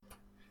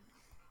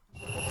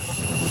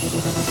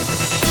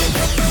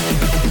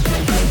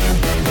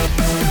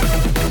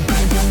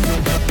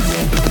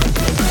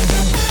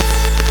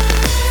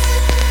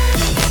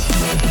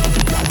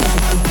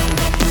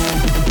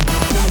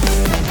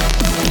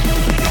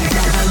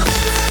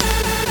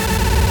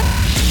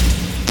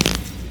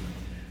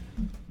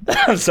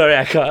I'm sorry,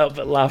 I can't help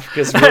but laugh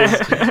because Will's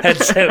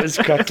headset was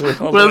crackling.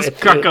 Will's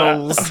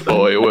crackles.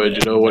 Boy, word,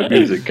 you know when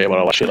music came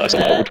on, I shit that's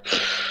loud.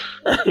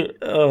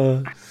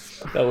 Oh,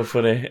 that was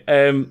funny.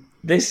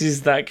 This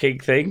is That King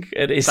Thing,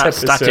 and it's That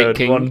Static episode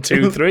King. 1,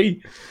 2,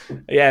 3.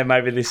 Yeah, it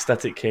might be this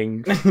Static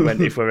King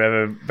if we're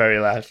ever very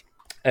loud.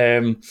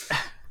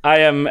 I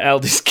am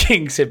eldest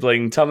king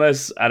sibling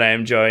Thomas, and I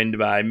am joined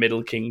by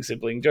middle king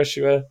sibling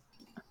Joshua.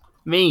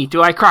 Me?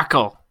 Do I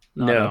crackle?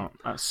 No. I don't.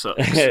 That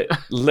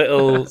sucks.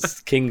 Little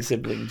king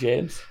sibling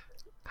James.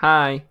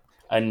 Hi.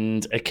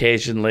 And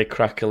occasionally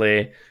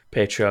crackly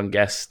Patreon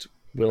guest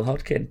Will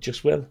Hodkin.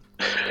 Just Will.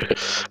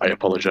 I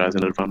apologise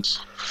in advance.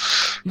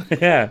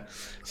 Yeah,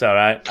 it's all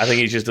right. I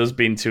think it's just us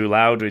being too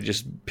loud. We're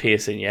just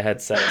piercing your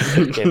headset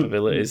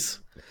capabilities.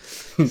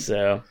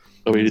 So,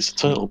 I mean, it's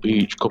Turtle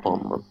Beach. Come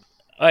on, man.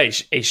 oh,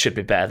 it should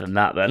be better than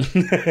that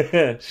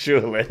then.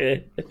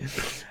 Surely.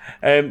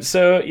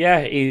 So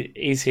yeah,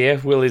 he's here.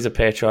 Will is a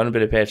Patreon.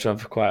 Been a Patreon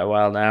for quite a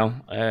while now.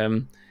 Are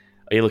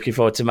you looking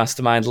forward to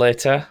Mastermind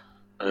later?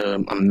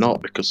 I'm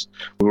not, because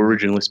we were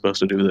originally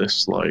supposed to do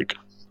this, like,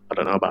 I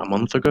don't know, about a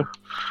month ago,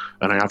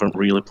 and I haven't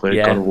really played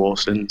God of War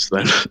since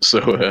then, so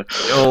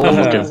I'm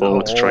looking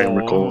forward to trying and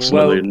record some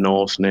of the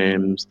Norse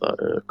names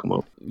that come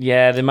up.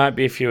 Yeah, there might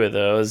be a few of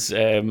those.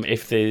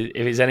 If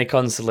it's any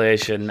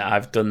consolation,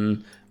 I've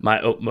done my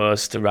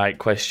utmost to write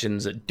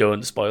questions that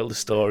don't spoil the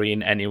story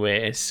in any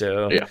way,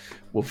 so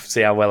we'll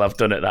see how well I've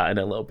done at that in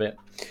a little bit.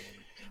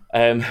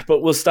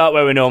 But we'll start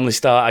where we normally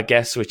start, I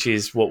guess, which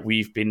is what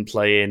we've been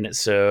playing.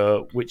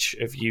 So which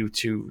of you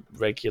two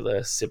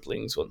regular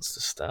siblings wants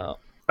to start?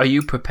 Are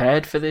you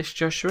prepared for this,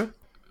 Joshua?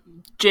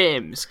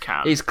 James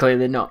can. He's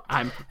clearly not.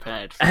 I'm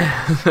prepared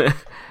for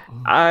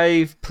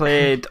I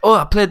played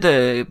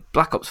the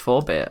Black Ops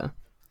 4 beta.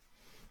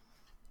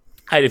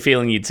 I had a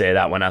feeling you'd say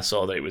that when I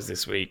saw that it was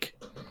this week.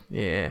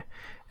 Yeah.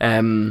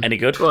 Any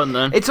good? Go on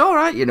then. It's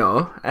alright, you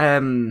know.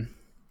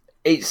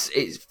 It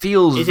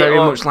feels very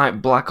much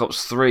like Black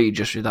Ops 3,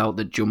 just without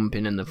the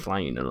jumping and the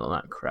flying and all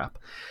that crap.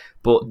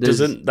 But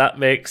doesn't that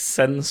make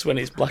sense when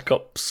it's Black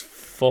Ops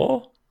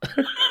 4?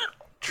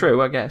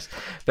 True, I guess.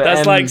 But,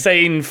 that's like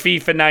saying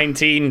FIFA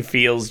 19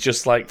 feels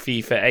just like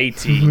FIFA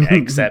 18,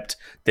 except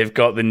they've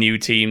got the new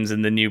teams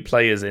and the new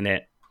players in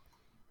it.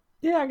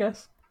 Yeah, I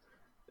guess.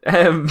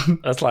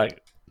 That's like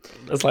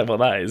what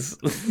that is.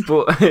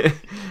 But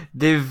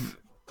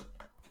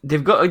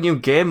they've got a new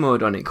game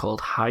mode on it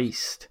called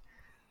Heist.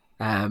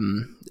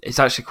 It's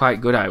actually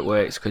quite good how it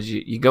works, because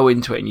you go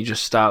into it and you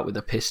just start with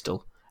a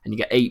pistol and you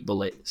get 8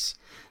 bullets,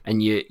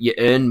 and you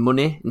earn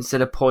money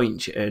instead of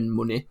points. You earn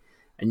money,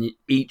 and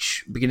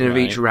beginning of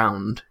each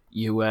round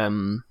you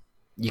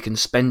can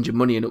spend your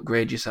money and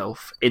upgrade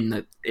yourself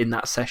in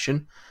that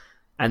session,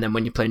 and then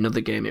when you play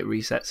another game it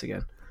resets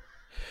again.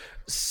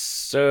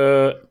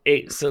 So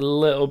it's a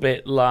little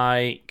bit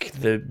like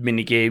the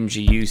mini games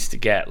you used to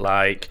get,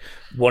 like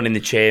One in the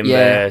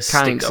Chamber,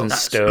 Sticks and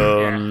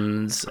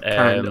Stones,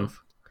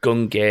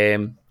 Gun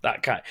Game.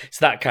 It's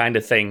that kind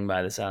of thing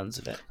by the sounds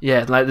of it.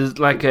 Yeah, like there's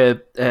like a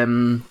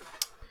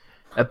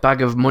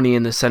bag of money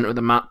in the center of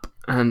the map,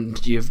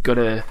 and you've got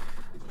to.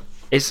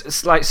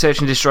 It's like Search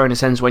and Destroy in a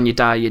sense. When you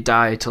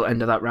die till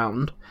end of that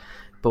round,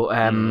 but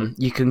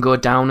you can go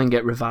down and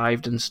get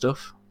revived and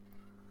stuff.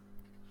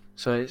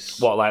 So it's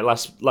what, like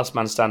last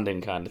man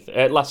standing kind of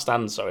thing. Last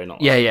stand, sorry,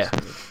 not. Yeah.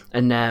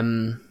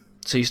 And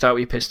so you start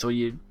with your pistol,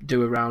 you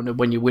do a round, and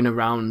when you win a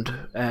round,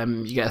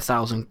 you get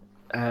 $1,000,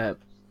 and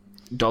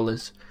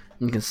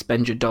you can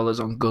spend your dollars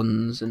on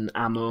guns and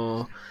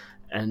ammo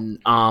and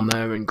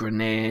armor and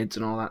grenades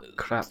and all that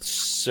crap.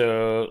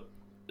 So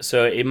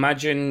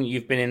imagine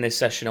you've been in this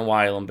session a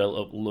while and built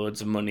up loads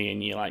of money,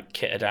 and you like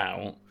kitted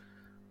out.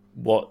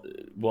 What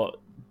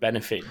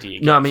benefit do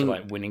you get for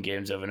like winning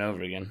games over and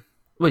over again?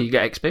 Well, you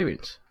get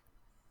experience.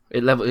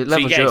 It levels you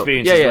get you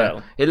experience up. as Yeah.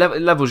 well. It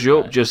levels you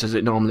up just as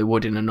it normally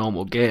would in a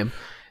normal game.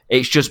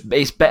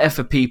 It's better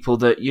for people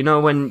that, you know,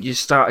 when you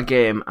start a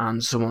game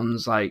and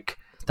someone's like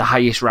the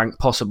highest rank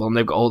possible and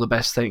they've got all the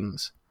best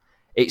things.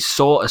 It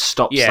sort of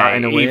stops that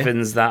in a way. Yeah,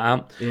 evens that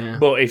out. Yeah.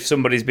 But if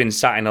somebody's been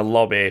sat in a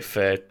lobby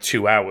for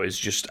 2 hours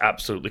just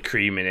absolutely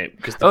creaming it...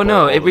 because it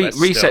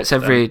resets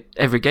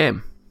every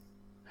game.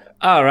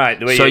 Oh, right.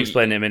 The way you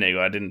explained it a minute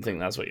ago, I didn't think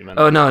that's what you meant.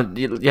 Oh, no.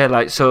 Yeah,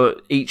 like,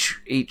 so each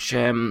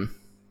game,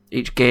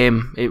 it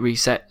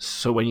resets.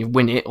 So when you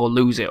win it or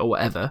lose it or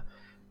whatever,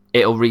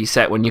 it'll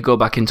reset. When you go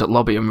back into the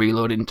lobby and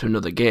reload into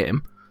another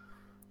game,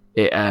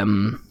 it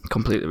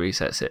completely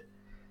resets it.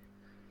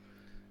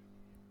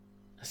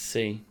 I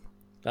see.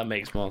 That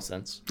makes more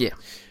sense. Yeah.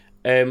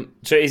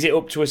 So is it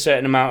up to a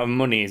certain amount of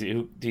money?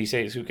 Do you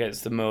say it's who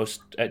gets the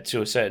most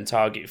to a certain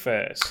target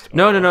first?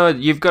 No.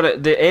 You've got to,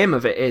 the aim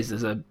of it is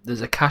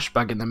there's a cash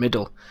bag in the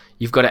middle.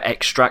 You've got to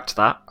extract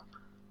that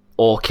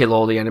or kill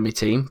all the enemy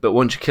team. But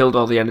once you killed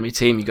all the enemy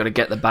team, you've got to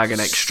get the bag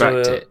and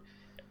extract it.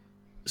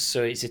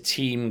 So it's a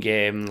team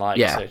game like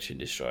Search and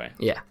Destroy.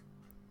 Yeah.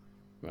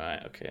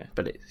 Right. Okay.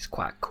 But it's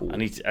quite cool. I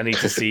need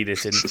to see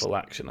this in full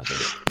action, I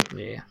think.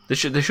 Yeah.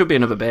 There should be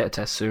another beta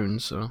test soon.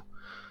 So.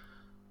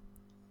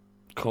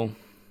 Cool.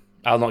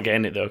 I'll not get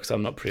in it though because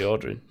I'm not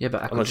pre-ordering. Yeah,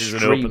 but unless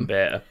it's an open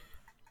beta.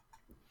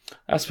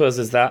 I suppose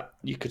there's that.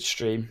 You could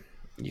stream.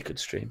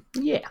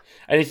 Yeah.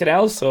 Anything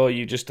else, or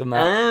you just done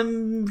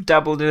that?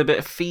 Dabbled in a bit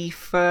of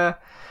FIFA.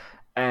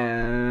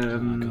 Oh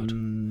my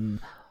God.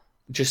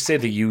 Just say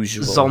the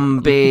usual.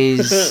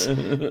 Zombies.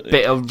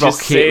 Bit of Rocket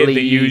just say League.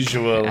 The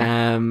usual.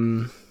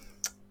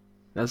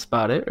 That's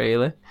about it,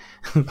 really.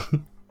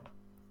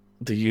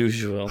 The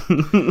usual.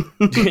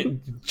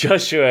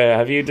 Joshua,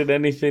 have you done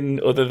anything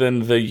other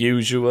than the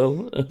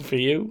usual for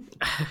you?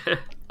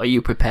 Are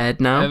you prepared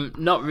now?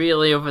 Not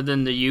really, other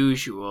than the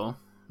usual.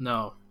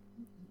 No.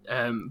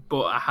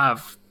 But I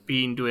have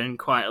been doing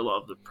quite a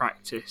lot of the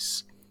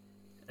practice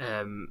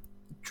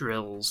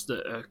drills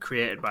that are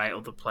created by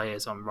other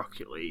players on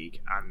Rocket League,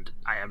 and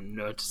I am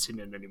noticing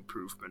an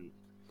improvement.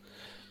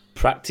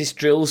 Practice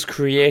drills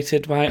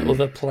created by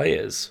other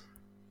players?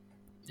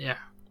 Yeah.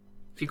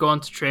 If you go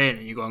on to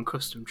training, you go on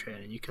custom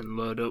training, you can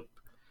load up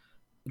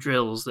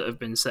drills that have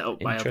been set up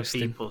by other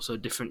people. So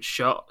different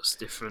shots,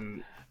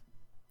 different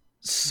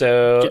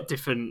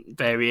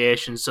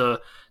variations. So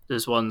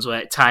there's ones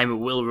where timer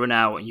will run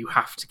out and you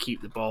have to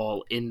keep the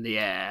ball in the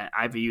air,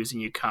 either using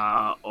your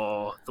car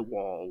or the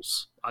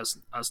walls as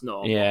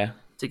normal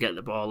to get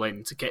the ball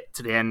in, to get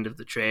to the end of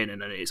the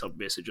training. And it's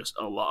obviously just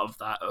a lot of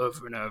that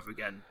over and over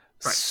again.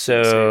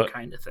 So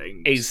kind of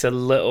thing. It's a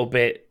little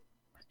bit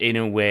in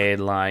a way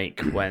like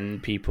when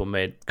people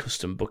made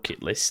custom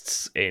bucket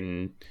lists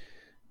in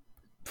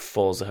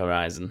Forza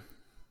Horizon.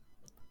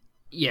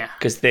 Yeah.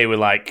 Because they were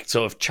like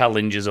sort of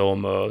challenges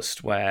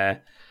almost,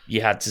 where you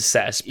had to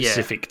set a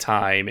specific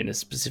time in a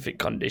specific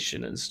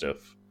condition and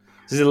stuff.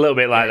 This is a little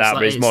bit like that,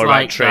 but it's more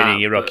about training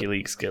your Rocket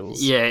League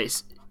skills.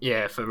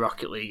 Yeah, for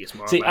Rocket League, it's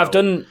more about... I've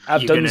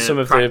done some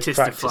of the practices.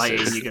 The flying,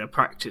 you're going to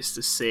practice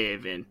the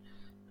saving,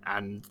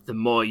 and the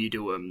more you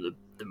do them,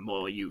 the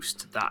more used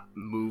to that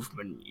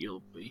movement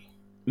you'll be.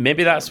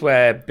 Maybe that's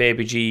where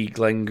Baby G,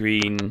 Glenn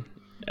Green,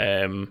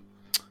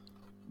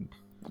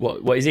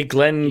 what is it?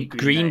 Glenn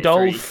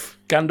Greendolph?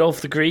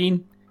 Gandalf the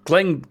Green?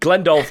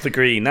 Glendolph the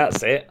Green,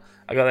 that's it.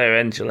 I got there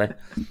eventually.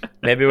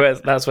 Maybe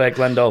that's where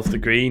Glendolph the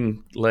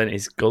Green learned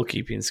his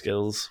goalkeeping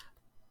skills.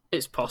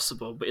 It's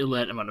possible, but he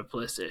learnt them on a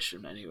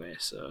PlayStation anyway,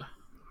 so...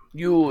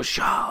 You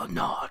shall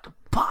not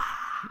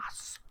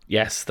pass.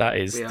 Yes, that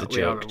is the joke, James.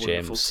 We are a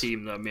wonderful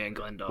team, though, me and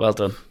Glendolph. Well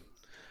done.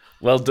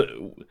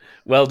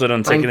 Well done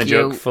on taking the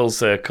joke full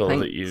circle.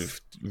 Thanks. That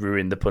you've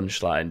ruined the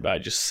punchline by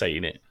just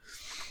saying it.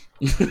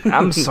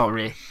 I'm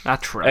sorry. I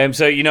tried.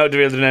 So you're not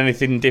really doing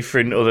anything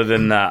different other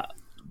than that,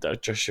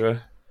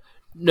 Joshua?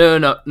 No,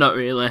 not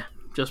really.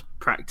 Just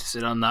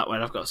practicing on that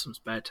when I've got some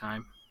spare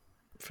time.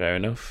 Fair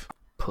enough.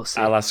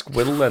 Pussy. I'll ask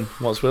Will then.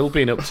 What's Will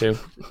been up to?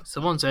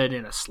 Someone's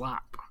earning a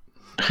slap.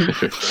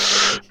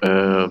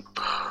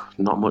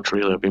 Not much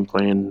really. I've been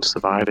playing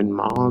Surviving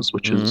Mars,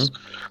 which is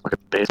like a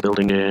base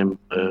building game.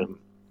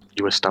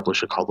 You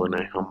establish a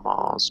colony on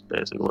Mars,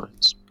 basically.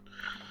 It's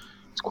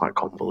quite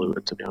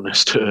convoluted, to be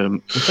honest.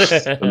 And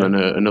then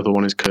another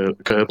one is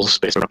Kerbal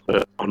Space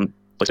Program on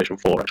PlayStation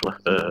 4, actually.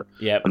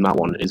 And that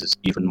one is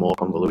even more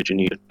convoluted. You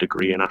need a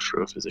degree in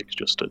astrophysics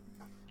just to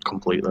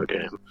complete that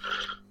game,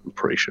 I'm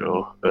pretty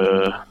sure.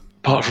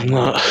 Apart from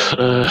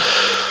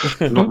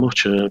that, not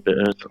much. I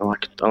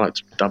like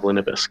to dabble in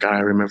a bit of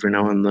Skyrim every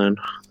now and then,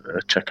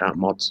 check out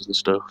mods and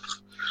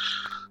stuff,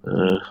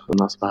 and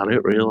that's about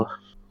it, really.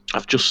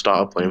 I've just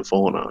started playing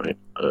Fortnite,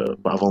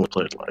 but I've only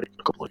played like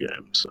a couple of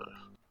games. So.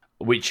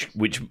 Which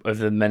of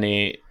the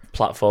many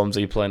platforms are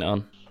you playing it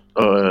on?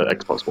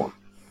 Xbox One.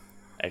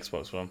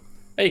 Xbox One.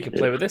 Hey, you can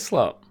play with this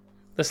lot.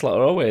 This lot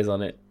are always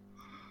on it.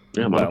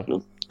 Yeah,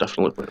 man.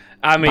 Definitely.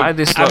 I mean,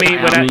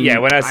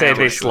 when I say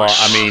this lot,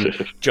 I mean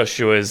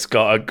Joshua's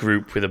got a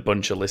group with a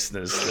bunch of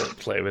listeners that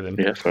play with him.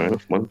 Yeah, fair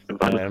enough, man.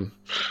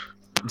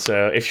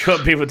 So if you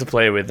want people to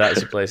play with,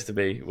 that's your place to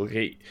be. We'll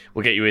get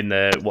you in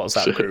the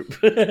WhatsApp group,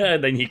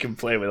 and then you can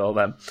play with all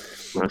them.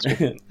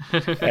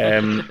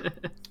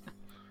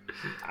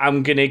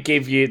 I'm gonna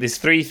give you. There's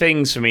 3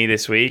 things for me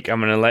this week. I'm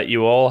gonna let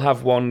you all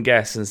have one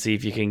guess and see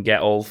if you can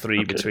get all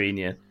 3 between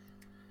you.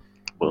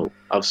 Well,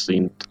 I've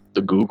seen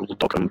the Google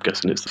Doc. I'm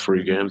guessing it's the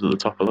 3 games at the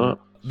top of that.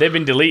 They've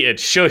been deleted.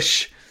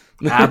 Shush.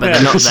 But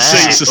they're not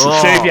there.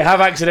 So if you have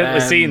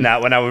accidentally seen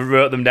that when I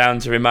wrote them down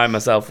to remind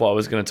myself what I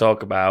was going to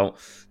talk about,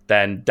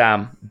 then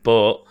damn.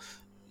 But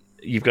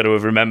you've got to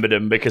have remembered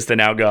them because they're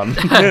now gone.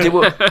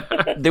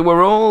 They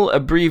were all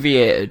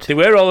abbreviated. They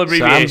were all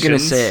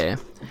abbreviations. So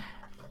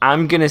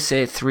I'm gonna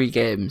say 3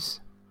 games.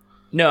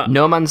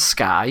 No Man's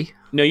Sky.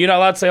 No, you're not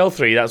allowed to say all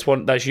 3.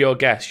 That's your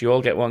guess. You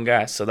all get one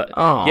guess. So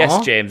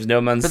yes, James,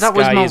 No Man's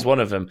Sky is one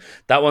of them.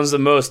 That one's the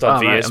most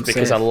obvious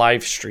because safe. I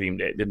live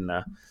streamed it, didn't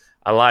I?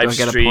 I live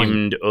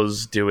streamed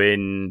us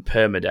doing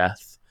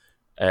permadeath.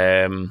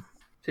 Did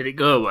it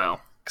go well?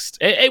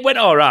 It went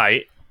all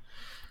right.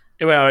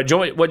 It went all right. Do you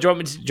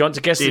want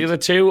to guess the other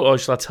 2, or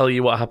shall I tell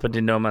you what happened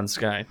in No Man's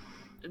Sky?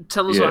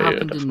 Tell us what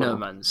happened in No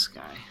Man's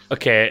Sky.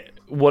 Okay,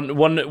 one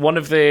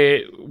of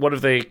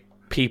the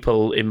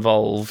people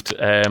involved.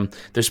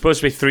 There's supposed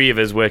to be 3 of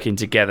us working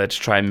together to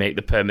try and make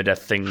the permadeath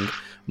thing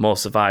more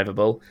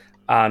survivable.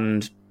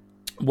 and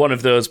one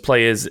of those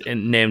players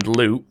named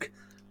Luke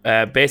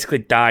basically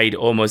died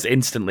almost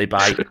instantly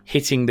by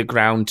hitting the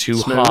ground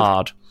too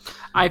hard.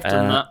 I've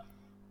done that.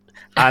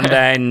 And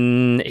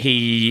then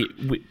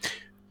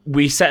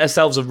we set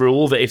ourselves a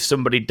rule that if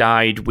somebody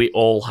died, we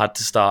all had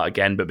to start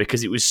again. But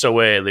because it was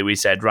so early, we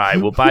said,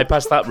 right, we'll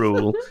bypass that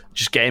rule,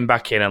 just get him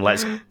back in and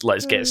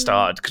let's get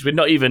started. Because we'd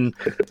not even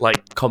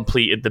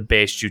completed the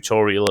base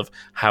tutorial of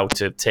how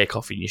to take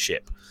off in your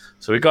ship.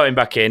 So we got him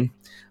back in,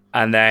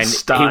 and then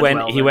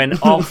he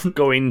went off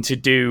going to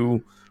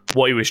do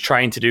what he was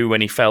trying to do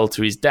when he fell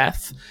to his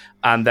death.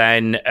 And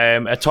then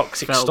a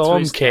toxic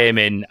storm came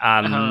in,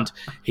 and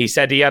he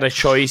said he had a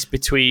choice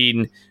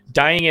between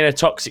dying in a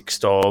toxic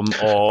storm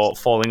or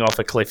falling off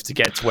a cliff to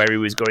get to where he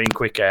was going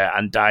quicker,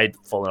 and died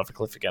falling off a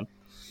cliff again.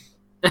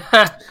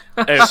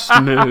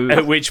 Smooth.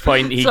 At which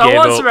point he gave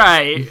up.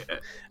 Right.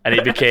 And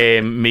it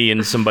became me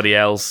and somebody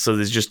else, so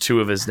there's just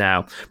two of us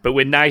now. But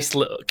we're nice,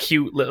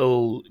 cute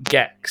little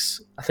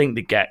Geks. I think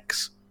the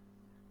Geks.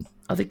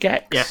 Are they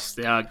Geks? Yes,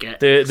 they are Geks.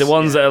 The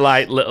ones that are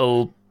like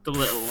little... The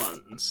little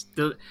ones.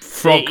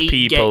 Frog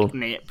people.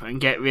 They eat Geknip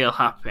and get real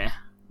happy.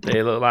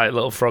 They look like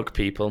little frog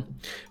people.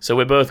 So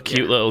we're both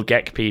cute little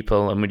Gek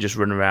people, and we just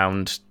run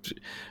around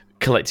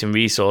collecting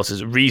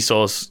resources.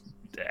 Resource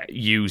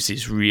use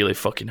is really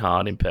fucking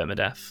hard in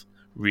permadeath.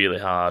 Really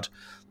hard.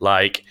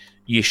 Like,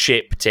 your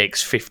ship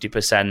takes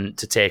 50%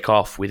 to take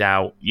off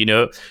without... You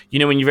know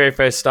when you very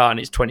first start and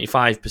it's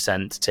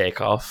 25% to take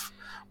off?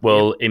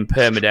 Well, in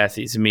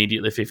permadeath, it's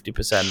immediately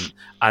 50%,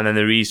 and then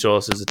the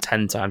resources are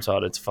 10 times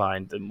harder to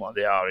find than what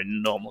they are in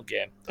a normal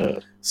game.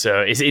 So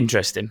it's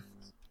interesting.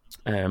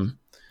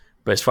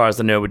 But as far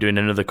as I know, we're doing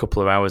another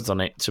couple of hours on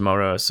it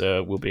tomorrow,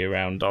 so we'll be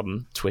around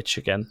on Twitch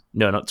again.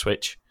 No, not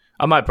Twitch.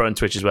 I might put on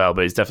Twitch as well,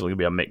 but it's definitely going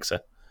to be on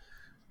Mixer.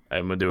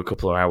 And we'll do a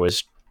couple of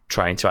hours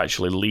trying to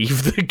actually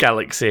leave the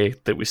galaxy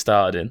that we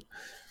started in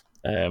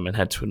and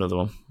head to another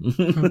one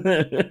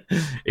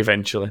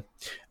eventually.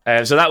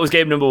 So that was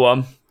game number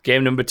 1.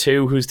 Game number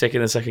 2, who's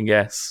taking the second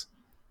guess?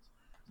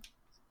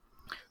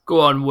 Go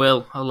on,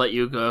 Will. I'll let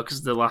you go,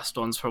 because the last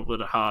one's probably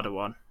the harder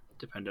one,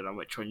 depending on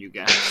which one you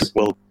guess.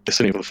 Well, this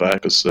isn't even fair,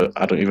 because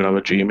I don't even have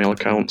a Gmail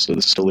account, so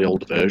this is still the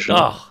old version.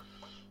 Oh.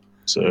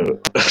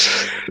 So,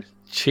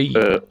 cheap.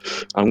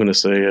 I'm going to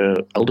say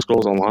Elder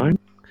Scrolls Online.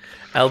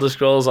 Elder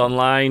Scrolls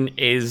Online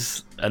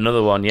is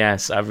another one,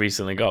 yes. I've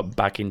recently got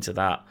back into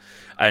that.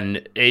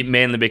 And it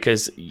mainly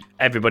because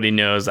everybody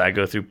knows that I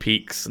go through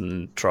peaks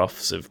and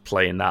troughs of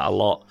playing that a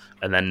lot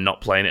and then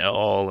not playing it at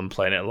all and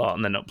playing it a lot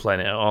and then not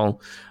playing it at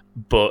all.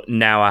 But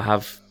now I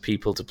have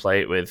people to play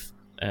it with,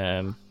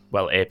 a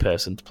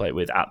person to play it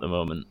with at the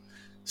moment.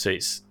 So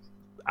it's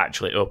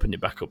actually opened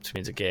it back up to me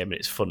as a game, and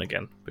it's fun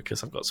again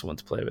because I've got someone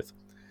to play with.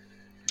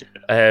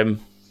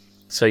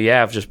 So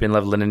yeah, I've just been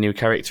leveling a new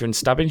character and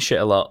stabbing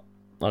shit a lot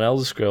on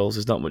Elder Scrolls.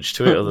 There's not much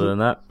to it other than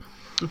that.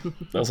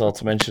 That's all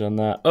to mention on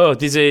that. Oh,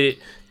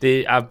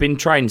 I've been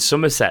trying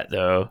Somerset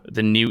though,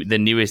 the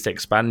newest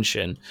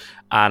expansion,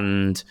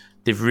 and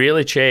they've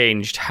really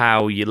changed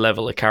how you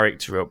level a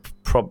character up,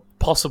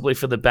 possibly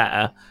for the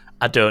better.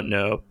 I don't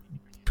know,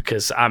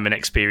 because I'm an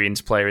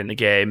experienced player in the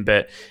game,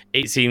 but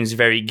it seems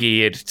very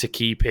geared to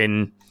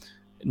keeping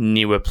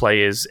newer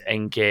players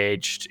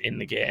engaged in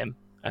the game.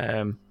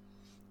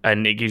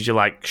 And it gives you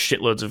like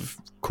shitloads of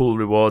cool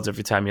rewards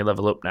every time you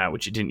level up now,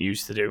 which it didn't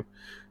used to do.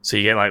 So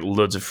you get like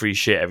loads of free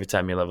shit every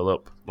time you level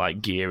up,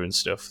 like gear and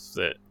stuff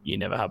that you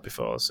never had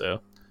before.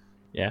 So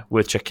yeah,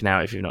 worth checking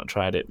out if you've not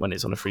tried it when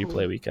it's on a free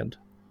play weekend.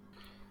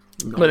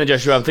 Nice. But then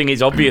Joshua, I think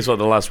it's obvious what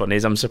the last one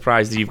is. I'm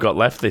surprised that you've got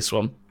left this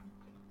one.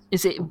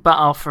 Is it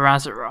Battle for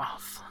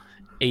Azeroth?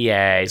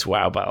 Yeah, it's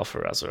WoW Battle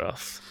for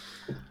Azeroth.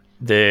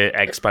 The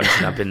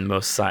expansion I've been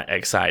most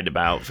excited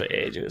about for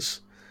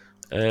ages.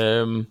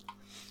 And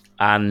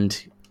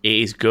it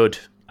is good.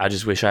 I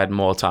just wish I had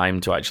more time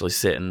to actually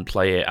sit and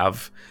play it.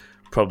 I've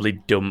probably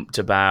dumped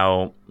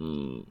about...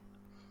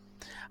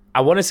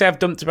 I want to say I've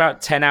dumped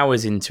about 10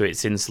 hours into it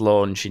since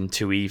launch in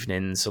 2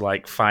 evenings. So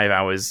like 5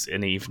 hours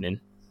an evening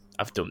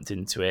I've dumped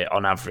into it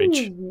on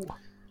average. Ooh.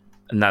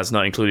 And that's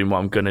not including what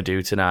I'm going to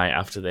do tonight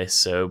after this.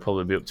 So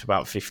probably be up to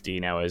about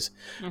 15 hours.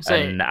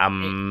 And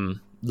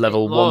I'm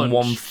level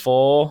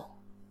 114.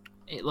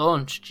 It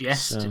launched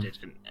yesterday,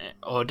 didn't it?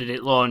 Or did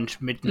it launch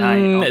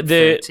midnight on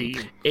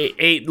 13?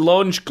 It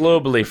launched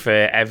globally for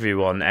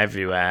everyone,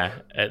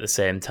 everywhere at the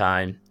same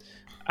time.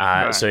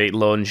 Right. So it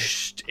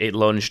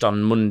launched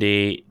on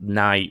Monday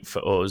night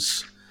for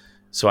us.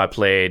 So I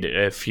played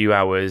a few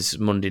hours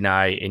Monday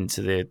night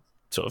into the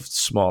sort of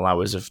small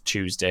hours of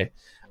Tuesday.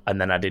 And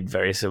then I did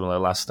very similar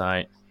last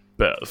night,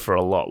 but for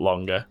a lot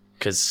longer.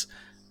 Because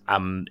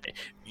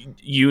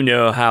you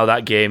know how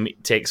that game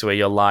takes away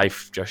your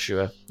life,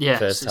 Joshua.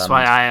 Yes, that's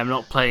why I am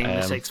not playing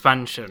this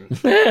expansion.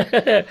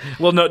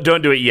 Well, no,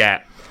 don't do it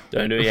yet.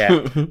 Don't do it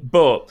yet.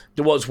 But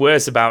what's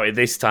worse about it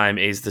this time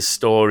is the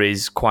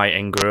story's quite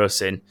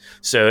engrossing.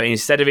 So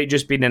instead of it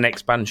just being an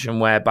expansion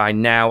where by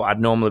now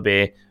I'd normally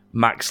be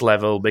max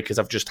level because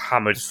I've just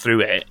hammered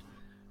through it,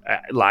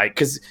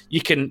 because you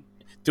can...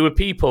 there were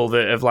people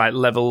that have like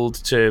leveled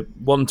to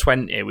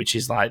 120, which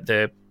is like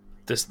the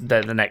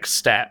next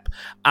step,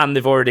 and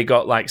they've already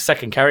got like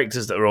second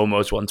characters that are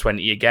almost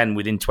 120 again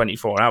within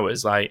 24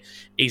 hours. Like,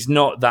 it's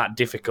not that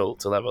difficult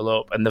to level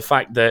up, and the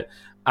fact that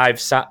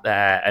I've sat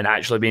there and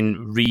actually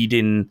been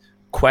reading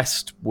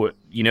quest,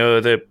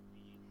 the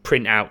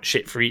print out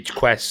shit for each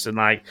quest, and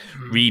like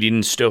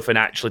reading stuff and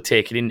actually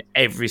taking in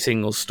every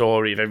single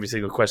story of every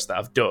single quest that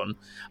I've done,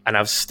 and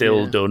I've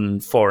still done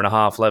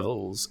 4.5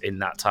 levels in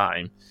that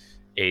time,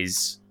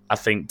 is, I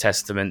think,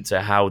 testament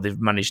to how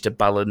they've managed to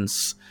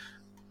balance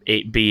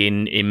it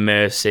being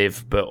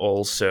immersive, but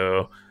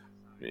also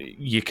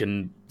you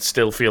can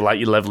still feel like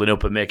you're leveling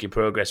up and making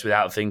progress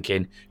without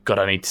thinking, God,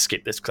 I need to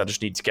skip this because I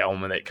just need to get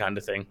on with it, kind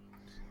of thing.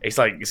 It's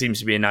like, it seems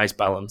to be a nice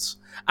balance.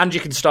 And you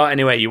can start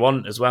anywhere you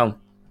want as well.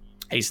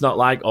 It's not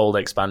like old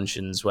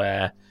expansions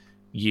where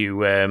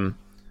you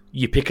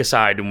pick a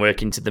side and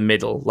work into the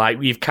middle.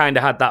 Like, you've kind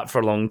of had that for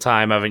a long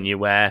time, haven't you,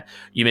 where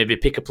you maybe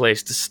pick a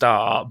place to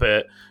start,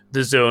 but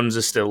the zones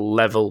are still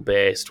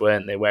level-based,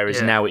 weren't they?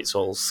 Whereas now it's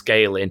all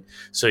scaling.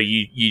 So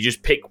you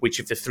just pick which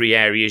of the 3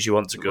 areas you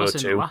want to go to. It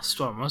was in the last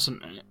one,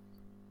 wasn't it?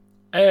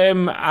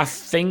 I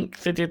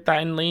think they did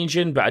that in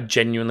Legion, but I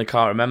genuinely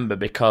can't remember,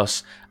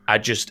 because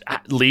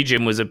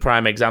Legion was a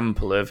prime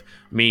example of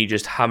me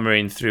just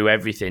hammering through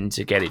everything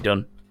to get it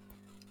done.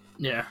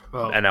 Yeah,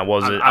 well, and I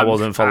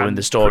wasn't following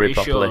the story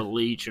properly. Sure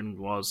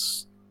Legion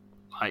was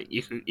like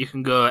you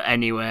can go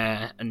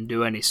anywhere and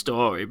do any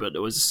story, but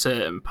there was a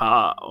certain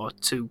part or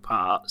 2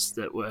 parts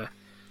that were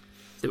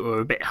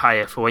a bit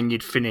higher for when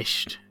you'd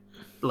finished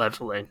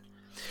leveling.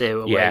 They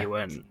were where you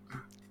went.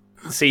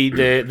 See,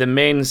 the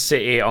main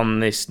city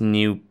on this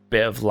new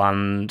bit of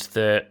land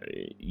that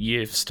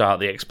you start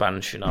the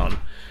expansion on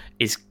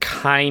is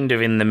kind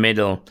of in the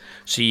middle,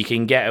 so you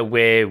can get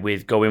away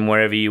with going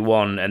wherever you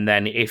want, and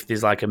then if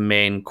there's like a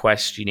main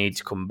quest you need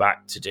to come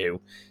back to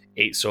do,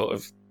 it's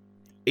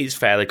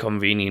fairly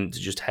convenient to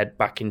just head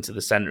back into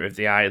the centre of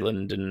the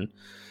island and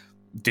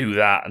do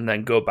that, and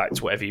then go back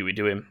to whatever you were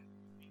doing.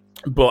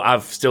 But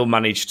I've still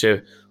managed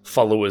to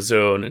follow a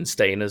zone and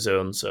stay in a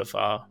zone so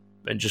far,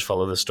 and just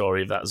follow the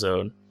story of that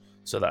zone,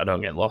 so that I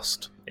don't get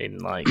lost in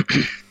like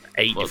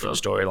 8 different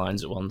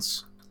storylines at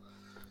once.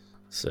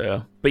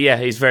 So, but yeah,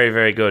 he's very,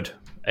 very good.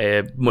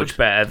 Much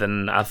better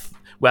than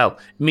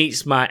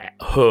meets my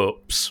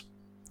hopes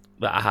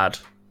that I had,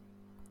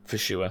 for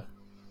sure.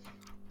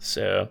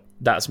 So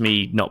that's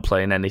me not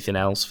playing anything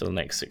else for the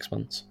next 6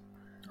 months.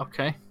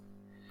 Okay.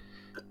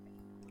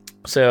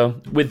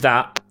 So with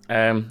that,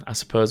 I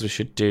suppose we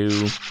should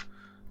do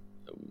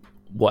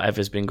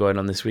whatever's been going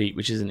on this week,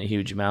 which isn't a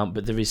huge amount,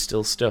 but there is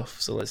still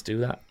stuff. So let's do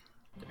that.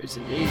 There is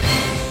indeed.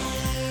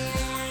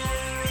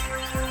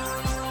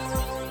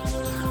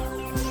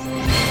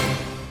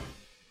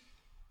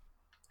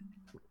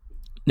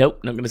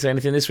 Nope, not going to say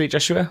anything this week,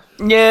 Joshua.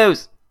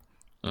 News.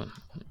 Oh,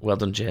 well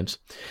done, James.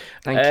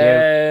 Thank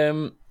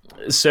you.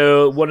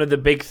 So one of the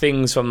big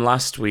things from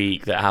last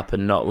week that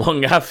happened not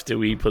long after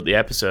we put the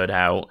episode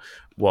out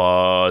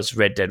was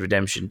Red Dead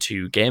Redemption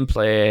 2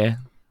 gameplay.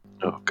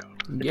 Oh,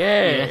 God.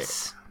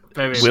 Yes.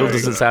 Will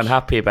doesn't sound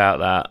happy about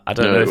that. I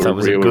don't know if that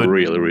was a good...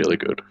 really, really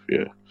good,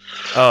 yeah.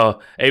 Oh,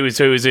 it was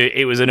an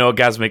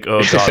orgasmic,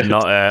 oh God,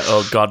 not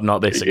oh God,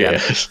 not this again.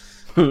 Yes.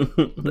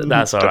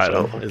 That's all right,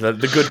 though.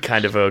 The good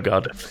kind of oh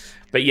God.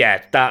 But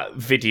yeah, that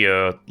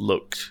video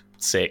looked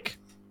sick.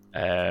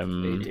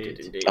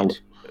 Indeed.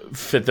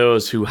 For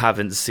those who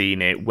haven't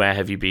seen it, where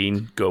have you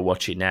been? Go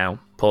watch it now.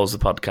 Pause the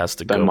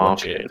podcast and go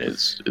watch it.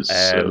 It's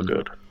so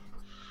good.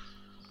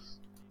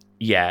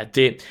 Yeah,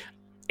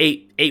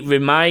 it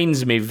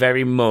reminds me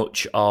very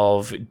much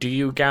of... Do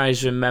you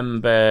guys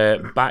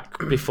remember back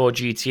before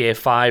GTA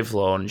 5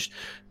 launched,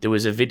 there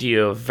was a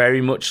video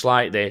very much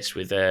like this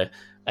with a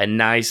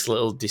nice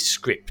little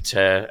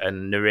descriptor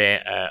and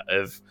narrator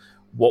of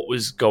what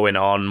was going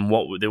on,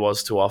 what there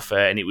was to offer,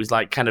 and it was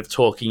like kind of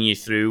talking you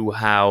through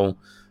how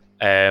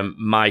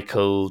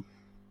Michael,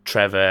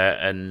 Trevor,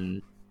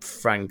 and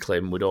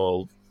Franklin would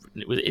all...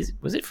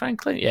 Was it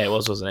Franklin? Yeah, it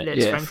was, wasn't it?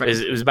 Yeah,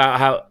 it was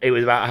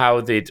about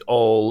how they'd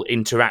all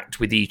interact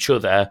with each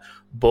other,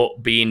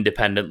 but be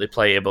independently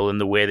playable in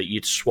the way that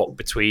you'd swap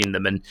between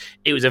them. And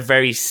it was a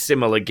very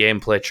similar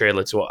gameplay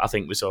trailer to what I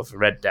think we saw for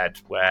Red Dead,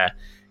 where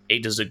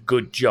it does a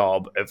good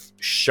job of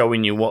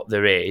showing you what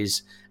there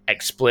is,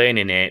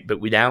 explaining it, but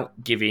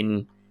without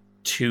giving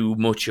too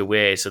much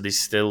away. So there's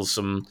still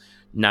some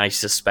nice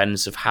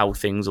suspense of how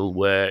things will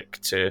work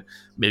to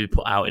maybe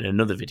put out in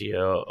another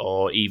video,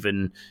 or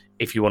even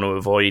if you want to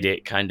avoid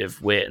it, kind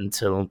of wait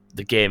until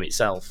the game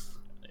itself,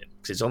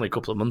 because it's only a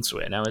couple of months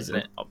away now, isn't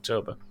it?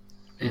 October.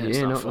 Yeah, it's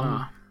not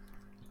far.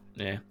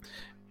 Yeah.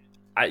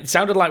 It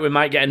sounded like we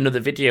might get another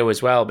video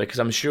as well, because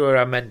I'm sure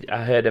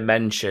I heard a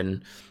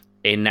mention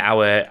in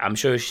our... I'm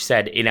sure she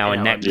said in our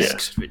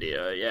next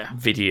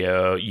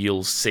video,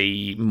 you'll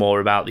see more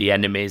about the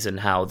enemies and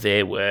how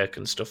they work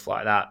and stuff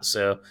like that.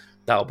 So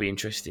that'll be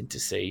interesting to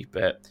see.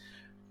 But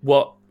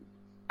what...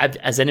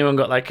 Has anyone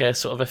got like a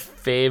sort of a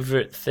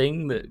favourite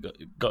thing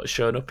that got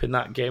shown up in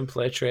that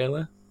gameplay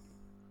trailer?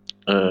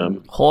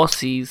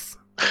 Horses.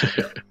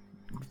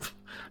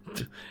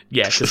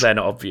 Yeah, because they're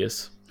not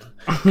obvious.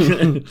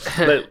 I'm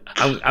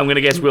going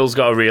to guess Will's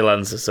got a real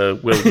answer, so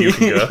Will, you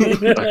can go.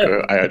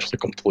 Okay, I actually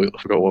completely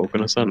forgot what I was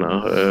going to say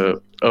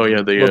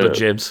now.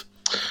 James.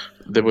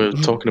 They were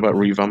talking about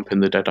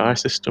revamping the Deadeye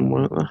system,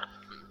 weren't they?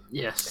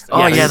 Yes.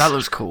 Oh, yeah, that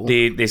looks cool.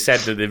 They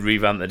said that they'd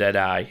revamped the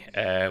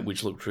Deadeye,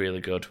 which looked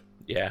really good.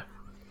 Yeah.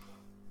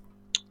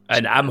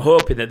 And I'm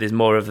hoping that there's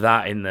more of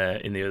that in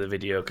the other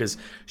video, because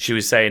she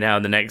was saying how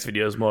the next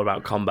video is more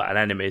about combat and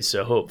enemies,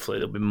 so hopefully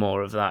there'll be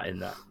more of that in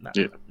that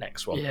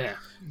next one.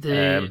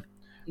 Yeah.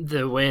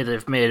 The way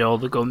they've made all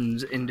the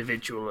guns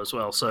individual as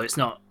well, so it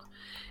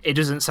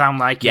doesn't sound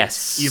like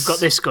you've got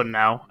this gun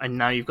now, and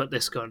now you've got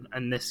this gun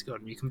and this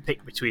gun. You can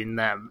pick between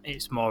them.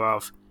 It's more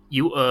of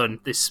you own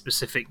this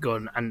specific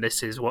gun, and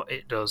this is what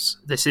it does.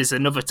 This is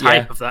another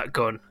type of that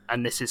gun,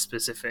 and this is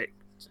specific.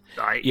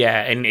 Right.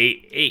 Yeah, and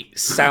it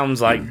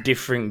sounds like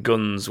different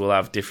guns will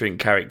have different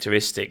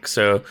characteristics.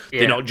 So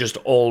they're not just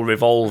all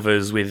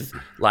revolvers with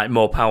like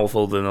more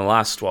powerful than the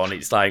last one.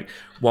 It's like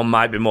one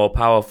might be more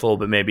powerful,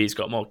 but maybe it's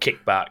got more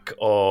kickback,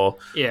 or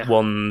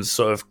one's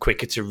sort of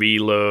quicker to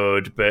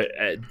reload, but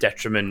at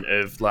detriment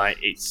of like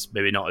it's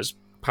maybe not as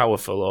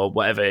powerful or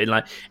whatever. And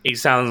like it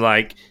sounds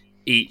like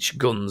each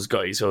gun's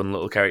got its own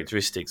little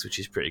characteristics, which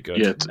is pretty good.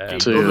 Yeah.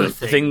 The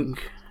thing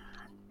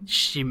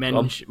she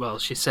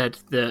mentioned, she said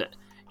that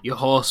your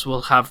horse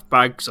will have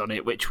bags on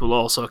it, which will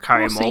also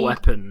carry more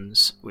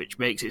weapons, which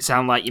makes it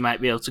sound like you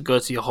might be able to go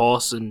to your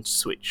horse and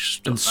switch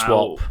stuff and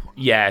swap. Out.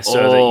 Yeah,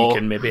 so that you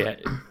can maybe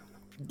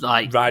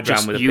like ride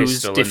around with a use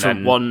pistol different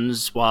and then...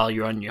 ones while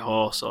you're on your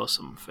horse or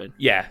something.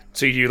 Yeah,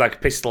 so you do like a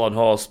pistol on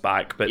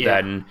horseback, but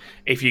then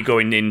if you're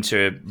going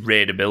into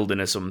raid a building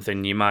or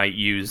something, you might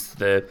use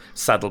the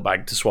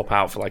saddlebag to swap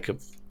out for like a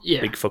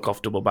big fuck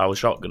off double barrel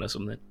shotgun or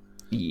something.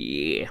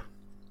 Yeah.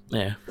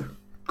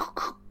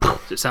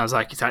 So it sounds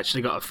like it's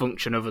actually got a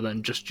function other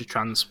than just your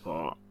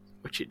transport,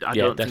 which I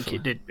don't think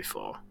it did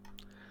before.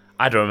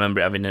 I don't remember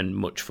it having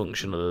much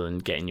function other than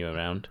getting you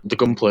around. The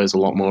gunplay is a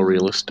lot more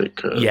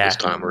realistic this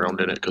time around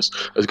in it, because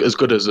as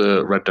good as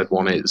Red Dead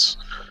 1 is,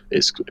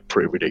 it's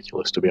pretty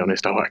ridiculous, to be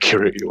honest, how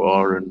accurate you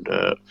are, and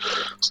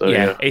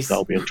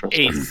that'll be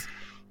interesting. It's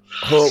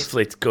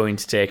hopefully going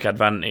to take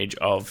advantage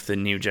of the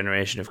new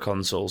generation of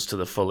consoles to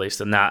the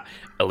fullest, and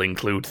that'll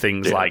include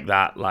things like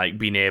that, like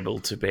being able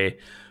to be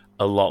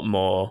a lot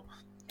more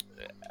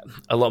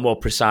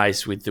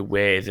precise with the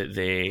way that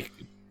they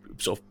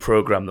sort of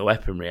program the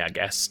weaponry, I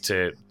guess,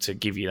 to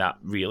give you that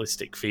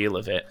realistic feel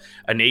of it.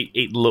 And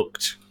it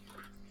looked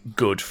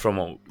good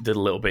from the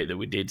little bit that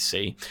we did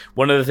see.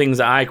 One of the things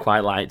that I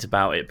quite liked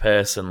about it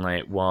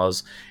personally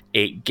was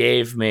it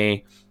gave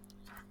me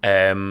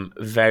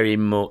very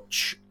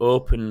much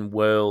open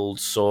world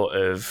sort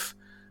of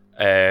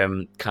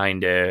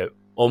kind of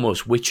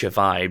almost Witcher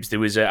vibes.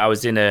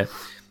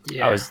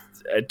 I was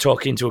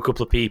talking to a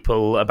couple of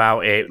people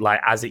about it, like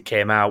as it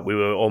came out. We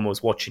were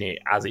almost watching it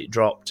as it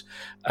dropped,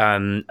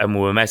 and we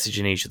were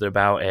messaging each other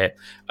about it,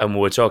 and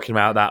we were talking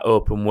about that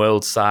open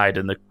world side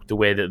and the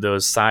way that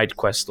those side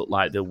quests look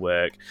like they'll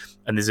work.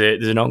 And there's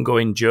an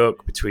ongoing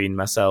joke between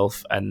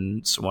myself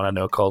and someone I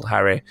know called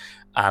Harry,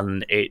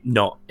 and it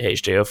not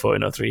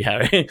HJO1403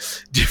 Harry,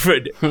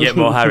 different yet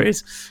more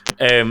Harrys.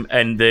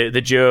 And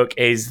the joke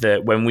is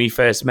that when we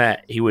first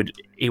met, he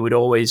would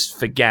always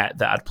forget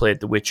that I'd played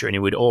The Witcher,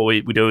 and we'd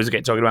always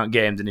get talking about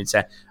games, and he'd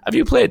say, "Have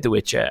you played The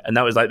Witcher?" And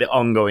that was like the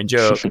ongoing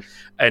joke.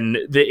 And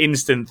the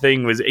instant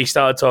thing was he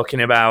started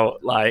talking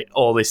about like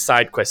all this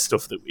side quest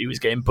stuff that he was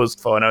getting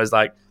buzzed for, and I was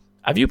like,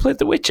 "Have you played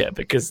The Witcher?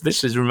 Because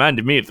this has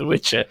reminded me of The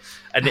Witcher."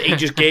 And it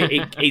just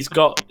it's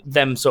got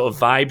them sort of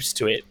vibes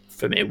to it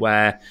for me,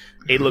 where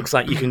it looks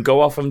like you can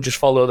go off and just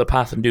follow the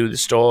path and do the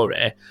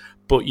story,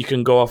 but you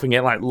can go off and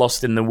get like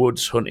lost in the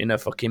woods hunting a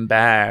fucking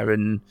bear,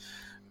 and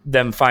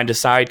then find a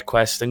side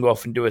quest and go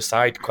off and do a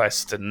side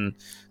quest, and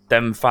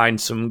then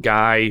find some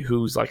guy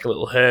who's like a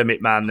little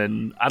hermit man,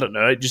 and I don't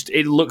know.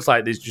 It looks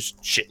like there's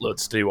just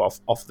shitloads to do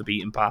off the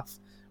beaten path,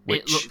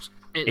 which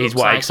is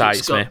what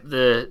excites me. It's got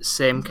the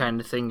same kind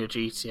of thing of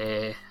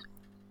GTA.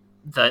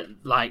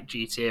 Like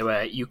GTA,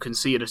 where you can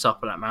see the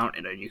top of that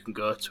mountain and you can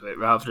go to it,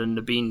 rather than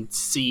there being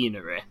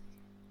scenery.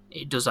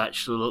 It does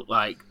actually look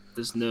like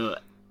there's no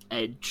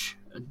edge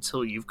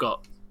until you've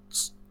got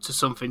to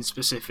something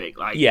specific,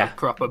 like a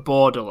proper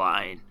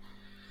borderline.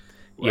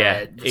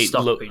 Yeah, it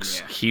looks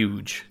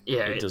huge.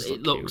 Yeah,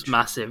 it looks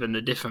massive, and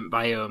the different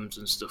biomes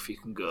and stuff you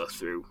can go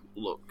through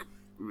look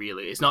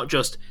really... It's not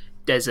just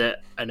desert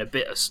and a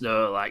bit of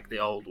snow like the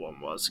old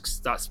one was, 'cause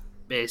that's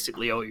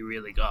basically all you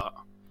really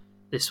got.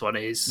 This one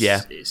is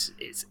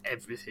it's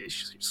everything.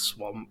 It's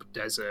swamp,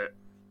 desert,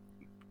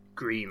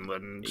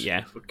 Greenland,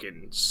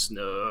 fucking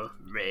snow,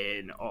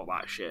 rain, all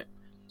that shit.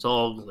 It's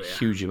all there.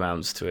 Huge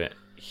amounts to it.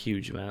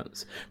 Huge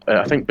amounts.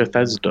 I think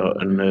Bethesda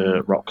and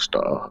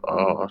Rockstar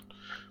are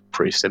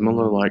pretty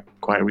similar, like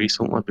quite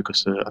recently,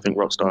 because I think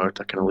Rockstar are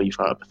taking a leaf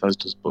out of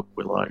Bethesda's book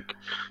with like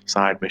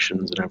side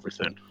missions and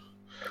everything.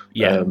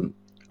 Yeah.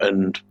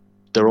 And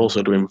they're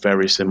also doing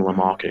very similar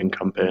marketing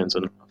campaigns,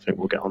 and I think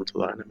we'll get onto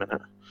that in a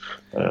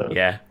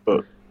minute.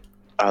 But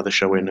are they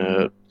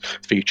showing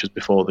features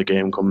before the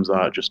game comes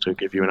out just to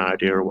give you an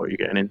idea of what you're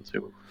getting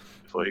into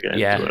before you get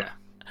into it?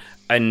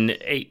 And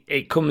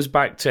it comes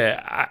back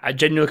to, I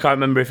genuinely can't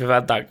remember if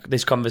I've had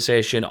this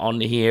conversation on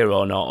here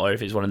or not, or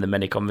if it's one of the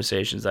many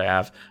conversations I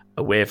have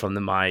away from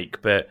the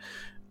mic, but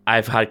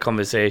I've had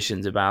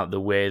conversations about the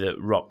way that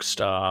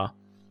Rockstar,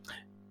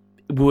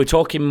 we were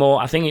talking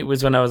more, I think it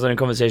was when I was in a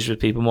conversation with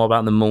people more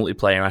about the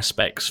multiplayer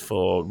aspects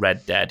for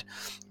Red Dead,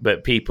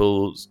 but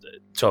people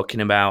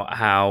talking about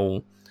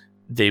how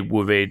they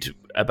worried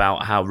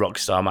about how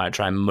Rockstar might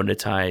try and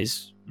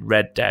monetize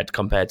Red Dead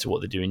compared to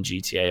what they do in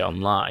GTA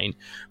Online.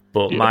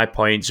 But my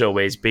point's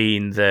always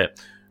been that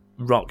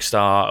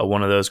Rockstar are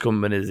one of those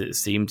companies that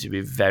seem to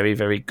be very,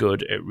 very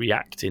good at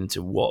reacting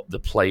to what the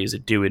players are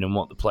doing and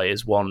what the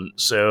players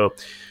want. So,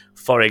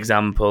 for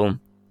example,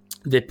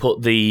 they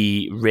put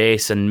the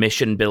race and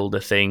mission builder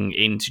thing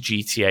into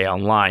GTA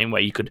Online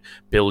where you could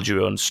build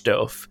your own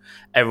stuff.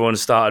 Everyone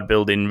started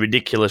building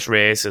ridiculous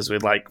races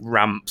with like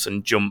ramps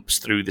and jumps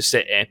through the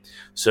city.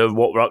 So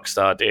what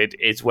Rockstar did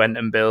is went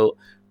and built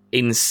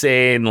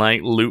insane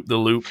like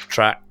loop-the-loop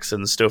tracks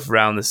and stuff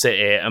around the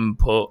city and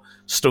put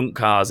stunt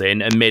cars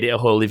in and made it a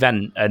whole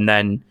event,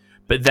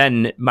 but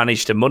then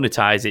managed to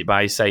monetize it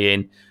by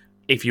saying,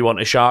 if you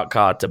want a shark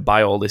card to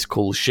buy all this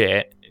cool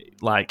shit,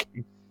 like,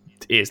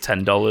 here's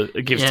 $10,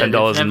 it gives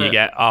 $10 and you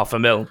get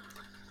 $500,000.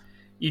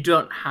 You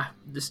don't have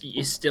this.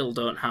 You still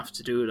don't have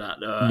to do that,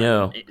 though.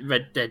 No,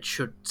 Red Dead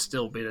should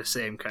still be the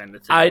same kind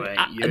of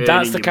thing.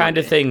 That's the kind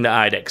of thing that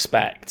I'd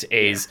expect.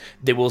 Is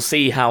they will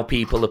see how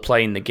people are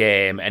playing the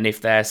game, and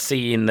if they're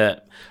seeing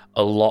that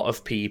a lot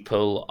of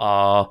people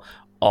are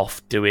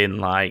off doing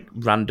like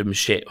random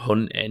shit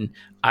hunting,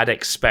 I'd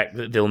expect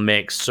that they'll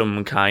make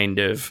some kind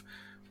of,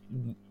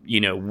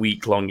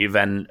 week-long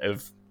event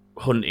of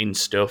hunting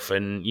stuff,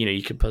 and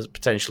you could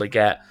potentially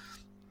get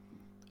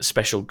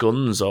special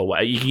guns or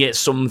whatever. You can get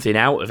something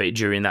out of it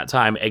during that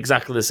time,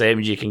 exactly the same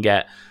as you can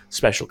get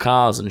special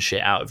cars and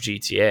shit out of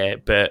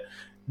GTA, but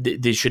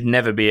there should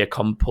never be a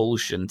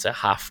compulsion to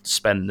have to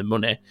spend the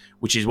money,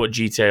 which is what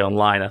GTA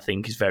Online I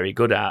think is very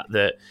good at,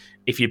 that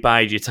if you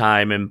bide your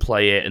time and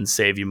play it and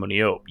save your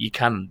money up, you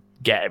can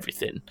get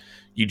everything.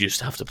 You just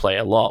have to play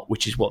a lot,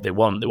 which is what they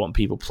want. They want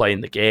people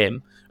playing the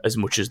game as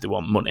much as they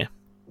want money.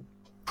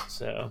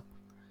 So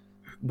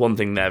one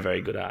thing they're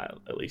very good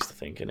at least I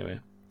think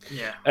anyway.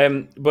 Yeah.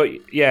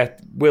 But yeah,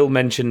 we'll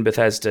mention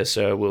Bethesda,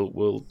 so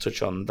we'll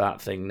touch on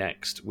that thing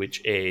next,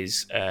 which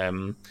is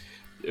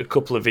a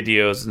couple of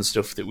videos and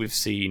stuff that we've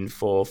seen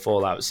for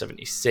Fallout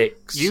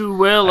 76. You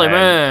will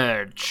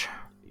emerge.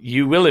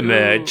 You will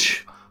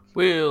emerge. You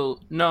will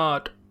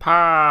not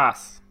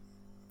pass.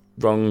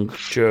 Wrong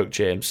joke,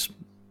 James.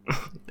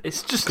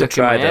 It's just good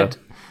try, though.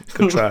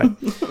 Good try.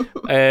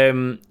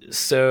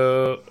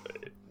 So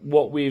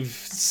what we've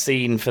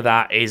seen for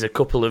that is a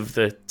couple of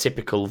the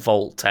typical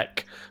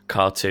Vault-Tec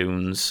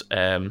cartoons,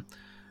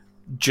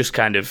 just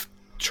kind of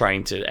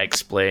trying to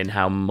explain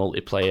how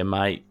multiplayer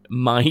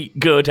might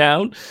go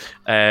down,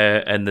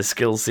 and the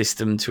skill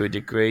system to a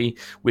degree.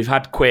 We've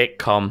had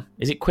QuakeCon.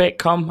 Is it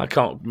QuakeCon? I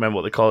can't remember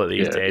what they call it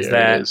these days.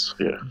 It is,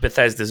 yeah.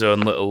 Bethesda's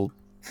own little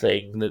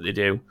thing that they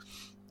do.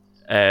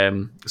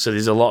 So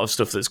there's a lot of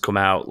stuff that's come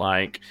out,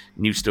 like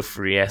new stuff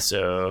for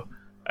ESO,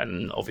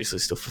 and obviously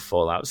stuff for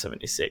Fallout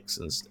 76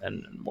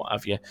 and what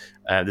have you.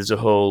 There's a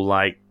whole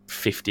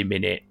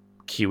 50-minute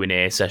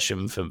Q&A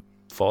session for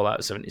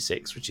Fallout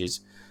 76, which is,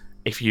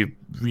 if you're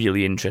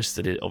really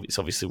interested, it's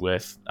obviously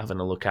worth having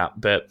a look at.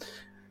 But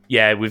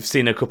yeah, we've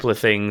seen a couple of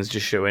things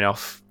just showing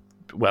off,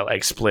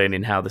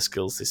 explaining how the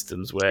skill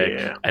systems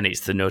work, and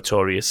it's the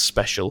notorious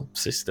special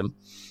system,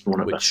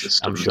 which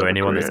I'm sure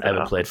anyone that's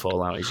ever played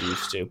Fallout is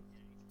used to.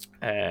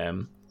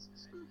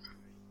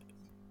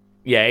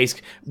 It's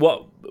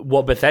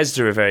what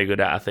Bethesda are very good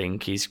at, I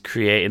think, is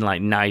creating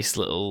nice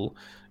little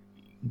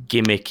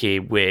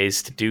gimmicky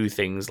ways to do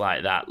things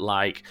like that,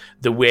 like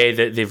the way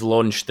that they've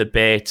launched the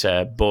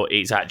beta, but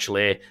it's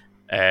actually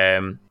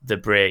the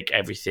break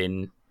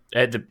everything.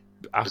 I can't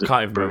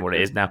even remember what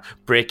it is now.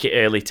 Break it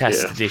early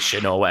test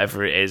edition or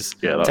whatever it is.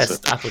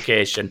 Test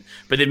application,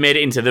 but they've made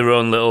it into their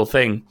own little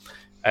thing.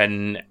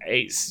 And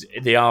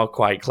they are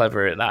quite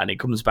clever at that, and it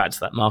comes back to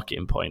that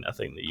marketing point I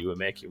think that you were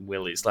making,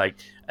 Will. It's like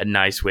a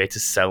nice way to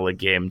sell a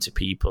game to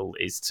people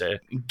is to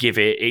give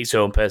it its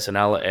own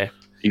personality.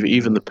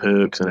 Even the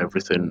perks and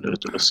everything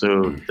are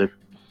so they're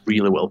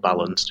really well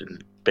balanced in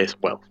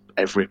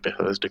every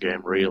Bethesda game,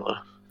 really.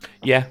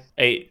 Yeah,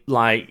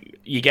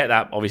 you get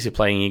that obviously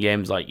playing your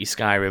games like your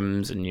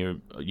Skyrims and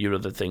your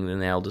other things in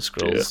the Elder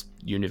Scrolls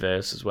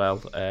universe as well.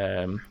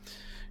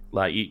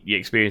 You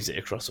experience it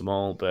across them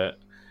all, but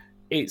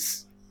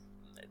it's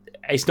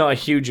not a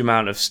huge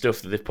amount of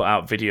stuff that they've put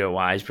out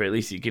video-wise, but at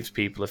least it gives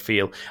people a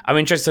feel. I'm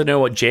interested to know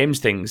what James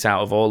thinks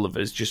out of all of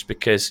us, just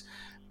because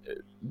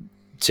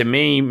to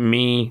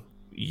me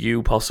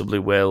you possibly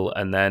will,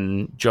 and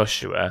then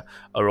Joshua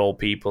are all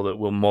people that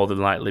will more than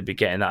likely be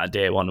getting that at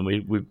day one, and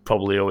we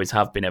probably always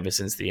have been ever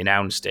since they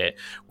announced it.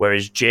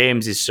 Whereas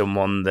James is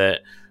someone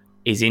that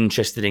is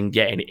interested in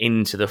getting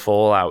into the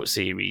Fallout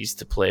series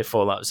to play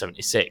Fallout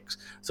 76.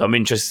 So I'm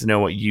interested to know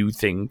what you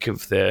think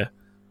of the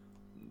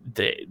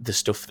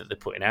stuff that they're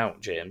putting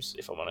out, James,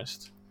 if I'm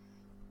honest.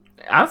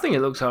 I think it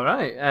looks all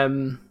right.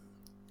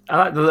 I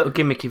like the little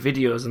gimmicky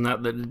videos and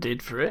that they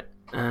did for it.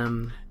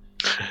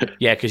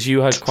 Yeah, because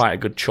you had quite a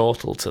good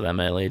chortle to them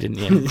earlier, didn't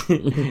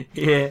you?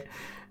 Yeah.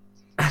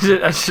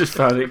 I just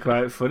found it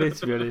quite funny,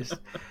 to be honest.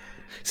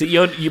 So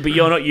you're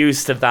not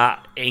used to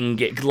that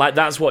like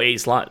that's what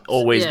it's like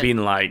always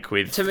been like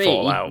with to me,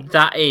 Fallout.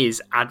 That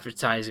is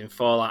advertising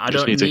Fallout. I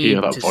just don't need to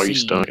hear that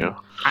voice, see don't you?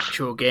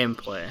 Actual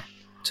gameplay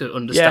to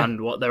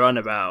understand what they're on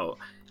about.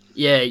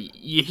 Yeah,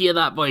 you hear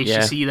that voice,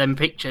 you see them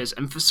pictures,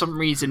 and for some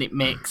reason it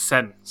makes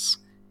sense.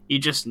 You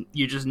just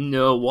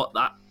know what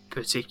that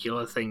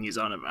particular thing is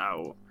on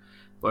about.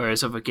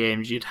 Whereas other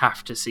games, you'd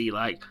have to see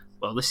like,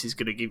 well, this is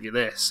going to give you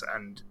this,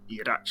 and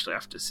you'd actually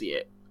have to see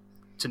it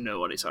to know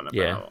what it's on about.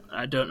 Yeah.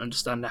 I don't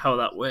understand how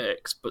that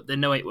works, but they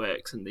know it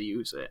works and they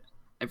use it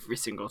every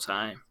single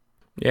time.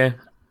 Yeah.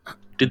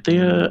 Did they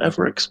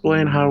ever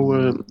explain how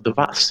the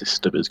VAT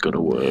system is going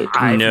to work?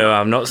 No,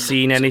 I've not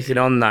seen anything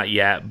on that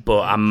yet,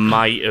 but I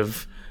might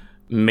have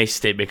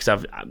missed it because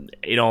I've,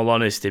 in all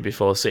honesty,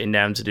 before sitting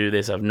down to do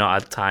this, I've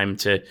not had time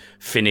to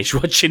finish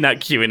watching that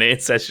Q&A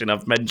session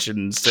I've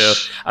mentioned. So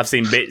I've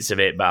seen bits of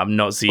it, but I've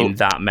not seen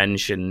that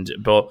mentioned.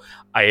 But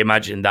I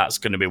imagine that's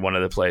going to be one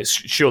of the players.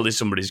 Surely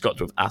somebody's got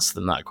to have asked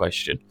them that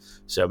question.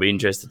 So I'll be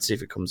interested to see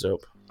if it comes up.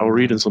 I was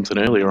reading something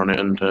earlier on it,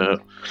 and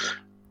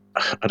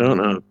I don't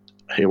know.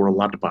 Here were a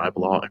Lad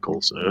Bible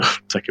article, so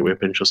take it with a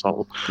pinch of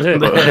salt.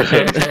 But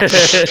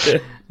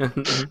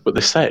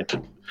they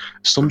said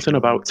something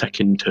about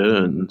taking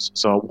turns.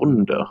 So I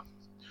wonder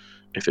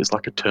if it's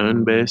like a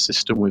turn-based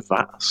system with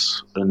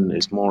VATS, and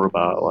it's more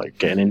about like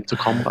getting into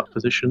combat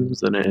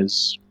positions than it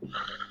is.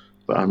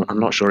 But I'm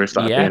not sure if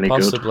that'd be any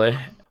possibly. good.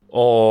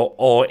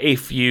 Or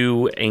if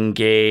you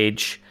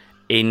engage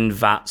in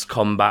VATS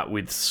combat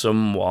with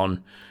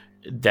someone,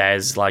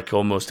 there's like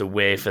almost a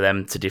way for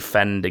them to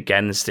defend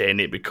against it,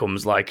 and it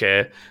becomes like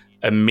a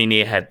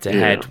mini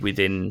head-to-head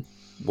within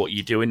what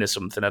you're doing or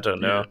something. I don't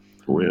know.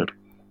 Weird.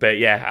 But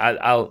yeah,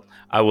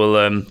 I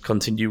will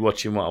continue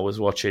watching what I was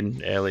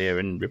watching earlier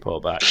and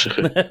report back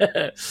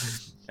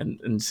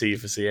and see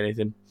if I see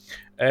anything.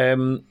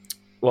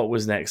 What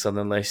was next on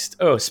the list?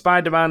 Oh,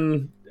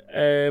 Spider-Man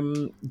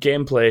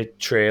gameplay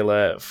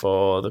trailer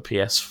for the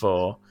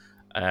PS4.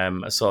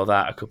 I saw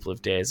that a couple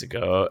of days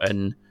ago,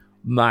 and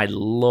my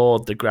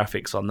lord, the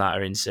graphics on that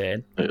are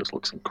insane. It just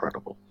looks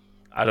incredible.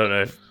 I don't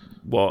know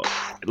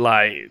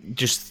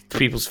just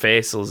people's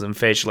faces and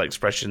facial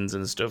expressions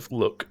and stuff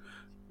look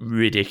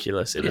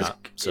ridiculous in that.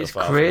 It's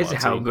crazy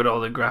how good all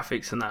the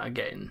graphics and that are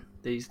getting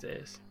these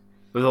days.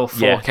 With all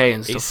 4K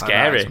and stuff it's like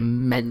scary. that. It's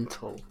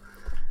mental.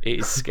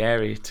 It is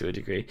scary to a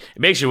degree. It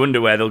makes you wonder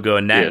where they'll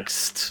go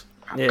next.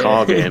 Yeah.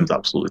 Car games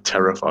absolutely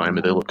terrify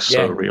me. They look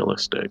so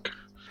realistic.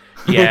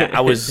 Yeah,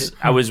 I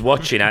was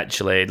watching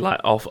actually, like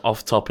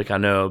off topic, I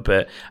know,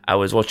 but I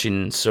was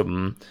watching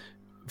some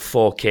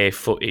 4K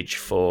footage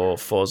for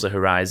Forza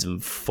Horizon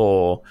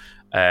 4,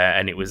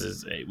 and it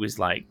was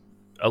like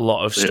a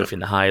lot of stuff in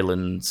the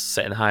Highlands,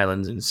 set in the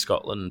Highlands in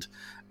Scotland,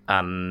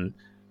 and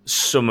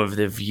some of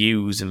the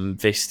views and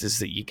vistas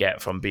that you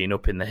get from being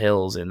up in the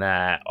hills in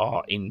there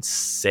are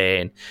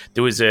insane.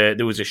 There was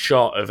a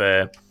shot of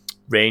a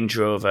Range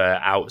Rover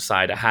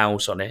outside a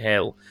house on a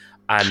hill,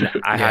 and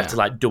I had to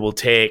like double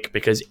take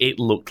because it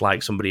looked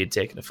like somebody had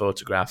taken a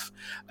photograph.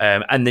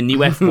 And the new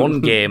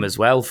F1 game as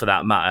well, for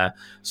that matter.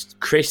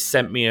 Chris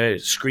sent me a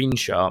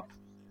screenshot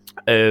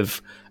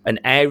of an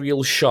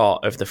aerial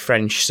shot of the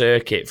French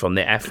circuit from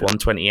the F1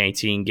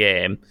 2018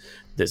 game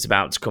that's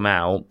about to come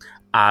out.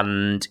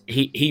 And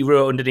he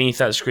wrote underneath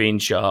that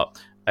screenshot,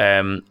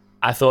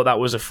 I thought that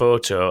was a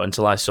photo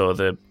until I saw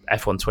the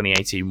F1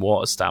 2018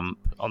 water stamp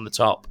on the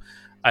top.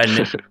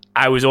 And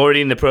I was already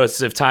in the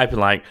process of typing,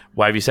 like,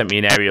 why have you sent me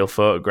an aerial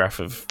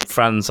photograph of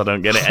France? I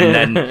don't get it. And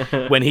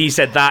then when he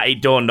said that,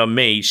 it dawned on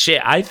me,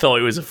 shit, I thought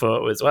it was a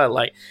photo as well.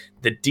 Like,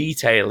 the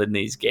detail in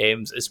these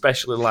games,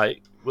 especially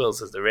like Will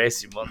says, the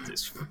racing ones,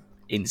 is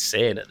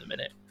insane at the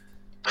minute.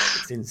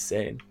 It's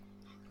insane.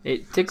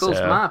 It tickles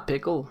my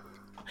pickle.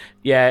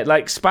 Yeah,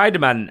 like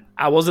Spider-Man,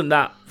 I wasn't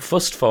that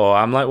fussed for.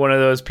 I'm like one of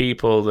those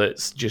people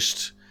that's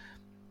just,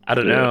 I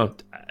don't know.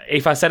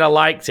 If I said I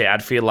liked it,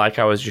 I'd feel like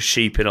I was just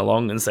sheeping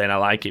along and saying I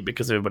like it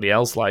because everybody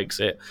else likes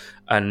it.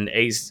 And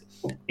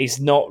it's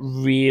not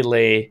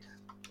really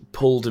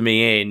pulled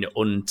me in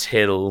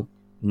until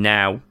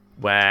now,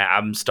 where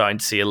I'm starting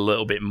to see a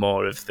little bit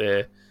more of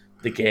the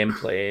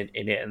gameplay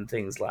in it and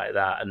things like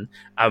that. And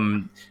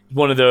I'm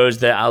one of those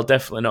that I'll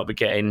definitely not be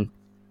getting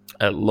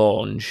at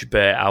launch,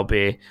 but I'll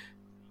be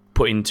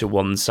putting to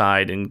one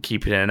side and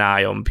keeping an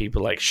eye on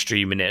people like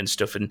streaming it and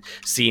stuff and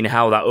seeing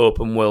how that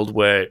open world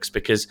works,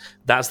 because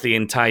that's the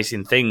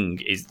enticing thing,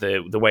 is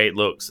the way it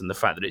looks and the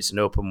fact that it's an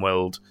open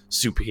world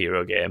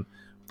superhero game.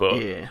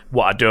 But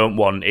what I don't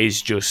want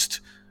is just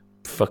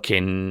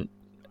fucking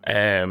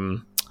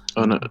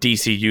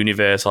DC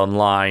Universe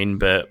Online,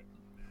 but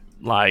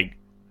like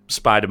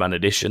Spider-Man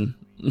Edition,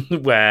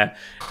 where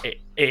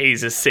it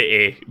is a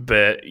city,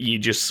 but you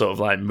just sort of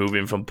like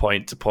moving from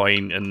point to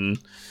point and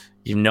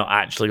you've not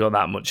actually got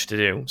that much to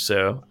do.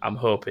 So I'm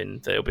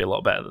hoping that it'll be a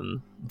lot better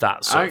than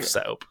that sort of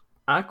setup.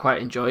 I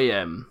quite enjoy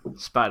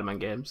Spider-Man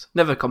games.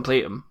 Never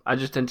complete them. I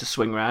just tend to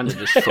swing around and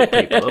just fuck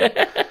people up.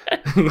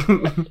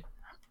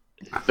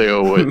 They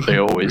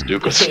always do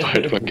good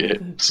Spider-Man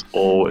games.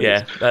 Always.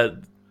 Yeah,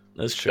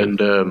 that's true. And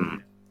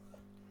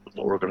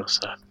what were we gonna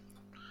say?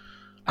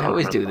 I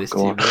always do this to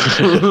you.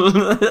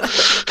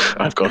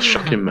 I've got a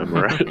shocking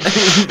memory.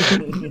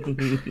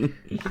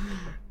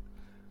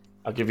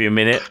 I'll give you a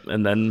minute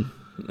and then.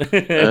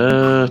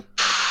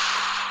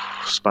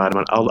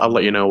 Spider-Man. I'll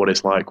let you know what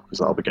it's like,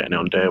 because I'll be getting it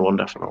on day one,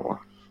 definitely.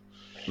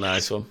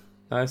 Nice one.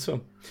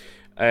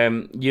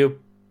 You'll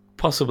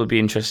possibly be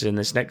interested in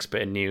this next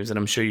bit of news, and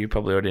I'm sure you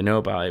probably already know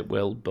about it,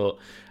 Will, but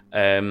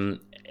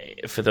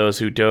for those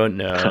who don't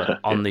know,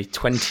 on the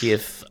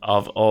 20th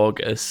of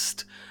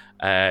August,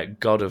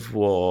 God of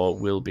War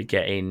will be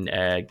getting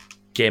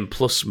Game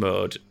Plus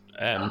mode.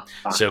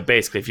 So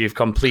basically, if you've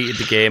completed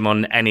the game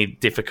on any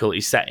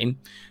difficulty setting,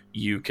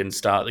 you can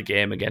start the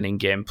game again in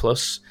Game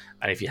Plus.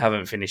 And if you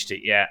haven't finished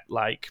it yet,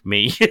 like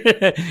me,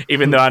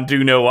 even though I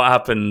do know what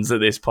happens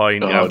at this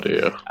point,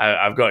 dear.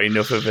 I've got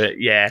enough of it.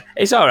 Yeah,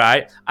 it's all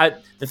right.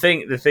 The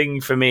thing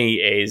for me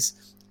is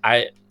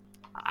I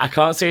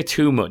can't say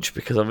too much,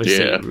 because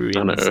obviously it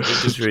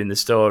does ruin the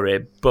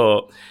story.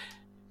 But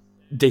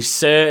there's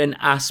certain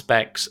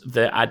aspects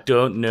that I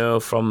don't know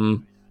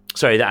from.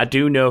 Sorry, that I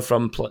do know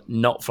from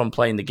not from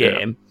playing the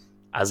game,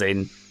 as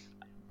in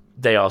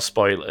they are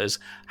spoilers.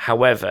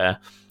 However,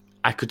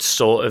 I could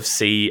sort of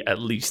see at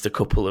least a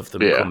couple of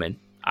them coming,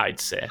 I'd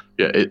say.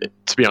 Yeah,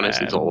 to be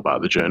honest, it's all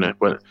about the journey.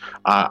 When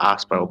I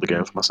spoiled the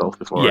game for myself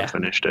before I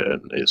finished it,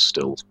 and it's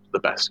still the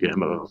best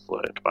game I've ever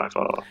played by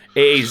far.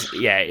 It is,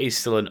 it is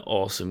still an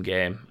awesome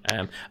game.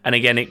 And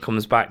again, it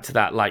comes back to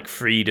that like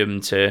freedom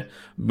to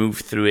move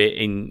through it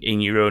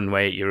in your own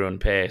way, at your own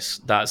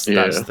pace. That's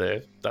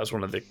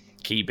one of the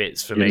key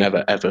bits for me. You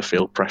never ever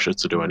feel pressure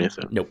to do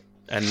anything. Nope.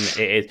 And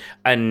it is,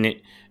 and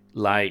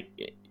like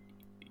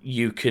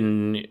you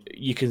can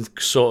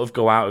sort of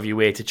go out of your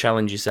way to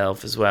challenge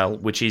yourself as well,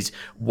 which is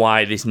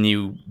why this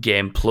new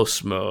Game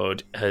Plus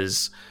mode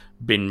has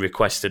been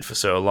requested for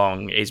so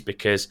long, is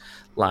because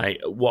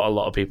like what a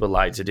lot of people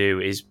like to do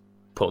is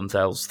put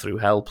themselves through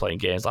hell playing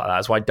games like that.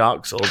 That's why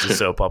Dark Souls is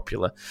so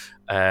popular.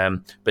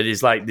 But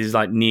there's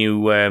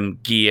new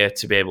gear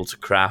to be able to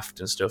craft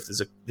and stuff.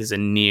 There's a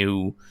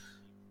new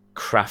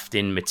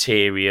crafting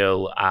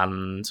material,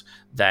 and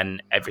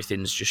then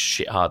everything's just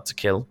shit hard to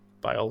kill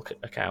by all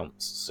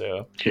accounts.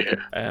 So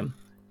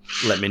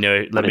let me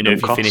know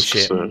if you finish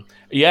it. So.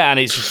 Yeah, and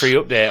it's a free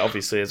update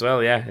obviously as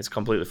well. Yeah, it's a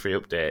completely free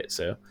update,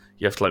 so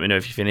you have to let me know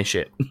if you finish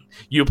it.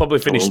 You'll probably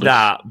finish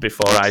that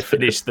before I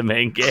finish the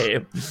main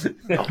game.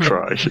 I'll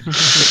try.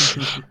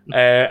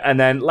 And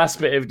then last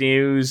bit of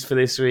news for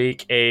this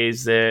week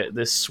is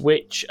the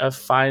Switch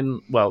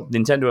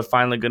Nintendo are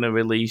finally going to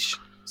release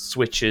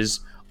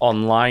Switch's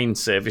online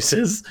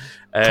services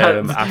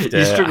after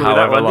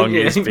however long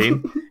it's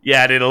been.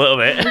 Yeah, I did a little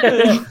bit.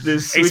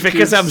 It's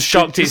because I'm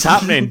shocked it's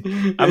happening.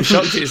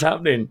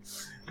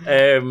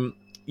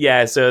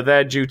 So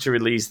they're due to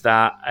release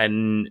that,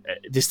 and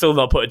they still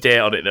not put a date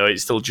on it though.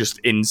 It's still just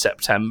in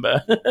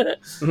September.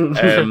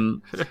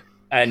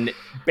 And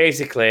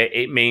basically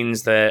it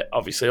means that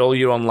obviously all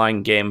your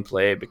online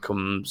gameplay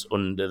becomes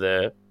under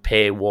the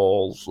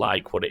paywall,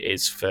 like what it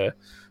is for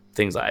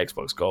things like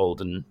Xbox Gold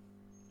and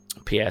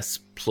PS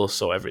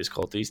Plus or whatever it's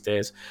called these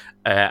days.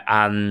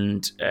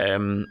 And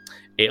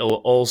it'll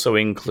also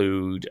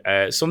include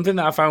something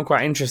that I found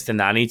quite interesting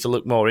that I need to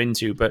look more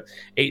into, but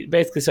it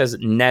basically says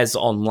NES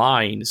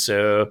Online.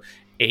 So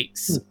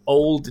it's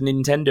old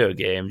Nintendo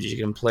games you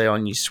can play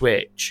on your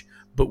Switch,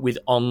 but with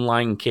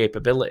online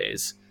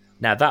capabilities.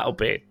 Now that'll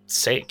be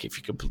sick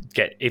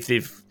if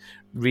they've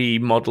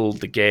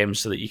remodeled the games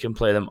so that you can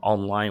play them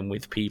online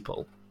with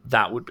people.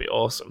 That would be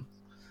awesome.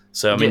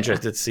 So I'm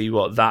interested to see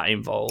what that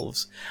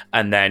involves.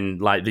 And then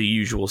like the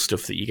usual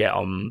stuff that you get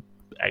on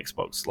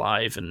Xbox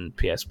Live and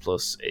PS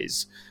Plus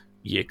is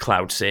your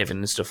cloud saving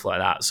and stuff like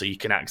that. So you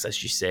can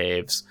access your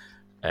saves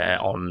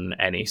on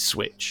any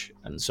Switch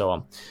and so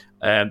on.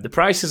 The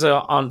prices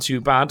aren't too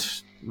bad,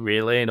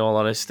 really, in all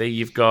honesty.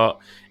 You've got,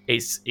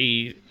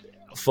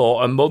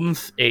 for a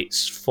month,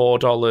 it's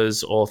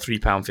 $4 or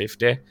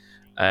 £3.50.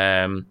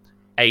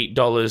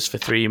 $8 for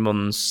 3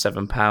 months,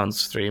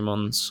 £7 for 3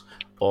 months,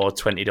 or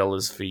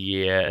 $20 for a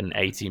year and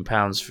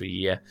 £18 for a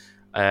year.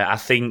 I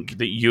think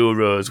that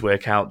euros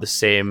work out the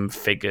same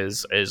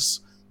figures as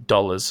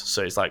dollars,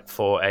 so it's like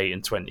 4, 8,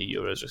 and 20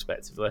 euros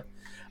respectively.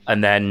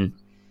 And then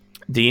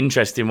The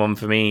interesting one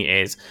for me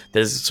is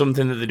there's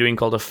something that they're doing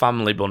called a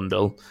family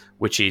bundle,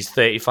 which is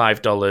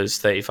 $35,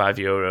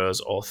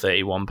 €35, or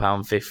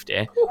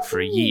 £31.50 for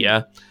a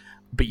year.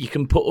 But you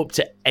can put up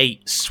to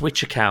 8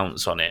 Switch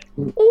accounts on it.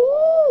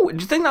 Ooh, do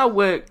you think that'll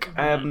work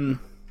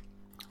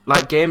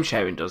like game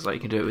sharing does? Like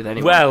you can do it with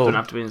anyone. Well, you don't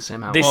have to be in the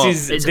same house.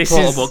 It's a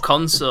portable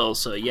console,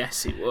 so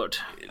yes, it would.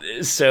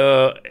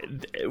 So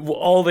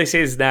all this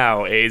is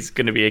now is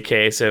going to be a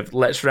case of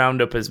let's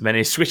round up as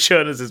many Switch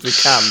owners as we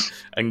can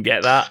and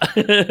get that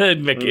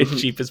and make it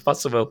as cheap as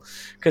possible.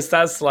 Because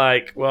that's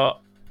like,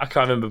 well, I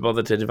can't remember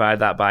bother to divide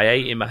that by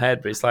 8 in my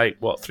head, but it's like,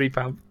 what,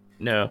 £3?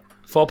 No,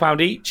 £4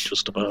 each?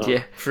 Just about.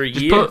 Yeah. For a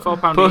year?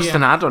 Post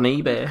an ad on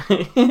eBay.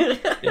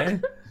 Yeah.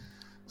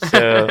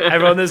 So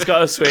everyone that's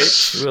got a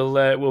Switch,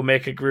 we'll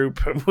make a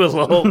group and we'll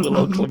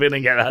all club in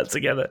and get that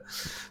together.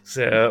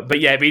 So,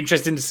 but yeah, it'd be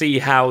interesting to see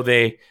how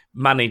they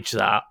manage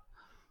that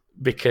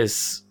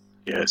because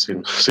it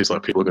seems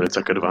like people are going to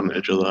take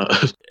advantage of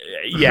that.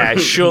 Yeah,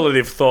 surely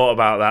they've thought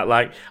about that.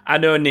 Like, I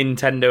know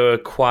Nintendo are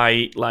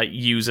quite like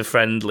user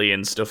friendly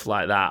and stuff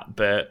like that,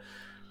 but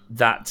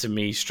that to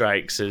me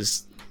strikes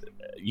as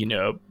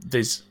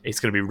it's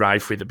going to be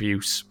rife with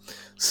abuse.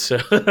 So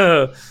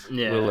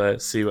we'll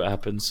see what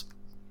happens.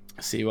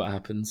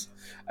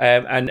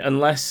 And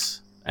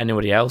unless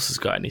anybody else has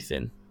got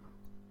anything,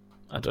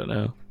 I don't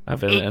know.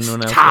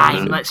 It's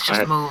time. Let's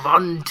just move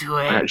on to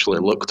it. I actually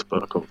looked,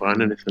 but I couldn't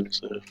find anything.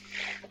 So.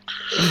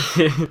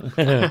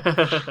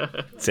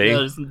 See,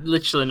 there's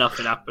literally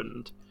nothing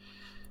happened.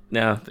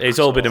 No, it's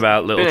all been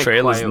about little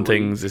trailers and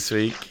things this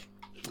week.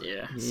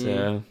 Yeah.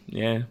 So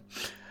yeah,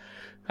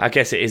 I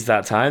guess it is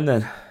that time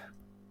then.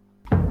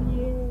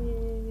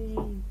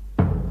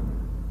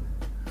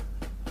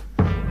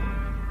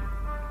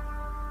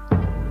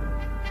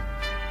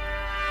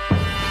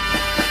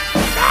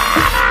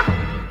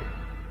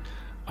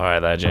 All right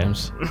there,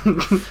 James.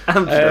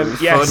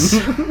 Yes,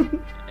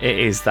 it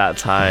is that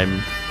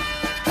time.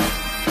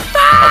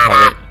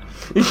 All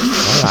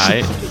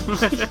right.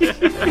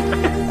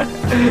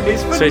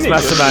 So it's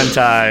Mastermind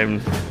time.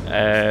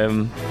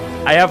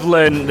 I have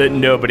learned that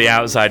nobody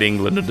outside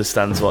England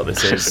understands what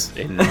this is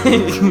in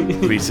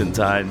recent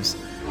times,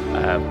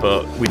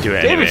 but we do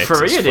it anyway. David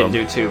Faria didn't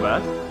do too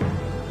bad.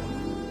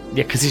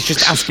 Yeah, because he's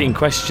just asking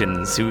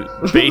questions,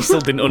 but he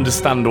still didn't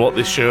understand what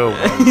the show was.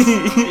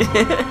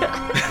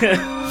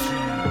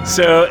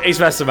 So it's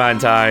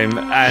Mastermind time,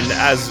 and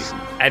as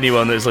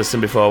anyone that's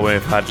listened before, when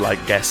we've had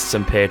like guests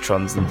and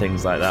patrons and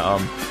things like that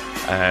on,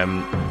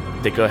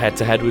 they go head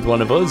to head with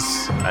one of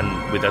us,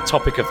 and with a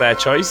topic of their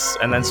choice,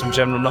 and then some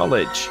general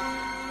knowledge.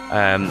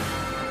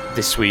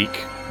 This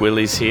week, Will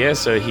is here,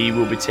 so he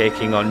will be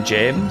taking on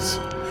James.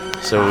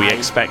 So we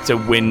expect a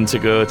win to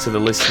go to the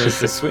listeners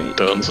this week.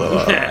 Don't say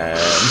that.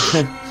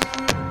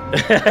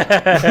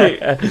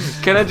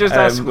 Can I just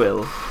ask,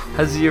 Will,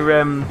 has your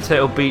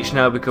Turtle Beach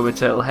now become a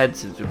Turtle Head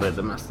since we played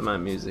the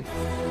Mastermind music?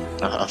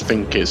 I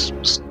think it's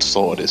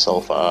sorted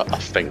itself out. I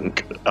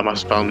think. Am I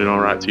sounding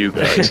alright to you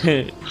guys?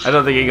 I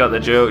don't think he got the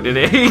joke, did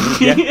he?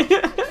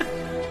 Yeah.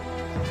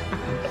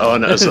 Oh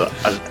no,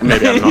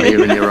 maybe I'm not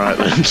hearing you right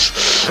then.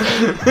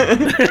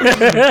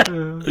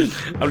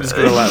 I'm just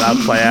going to let that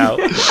play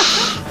out.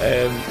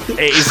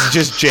 It's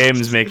just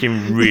James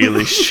making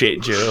really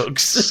shit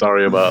jokes.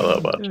 Sorry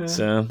about that, man.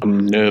 So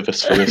I'm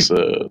nervous for this.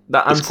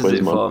 That answers quiz,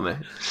 it man. for me.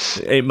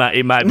 It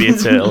might be a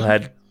turtle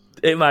head.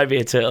 It might be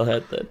a turtle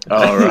head then.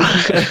 All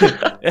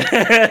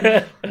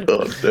right. Oh,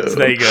 no. So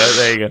there you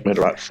go. Made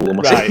a right fool of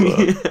myself.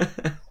 Right.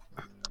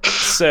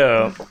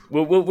 So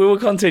we will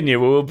continue.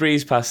 We will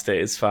breeze past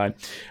it. It's fine.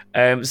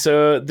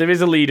 So there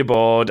is a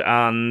leaderboard,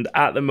 and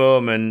at the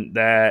moment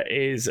there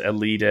is a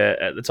leader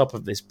at the top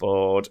of this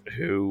board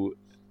who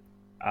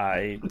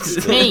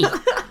It's me. No,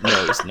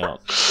 it's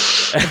not.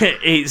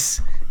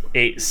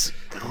 It's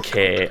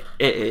Kate.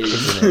 It is,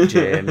 isn't it,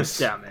 James?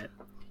 Damn it.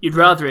 You'd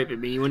rather it be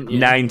me, wouldn't you?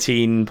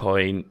 19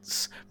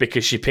 points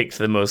because she picked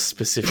the most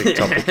specific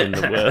topic in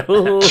the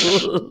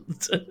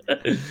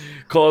world.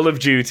 Call of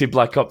Duty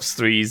Black Ops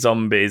 3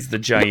 Zombies, the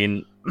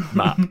giant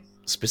map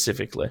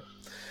specifically.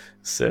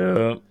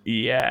 So,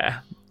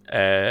 yeah.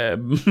 Where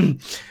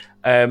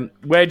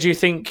do you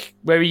think,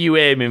 where are you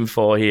aiming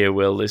for here,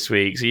 Will, this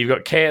week? So you've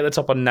got Kate at the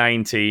top on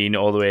 19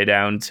 all the way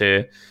down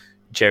to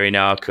Jerry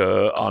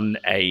Narco on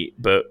 8,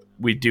 but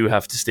we do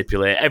have to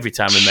stipulate every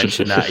time we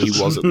mention that he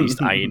was at least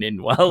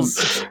ironing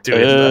whilst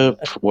doing that.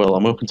 Well,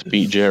 I'm hoping to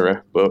beat Jerry,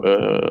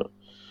 but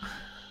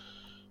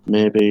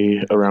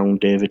maybe around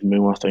David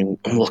Moo, I think.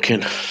 I'm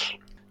looking.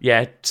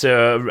 Yeah,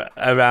 so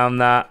around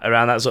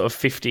that sort of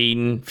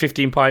 15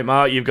 point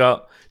mark, you've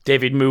got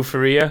David Moo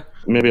Faria.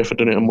 Maybe if I'd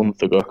done it a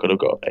month ago, I could have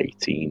got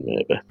 18,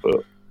 maybe,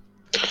 but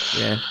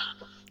yeah,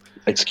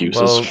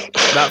 excuses. Well,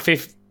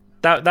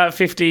 that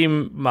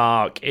 15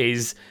 mark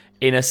is,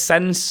 in a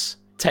sense,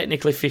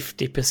 technically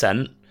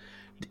 50%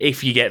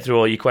 if you get through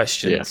all your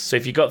questions. Yeah. So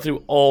if you got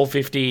through all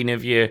 15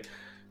 of your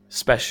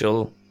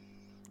special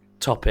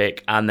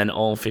topic and then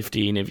all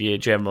 15 of your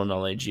general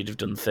knowledge, you'd have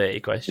done 30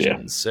 questions.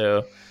 Yeah.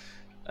 So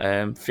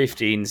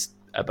 15's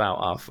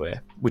about halfway,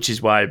 which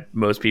is why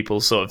most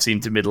people sort of seem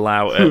to middle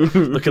out.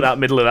 Look at that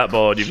middle of that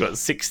board. You've got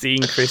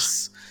 16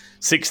 Chris,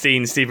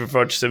 16 Stephen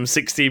Frodsham,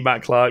 16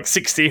 Matt Clark,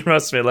 16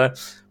 Ross Miller,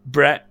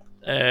 Brett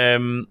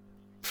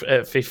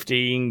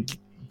 15,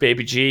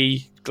 Baby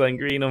G, Glenn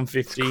Green on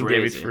 15,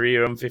 David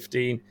Ferrier on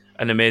 15,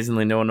 and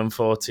amazingly no one on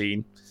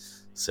 14.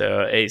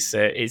 So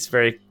it's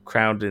very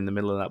crowded in the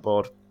middle of that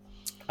board.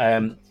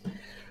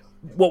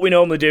 What we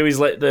normally do is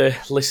let the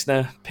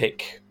listener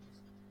pick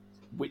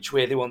which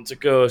way they want to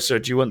go. So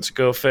do you want to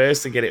go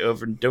first and get it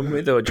over and done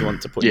with, or do you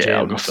want to put James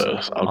I'll go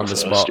first. on the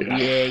spot?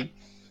 Yeah.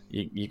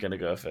 You're going to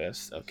go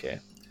first. Okay.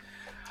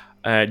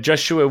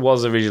 Joshua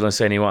was originally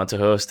saying he wanted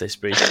to host this,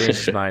 but he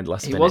changed his mind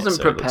last minute. He wasn't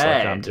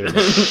prepared.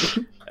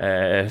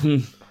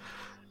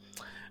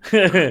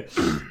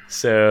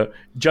 So,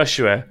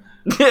 Joshua,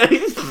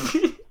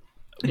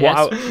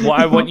 what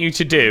I want you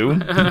to do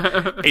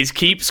is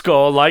keep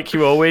score like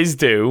you always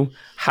do.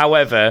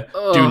 However,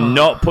 do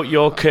not put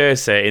your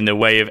cursor in the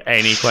way of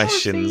any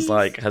questions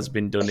like has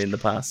been done in the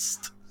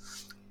past.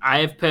 I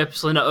have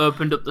purposely not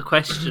opened up the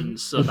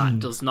questions, so that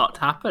does not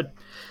happen.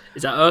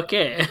 Is that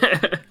okay?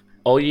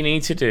 All you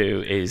need to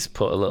do is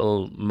put a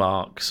little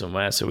mark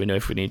somewhere so we know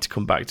if we need to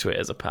come back to it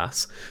as a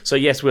pass. So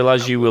yes, Will,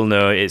 as you will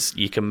know,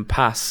 you can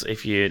pass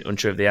if you're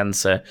unsure of the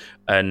answer,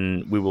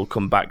 and we will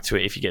come back to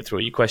it if you get through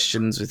all your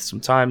questions with some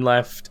time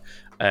left,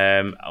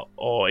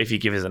 or if you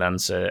give us an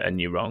answer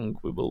and you're wrong,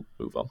 we will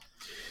move on.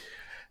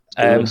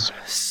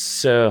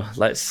 So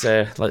let's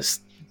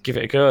give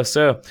it a go.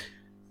 So,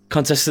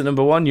 contestant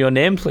number 1, your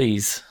name,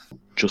 please.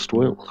 Just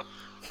Will.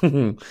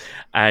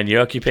 And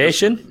your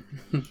occupation?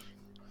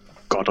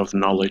 God of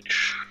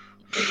knowledge.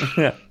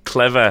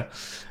 Clever.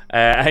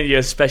 And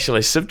your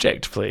specialist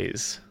subject,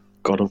 please.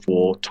 God of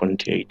War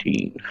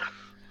 2018.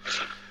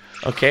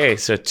 Okay,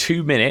 so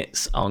 2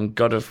 minutes on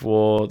God of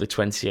War, the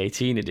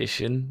 2018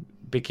 edition,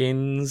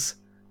 begins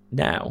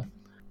now.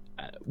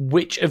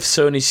 Which of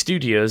Sony's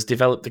studios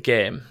developed the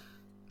game?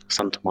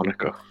 Santa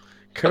Monica.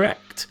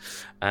 Correct.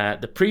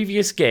 The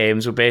previous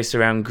games were based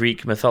around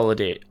Greek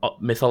mythology,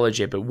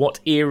 but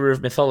what era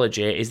of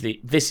mythology is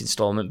this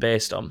installment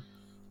based on?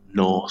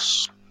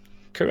 Norse.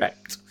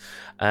 Correct.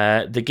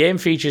 The game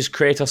features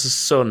Kratos'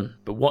 son,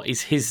 but what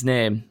is his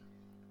name?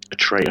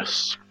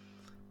 Atreus.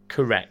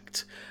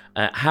 Correct.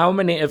 How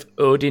many of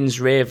Odin's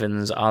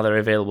ravens are there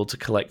available to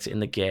collect in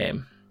the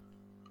game?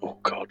 Oh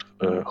God,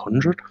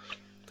 100?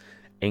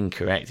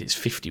 Incorrect. It's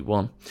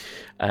 51.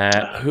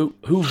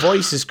 Who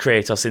voices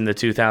Kratos in the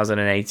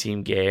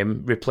 2018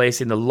 game,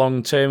 replacing the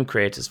long-term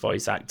Kratos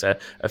voice actor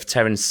of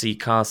Terence C.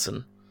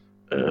 Carson?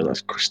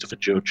 That's Christopher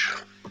Judge.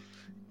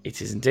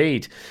 It is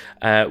indeed.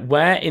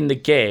 Where in the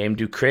game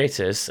do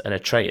Kratos and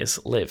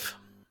Atreus live?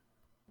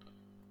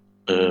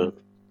 The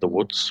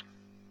woods.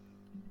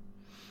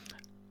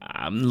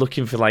 I'm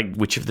looking for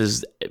which of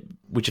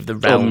the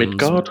realms.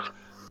 Midgard.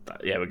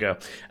 Yeah, we go.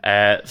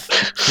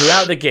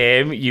 Throughout the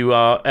game, you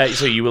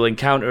will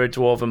encounter a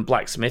dwarven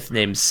blacksmith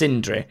named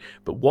Sindri.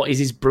 But what is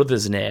his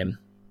brother's name?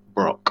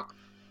 Brock.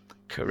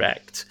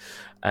 Correct.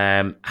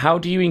 How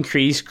do you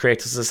increase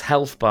Kratos'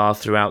 health bar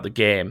throughout the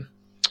game?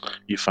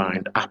 You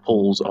find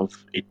apples of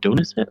Idun,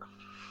 is it?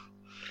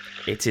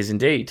 It is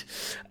indeed.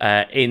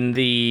 In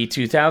the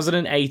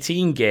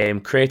 2018 game,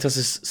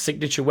 Kratos'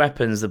 signature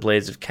weapons, the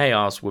Blades of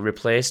Chaos, were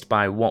replaced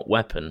by what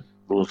weapon?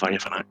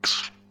 Leviathan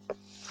Axe.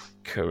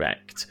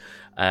 Correct.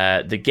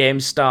 The game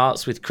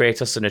starts with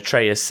Kratos and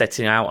Atreus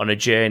setting out on a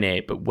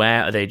journey, but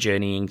where are they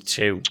journeying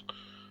to?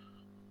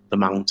 The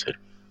mountain.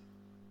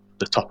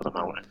 The top of the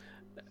mountain.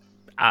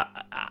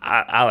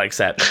 I'll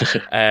accept.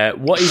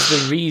 What is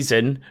the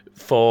reason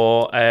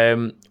for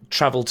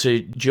travel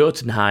to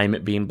Jotunheim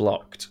being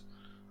blocked?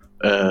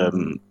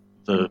 The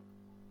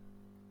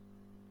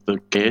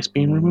gate's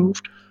being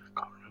removed?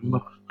 I can't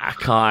remember. I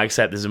can't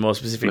accept there's a more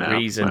specific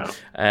reason. No.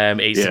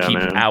 It's to keep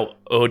out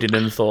Odin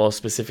and Thor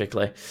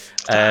specifically.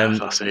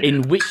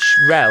 In which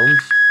realm...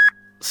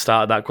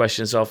 Started that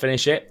question, so I'll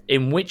finish it.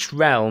 In which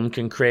realm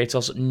can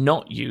Kratos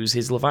not use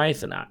his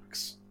Leviathan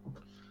axe?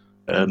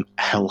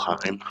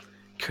 Helheim.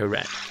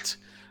 Correct.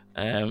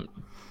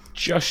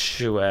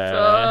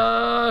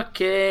 Joshua.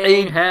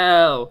 Fucking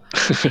hell.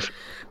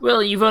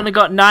 Well, you've only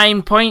got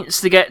 9 points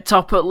to get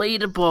top at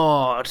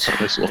leaderboard.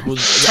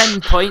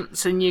 10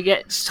 points and you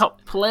get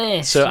top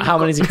place. So how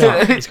many has he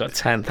got? He's got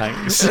 10,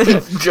 thanks.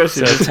 Just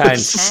so 10.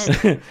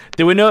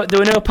 There were no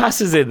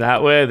passes in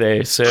that, were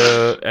there?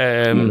 So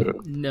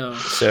no.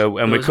 So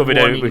and we covered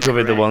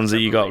the ones that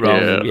you got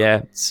wrong.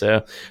 Yeah.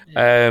 So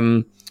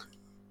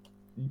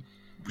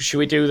should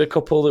we do the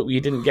couple that we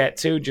didn't get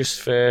to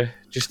just to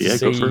see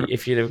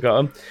if you'd have got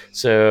them?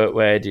 So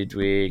where did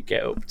we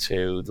get up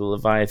to? The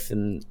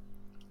Leviathan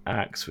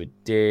Axe we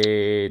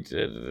did.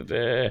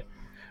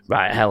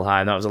 Right,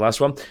 Helheim, that was the last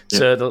one. Yep.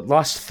 So the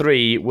last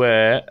three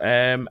were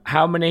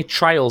how many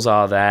trials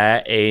are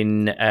there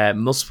in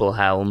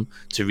Muspelheim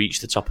to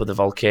reach the top of the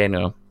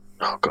volcano?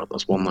 Oh God,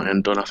 that's one that I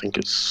hadn't done. I think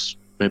it's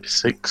maybe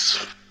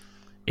 6.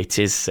 It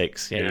is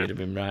 6. Yeah, you'd have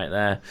been right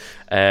there.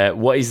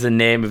 What is the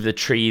name of the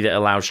tree that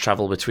allows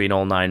travel between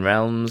all 9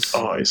 realms?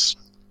 Oh, it's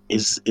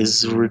Is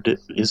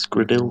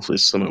Gridil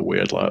is something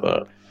weird like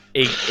that.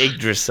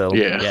 Yggdrasil.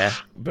 Yeah.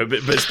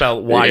 But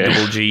spelled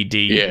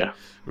YGD. Yeah.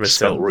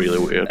 Spelled really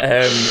weird.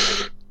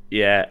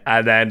 Yeah,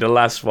 and then the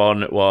last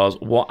one was,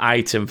 what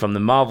item from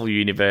the Marvel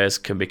Universe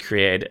can be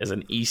created as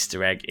an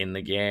Easter egg in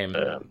the game?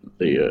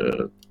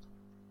 The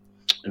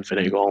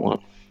Infinity Gauntlet.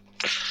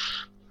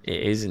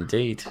 It is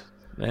indeed.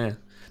 Yeah.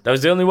 That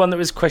was the only one that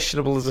was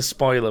questionable as a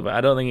spoiler, but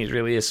I don't think it's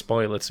really a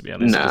spoiler, to be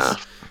honest. Nah.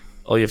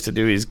 All you have to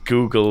do is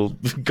Google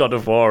God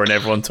of War, and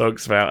everyone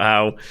talks about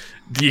how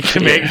you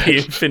can make the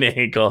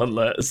Infinity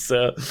Gauntlet.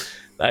 So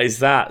that is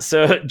that.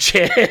 So,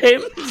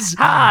 James.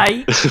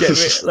 Hi.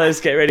 Let's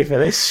get ready for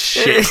this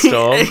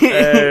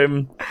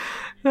shitstorm.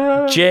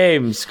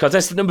 James,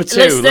 contestant number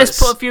 2. Let's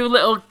put a few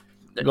little...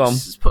 Go on.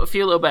 Let's put a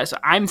few little bets.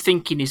 I'm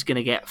thinking he's going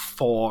to get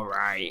 4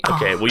 right.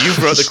 Okay, well,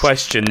 you've wrote the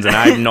questions, and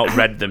I've not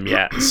read them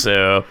yet,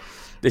 so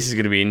this is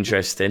going to be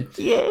interesting.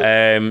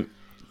 Yeah.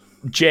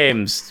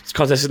 James,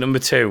 contestant number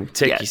 2,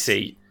 take your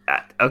seat.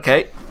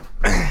 Okay.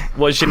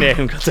 What's your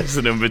name,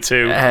 contestant number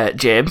 2?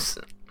 James.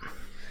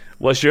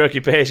 What's your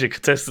occupation,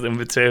 contestant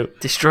number 2?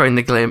 Destroying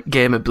the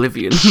game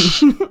Oblivion.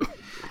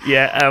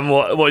 Yeah, and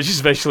what's your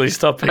specialist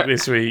topic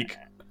this week?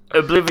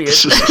 Oblivion.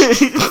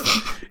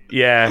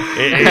 Yeah,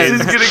 it is.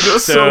 This is gonna go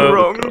so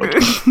wrong.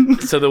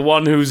 So the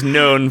one who's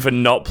known for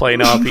not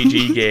playing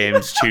RPG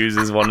games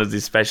chooses one as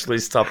his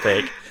specialist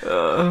topic.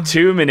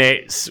 2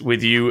 minutes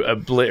with you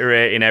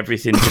obliterating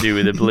everything to do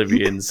with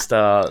Oblivion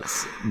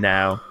starts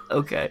now.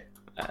 Okay.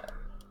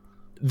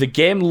 The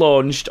game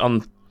launched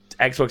on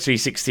Xbox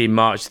 360 in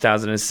March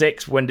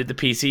 2006. When did the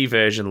PC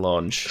version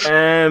launch?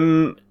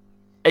 A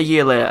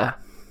year later.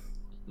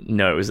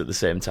 No, it was at the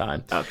same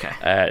time.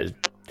 Okay.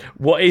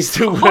 What is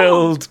the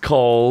world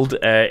called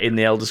in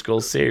the Elder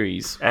Scrolls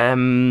series?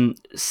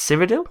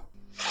 Cyrodiil?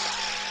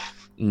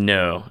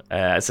 No,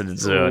 it's a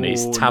zone.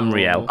 It's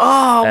Tamriel.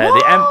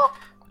 Oh,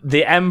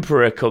 the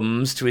Emperor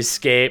comes to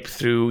escape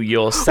through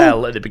your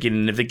cell at the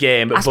beginning of the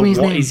game. But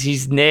what is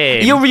his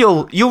name?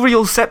 Uriel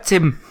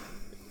Septim.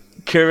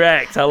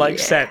 Correct. I'll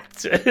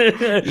accept.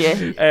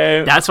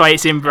 Yeah. That's why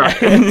it's in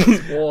brackets.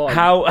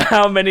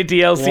 How many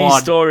DLC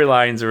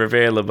storylines are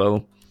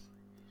available?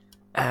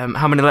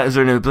 How many letters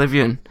are in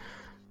Oblivion?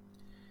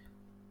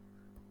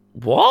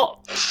 What?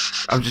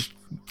 I'm just...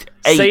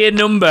 8. Say a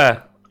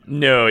number.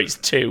 No, it's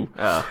 2.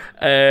 Oh.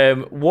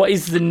 What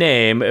is the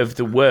name of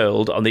the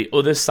world on the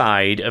other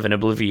side of an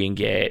Oblivion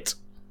gate?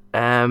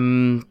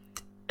 Daedra?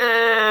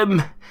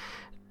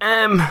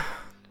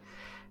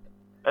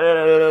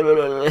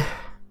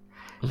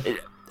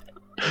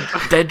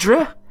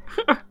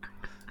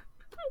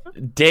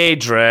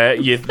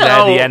 Daedra,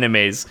 they're the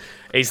enemies.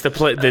 It's the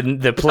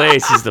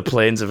place is the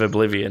Plains of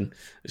Oblivion.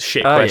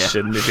 Shit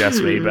question, if you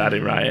ask me, but I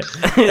didn't write it.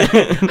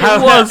 How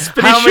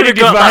many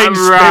divine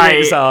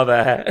spirits are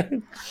there?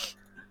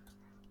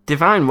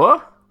 Divine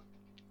what?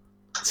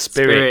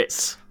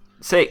 Spirits.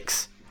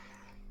 6.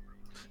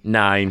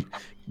 9.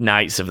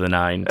 Knights of the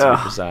 9, to be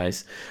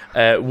precise.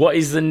 What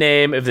is the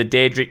name of the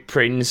Daedric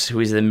prince who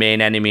is the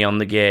main enemy on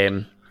the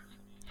game?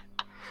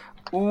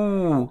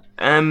 Ooh,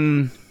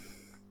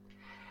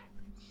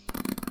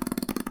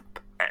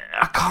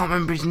 I can't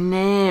remember his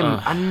name.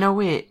 I know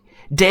it.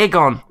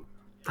 Dagon.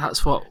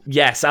 That's what...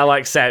 Yes, I'll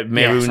accept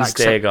Mehrunes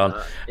Dagon.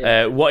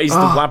 What is the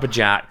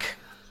Wabbajack?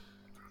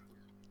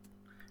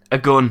 A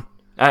gun.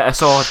 A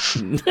sword.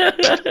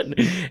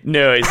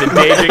 No, it's a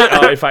Daedric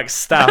artifact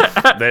staff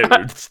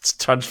that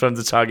transforms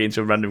the target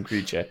into a random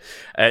creature.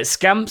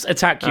 Scamps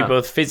attack you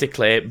both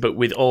physically, but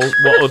with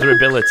what other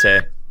ability?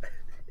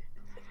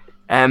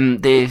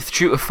 They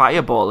shoot a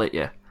fireball at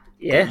you.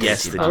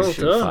 Yes, they do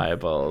shoot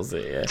fireballs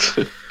at you.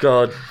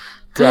 God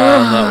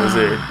damn, that was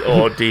an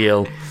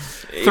ordeal.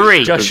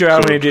 3. Joshua, how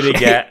many did he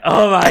get?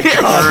 Oh my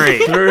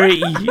god,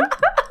 3.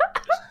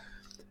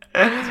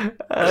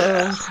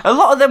 A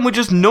lot of them were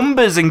just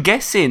numbers and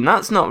guessing.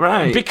 That's not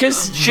right.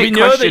 Because we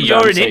know that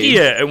you're an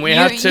idiot, and we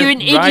had to. You're an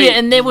idiot,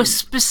 and they were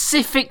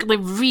specifically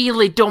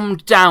really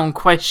dumbed down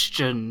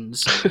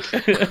questions.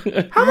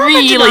 How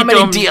many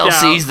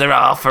DLCs there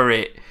are for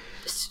it?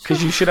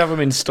 Because you should have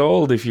them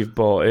installed if you've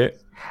bought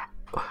it.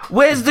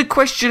 Where's the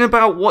question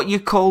about what you're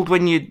called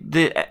when you're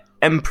the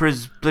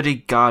Emperor's bloody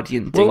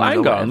guardian thing? Well,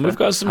 hang on. We've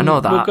got some... I know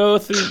that. We'll go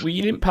through...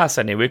 you didn't pass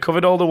any. We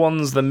covered all the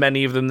ones,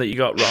 many of them that you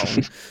got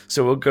wrong.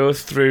 So we'll go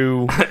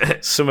through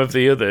some of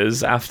the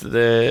others after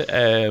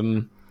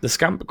the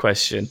scamper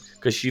question.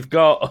 Because you've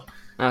got...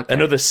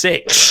 another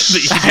 6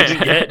 that you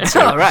didn't get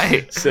to. All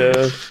right.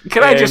 So,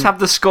 can I just have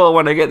the score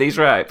when I get these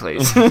right,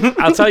 please?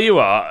 I'll tell you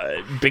what,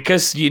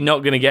 because you're not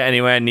going to get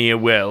anywhere near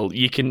Will,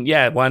 you can,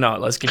 why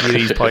not? Let's give you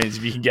these points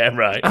if you can get them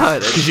right.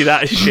 Because you're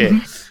that shit.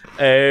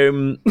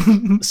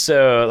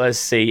 So, let's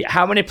see.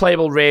 How many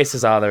playable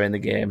races are there in the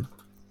game?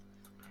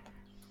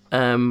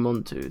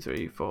 1, 2,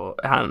 3, 4.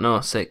 I don't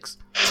know, 6.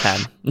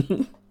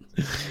 10.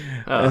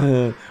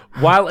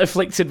 While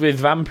afflicted with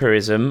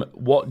vampirism,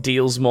 what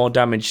deals more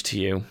damage to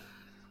you?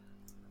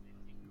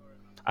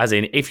 As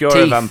in, if you're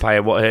a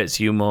vampire, what hurts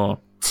you more?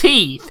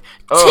 Teeth.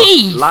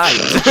 Teeth. Light.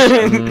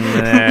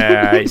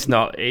 Nah, it's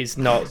not. It's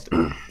not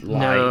light.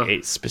 No.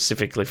 It's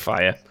specifically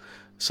fire.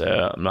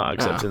 So I'm not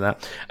accepting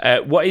that.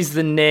 What is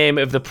the name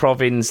of the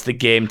province the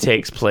game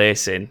takes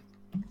place in?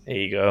 There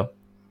you go.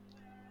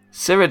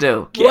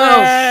 Cyrodiil.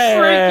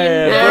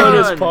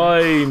 Bonus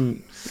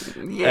point.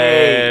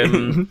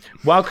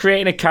 While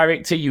creating a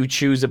character, you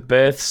choose a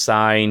birth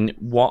sign.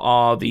 What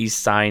are these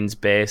signs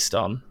based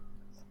on?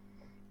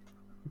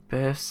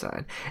 Birth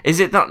sign. Is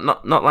it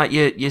not like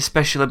your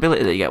special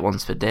ability that you get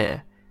once per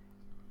day?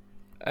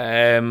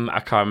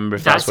 I can't remember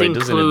if that's what it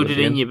does included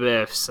in your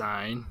birth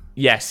sign.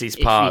 Yes, it's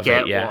part of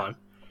it. Yeah. One.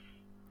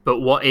 But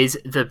what is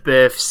the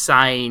birth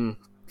sign?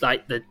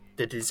 Like the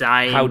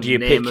design. How do you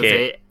name pick of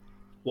it?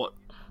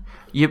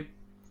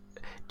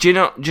 Do you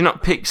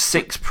not pick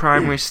 6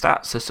 primary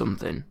stats or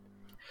something?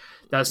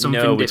 That's something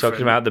No, we're different.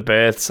 talking about the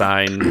birth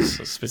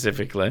signs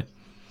specifically.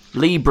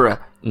 Libra.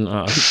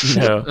 No.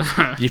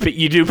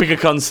 You do pick a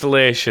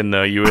constellation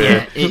though. You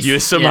were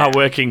somehow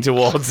working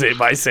towards it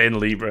by saying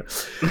Libra.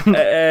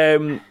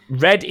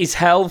 Red is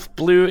health.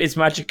 Blue is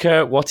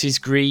magicka. What is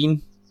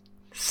green?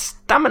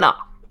 Stamina.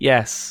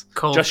 Yes.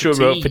 Called Joshua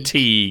fatigue. wrote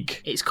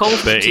fatigue. It's called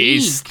But fatigue. it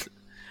is.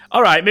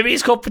 All right, maybe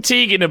it's called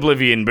fatigue in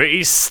Oblivion, but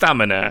it's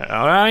stamina.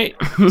 All right,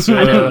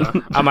 so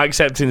I'm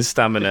accepting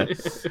stamina.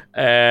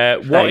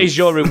 What is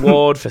your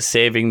reward for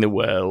saving the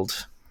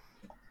world?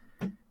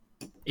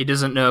 He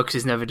doesn't know because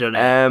he's never done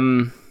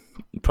it.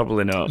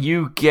 Probably not.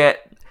 You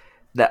get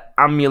the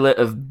Amulet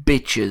of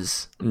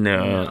Bitches.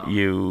 No,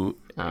 you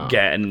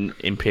get an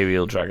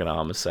Imperial Dragon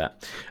armor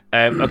set.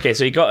 Okay,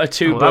 so you got a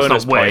 2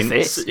 bonus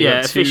points. Yeah, You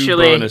got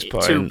officially 2 bonus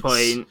 2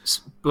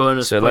 points.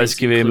 Bonus So points let's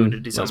give him.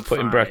 included is Let's on put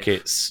in 5.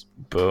 brackets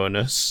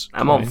bonus.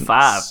 I'm on points.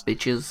 5,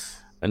 bitches.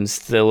 And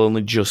still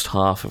only just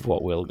half of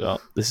what Will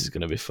got. This is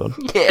going to be fun.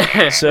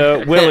 Yeah.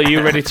 So, Will, are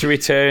you ready to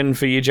return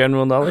for your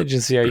general knowledge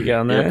and see how you get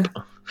on there?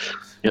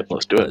 Yep,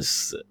 let's do it.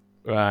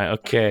 Right,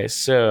 okay.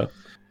 So,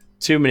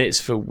 2 minutes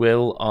for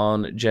Will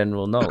on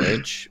general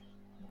knowledge.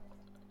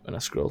 When I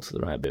scroll to the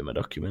right bit of my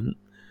document.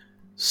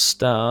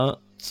 Start.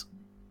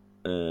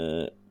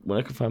 When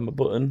I can find my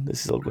button,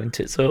 this is all going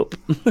tits up.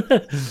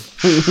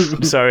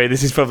 I'm sorry,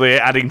 this is probably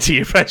adding to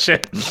your pressure.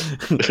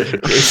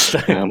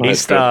 It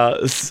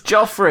starts.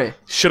 Joffrey.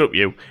 Shut up,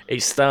 you.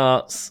 It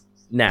starts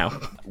now.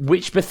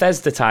 Which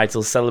Bethesda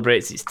title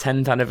celebrates its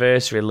 10th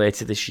anniversary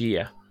later this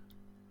year?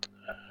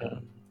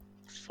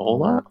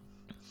 Fallout?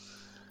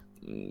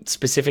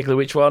 Specifically,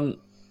 which one?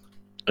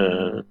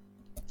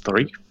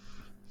 3.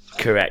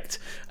 Correct.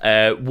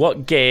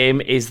 What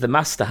game is the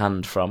Master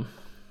Hand from?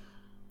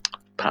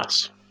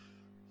 Pass.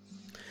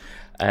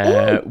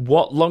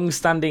 What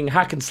long-standing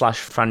hack and slash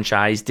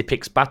franchise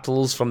depicts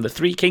battles from the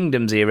Three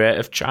Kingdoms era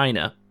of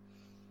China?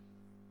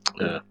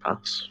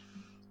 Pass.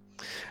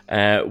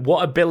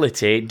 What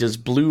ability does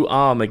blue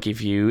armor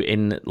give you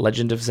in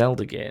Legend of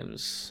Zelda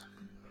games?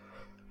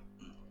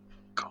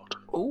 God.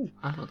 Oh,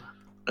 I know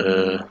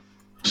that.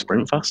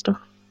 Sprint faster?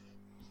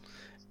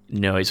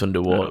 No, it's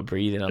underwater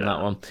breathing on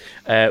that one.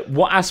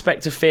 What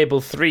aspect of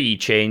Fable 3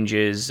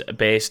 changes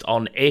based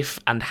on if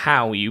and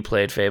how you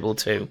played Fable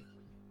 2?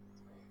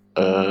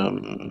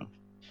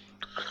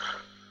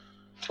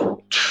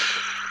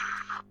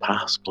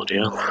 Pass, bloody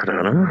hell. I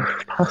don't know.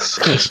 Pass.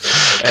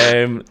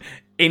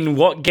 In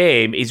what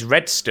game is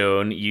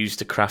redstone used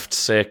to craft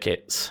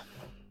circuits?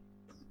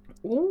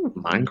 Ooh,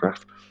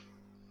 Minecraft.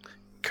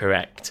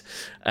 Correct.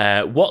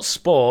 What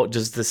sport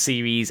does the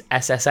series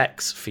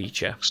SSX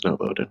feature?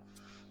 Snowboarding.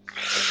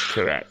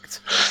 Correct.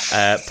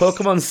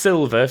 Pokemon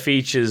Silver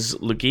features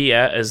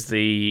Lugia as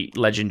the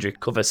legendary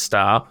cover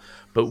star,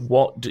 but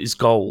what is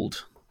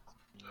gold?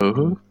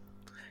 Who?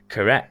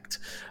 Correct.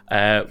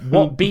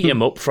 What beat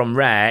 'em up from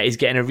Rare is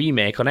getting a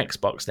remake on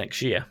Xbox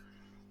next year?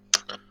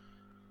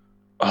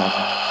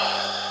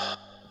 I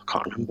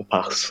can't remember.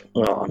 Pass.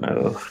 Oh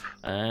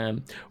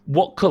no.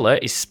 What colour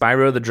is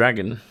Spyro the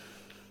Dragon?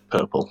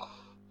 Purple.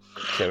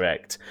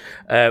 Correct.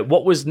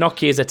 What was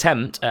Nokia's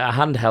attempt at a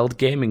handheld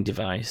gaming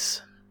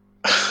device?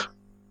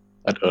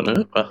 I don't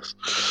know. Pass.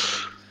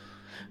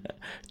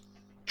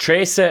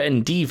 Tracer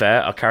and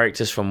Diva are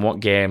characters from what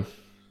game?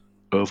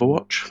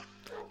 Overwatch.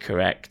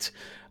 Correct.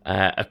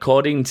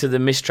 According to the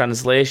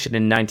mistranslation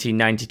in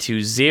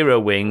 1992's Zero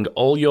Wing,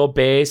 all your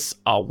base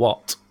are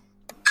what?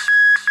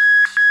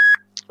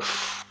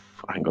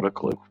 I ain't got a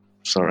clue.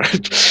 Sorry.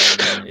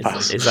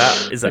 Pass. Is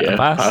that a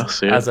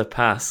pass? Yeah. As a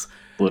pass.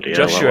 Bloody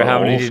Joshua, hell, how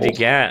many awful. did he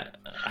get?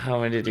 How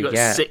many did he You got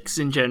get? 6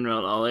 in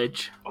general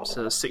knowledge,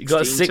 so 16 You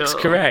got 6 total.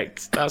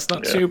 correct. That's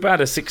not too bad.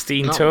 A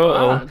 16 Not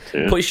total. bad.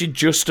 Yeah. Puts you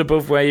just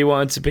above where you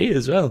wanted to be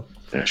as well.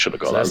 Yeah, should have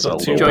got So that that's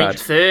not Zelda. too one. bad. Joint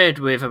third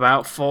with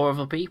about 4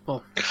 other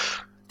people.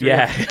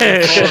 Yeah.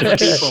 4 other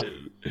people.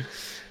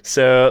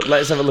 So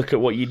let's have a look at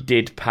what you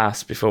did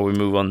pass before we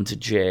move on to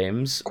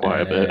James.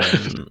 Quite a bit.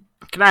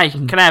 Can I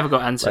have a go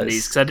at answering Let's-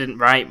 these because I didn't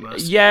write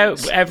most. Yeah,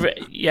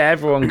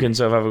 everyone can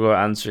sort of have a go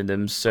at answering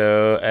them.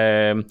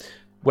 So,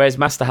 where's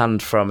Master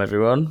Hand from,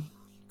 everyone?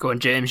 Go on,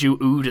 James, you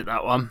oohed at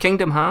that one.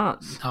 Kingdom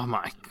Hearts. Oh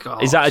my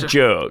god. Is that a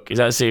joke? Is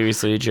that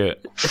seriously a joke?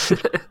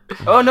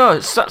 Oh no,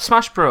 it's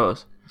Smash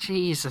Bros.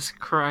 Jesus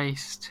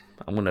Christ.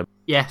 I'm going to...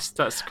 Yes,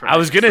 that's correct. I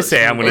was going to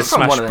say I'm going to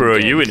Smash Bro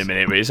you in a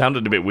minute, but it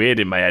sounded a bit weird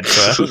in my head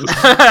first.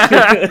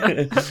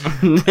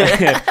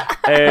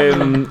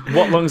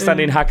 What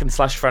long-standing hack and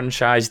slash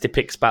franchise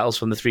depicts battles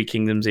from the Three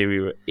Kingdoms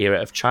era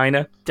of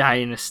China?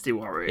 Dynasty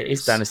Warriors. It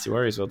is Dynasty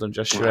Warriors. Well done,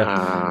 Joshua.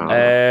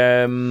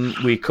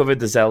 Wow. We covered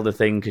the Zelda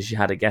thing because you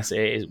had a guess at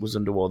it. It was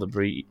underwater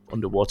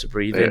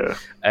breathing.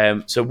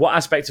 Yeah. So what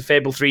aspect of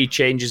Fable 3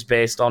 changes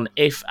based on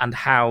if and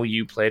how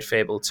you played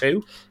Fable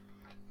 2?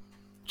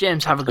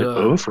 James, have a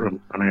go. Both of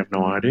them, and I have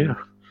no idea.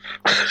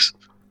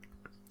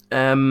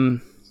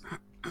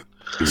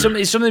 It's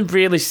something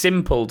really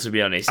simple, to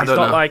be honest. It's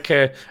not like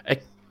a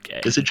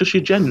Is it just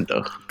your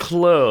gender?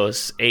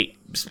 Close.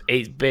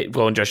 It's bit.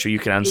 Go on, Joshua. You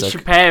can answer. It's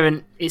your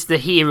parent. It's the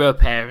hero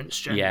parent's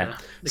gender. Yeah.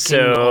 The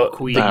So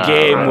queen.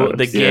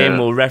 the game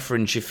will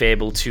reference your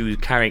Fable 2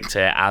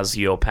 character as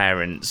your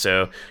parent.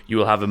 So you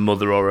will have a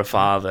mother or a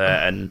father,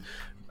 and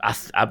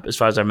as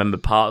far as I remember,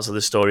 parts of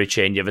the story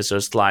change ever so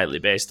slightly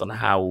based on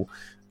how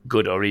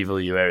good or evil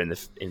you are in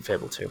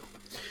Fable 2.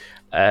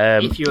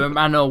 If you're a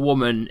man or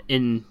woman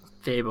in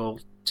Fable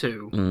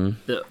 2,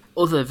 the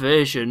other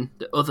version,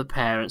 the other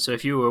parent, so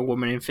if you were a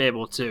woman in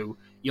Fable 2,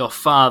 your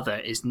father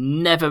is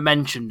never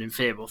mentioned in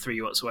Fable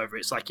 3 whatsoever.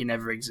 It's like he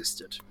never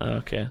existed.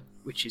 Okay.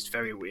 Which is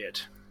very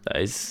weird. That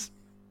is...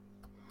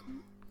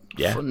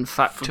 Yeah. Fun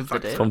fact of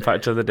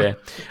the day.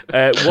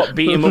 What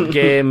beat-em-up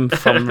game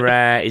from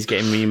Rare is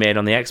getting remade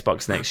on the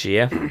Xbox next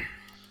year?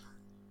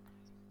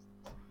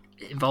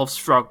 It involves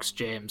frogs,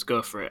 James.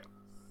 Go for it.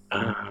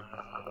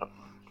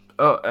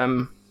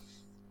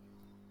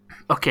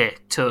 Okay,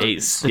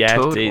 toads.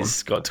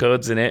 It's got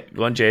toads in it.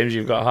 Go on, James,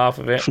 you've got half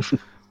of it.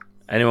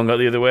 Anyone got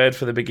the other word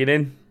for the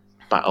beginning?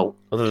 Battle.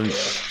 Other than...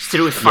 It's to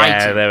do with fighting.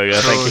 Yeah, there we go.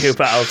 Thank you,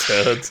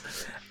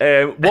 Battletoads.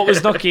 What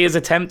was Nokia's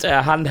attempt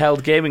at a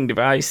handheld gaming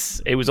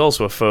device? It was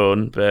also a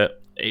phone,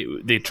 but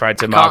they tried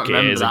to market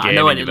it as a gaming device. I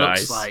know what it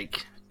looks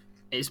like.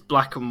 It's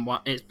black and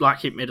white. It's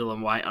black in middle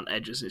and white on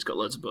edges. And it's got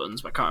loads of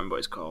buttons, but I can't remember what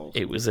it's called.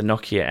 It was a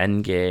Nokia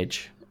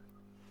N-Gage.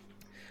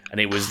 And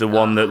it was the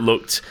one that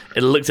looked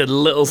a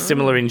little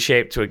similar in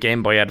shape to a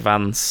Game Boy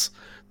Advance,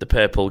 the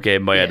purple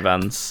Game Boy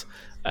Advance.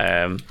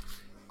 And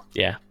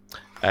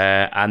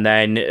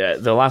then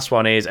the last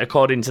one is,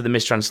 according to the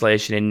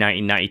mistranslation in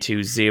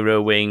 1992,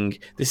 Zero Wing.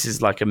 This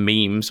is like a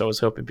meme, so I was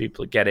hoping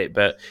people would get it.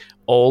 But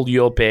all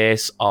your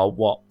base are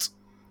what?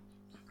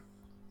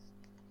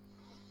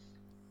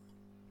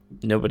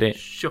 Nobody.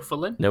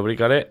 Shuffling. Nobody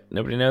got it.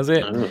 Nobody knows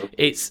it.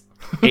 It's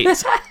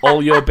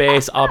all your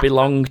base are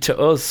belong to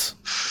us.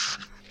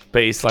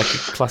 But it's like a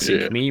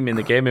classic meme in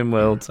the gaming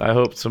world. I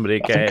hope somebody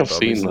get it. I think I've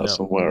seen that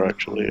somewhere,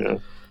 actually.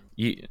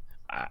 Yeah.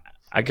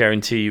 I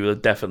guarantee you will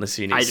have definitely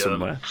seen it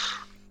somewhere.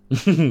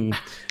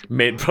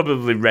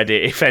 Probably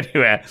Reddit, if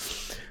anywhere.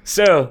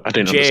 So, I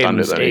didn't James,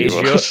 understand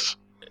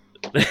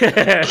it then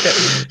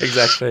either.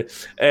 Exactly.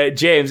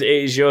 James, it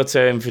is your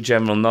turn for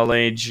general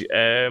knowledge.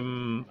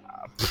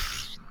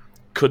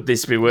 Could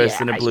this be worse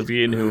than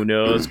Oblivion? Who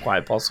knows?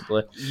 Quite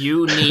possibly.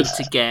 You need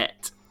to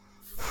get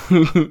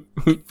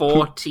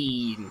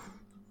 14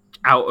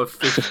 out of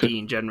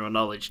 15 general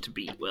knowledge to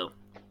beat Will.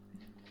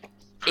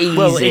 Easy.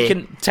 Well, it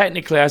can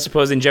technically, I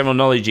suppose, in general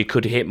knowledge, you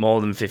could hit more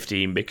than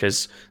 15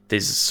 because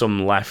there's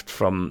some left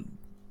from.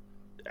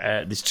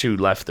 There's 2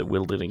 left that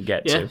Will didn't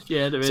get to.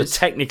 Yeah, there is. So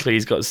technically,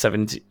 he's got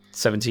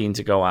 17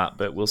 to go at,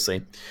 but we'll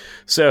see.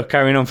 So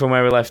carrying on from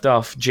where we left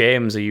off,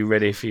 James, are you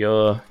ready for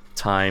your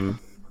time?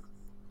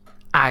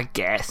 I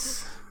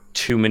guess.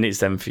 2 minutes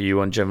then for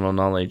you on general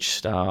knowledge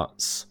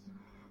starts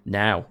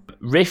now.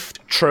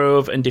 Rift,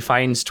 Trove, and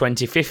Defiance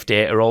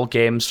 2050 are all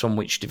games from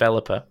which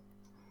developer?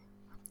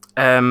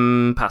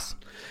 Pass.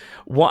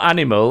 What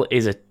animal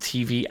is a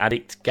TV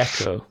addict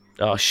gecko?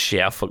 Oh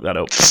shit, I fucked that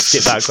up.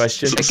 Skip that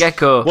question. A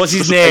gecko. What's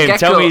his name?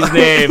 Tell me his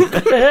name.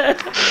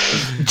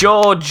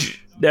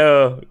 George.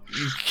 No.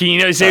 Can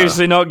you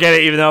seriously not get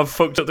it even though I've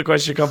fucked up the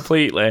question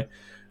completely?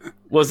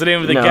 What's the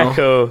name of the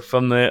gecko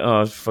from the...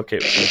 Oh, fuck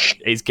it.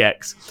 It's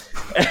Gex.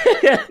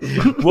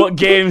 What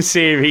game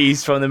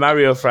series from the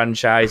Mario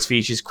franchise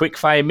features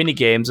quickfire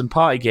minigames and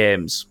party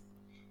games?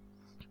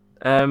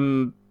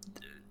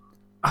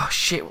 Oh,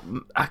 shit.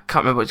 I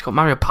can't remember what it's called.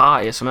 Mario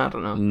Party or something. I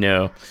don't know.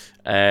 No.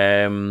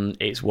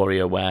 It's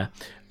WarioWare.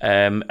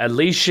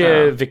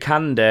 Alicia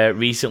Vikander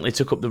recently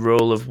took up the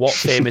role of what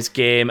famous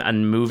game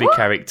and movie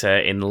character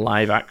in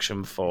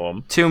live-action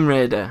form? Tomb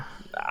Raider.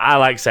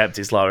 I'll accept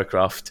it's Lara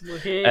Croft.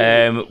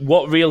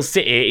 What real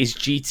city is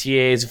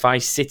GTA's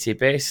Vice City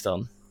based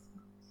on?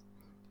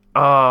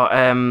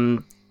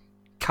 Oh,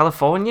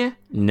 California?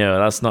 No,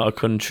 that's not a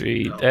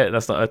country.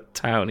 That's not a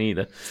town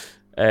either.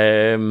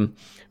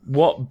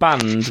 What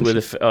band were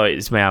the... Oh,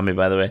 it's Miami,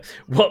 by the way.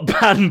 What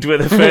band were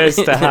the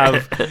first to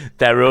have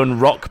their own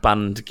rock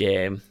band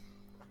game?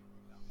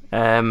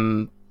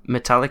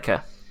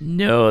 Metallica.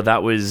 No,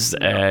 that was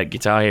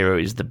Guitar Hero.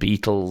 It was the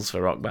Beatles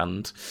for Rock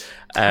Band.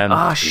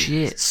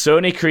 Shit.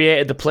 Sony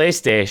created the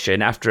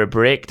PlayStation after a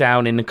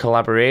breakdown in a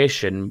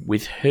collaboration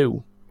with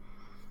who?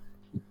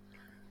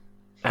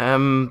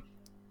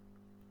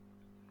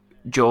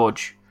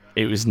 George.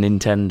 It was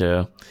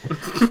Nintendo.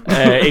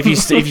 If you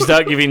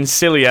start giving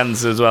silly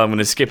answers as well, I'm going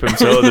to skip them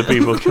so other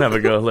people can have a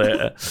go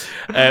later.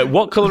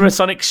 What colour are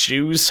Sonic's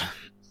shoes?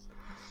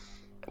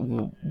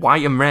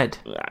 White and red.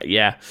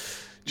 Yeah,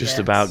 just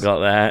about got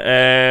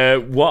there.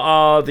 What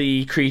are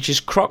the creature's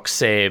croc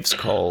saves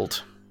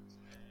called?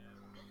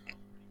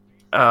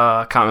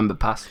 I can't remember.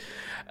 Pass.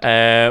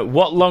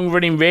 What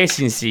long-running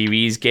racing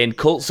series gained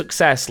cult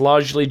success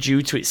largely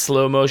due to its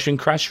slow-motion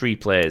crash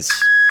replays?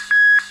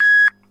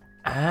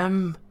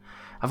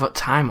 I've got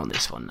time on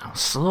this one now.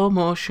 Slow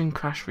motion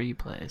crash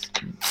replays.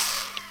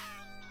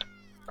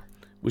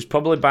 Was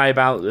probably by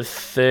about the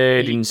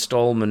third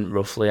installment,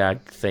 roughly, I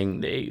think,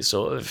 that it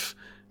sort of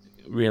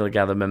really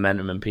gathered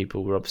momentum and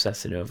people were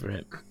obsessing over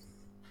it.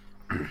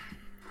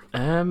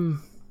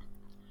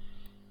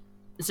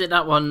 Is it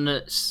that one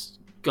that's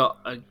got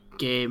a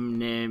game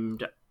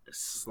named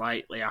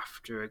slightly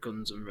after a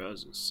Guns N'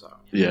 Roses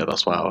song? Yeah,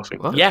 that's what I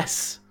think. What?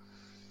 Yes.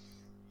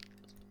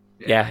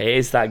 Yeah, it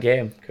is that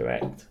game,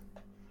 correct.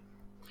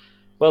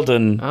 Well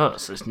done. Oh,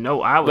 so there's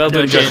no hours. Well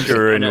done,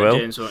 Joshua and Will.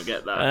 James won't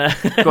get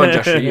that. Go on,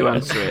 Joshua, you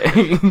answer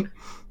it.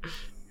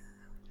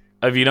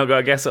 Have you not got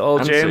a guess at all,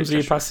 James? Are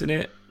you passing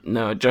it?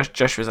 No,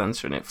 Josh was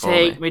answering it for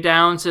me. Take me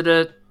down to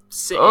the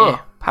city.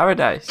 Oh,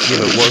 Paradise. Yeah,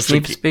 but what's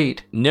Need for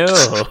Speed. No.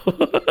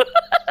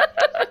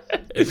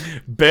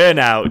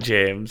 Burnout,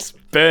 James.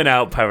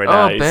 Burnout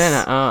Paradise. Oh,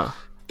 Burnout. Oh.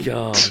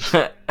 God.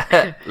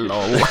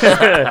 Lol.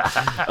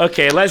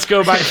 Okay, let's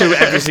go back through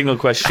every single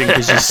question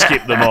because you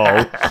skipped them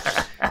all.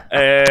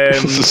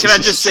 Can I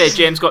just say,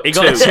 James got he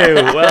two. Got two.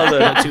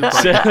 Well done. 2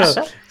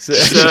 points.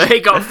 So he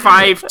got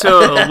 5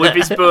 total with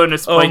his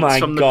bonus points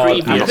from the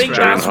previous I think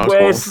round. that's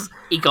worse.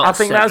 He got I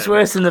think 7. that's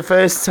worse than the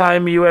first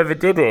time you ever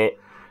did it.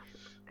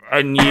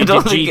 And you did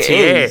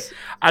GTA.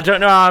 I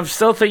don't know. I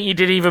still think you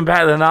did even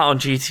better than that on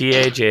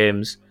GTA,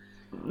 James.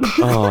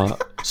 Oh,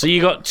 so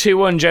you got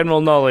 2 on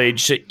general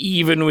knowledge. So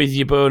even with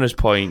your bonus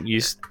point, you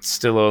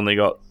still only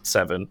got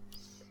 7.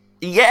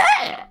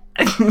 Yeah.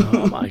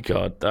 Oh my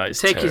god, that is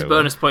Take terrible. his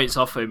bonus points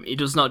off him. He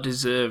does not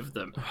deserve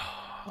them.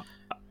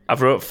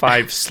 I've wrote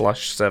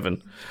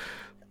 5/7.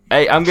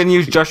 Hey, I'm going to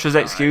use Joshua's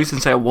excuse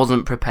and say I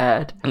wasn't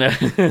prepared.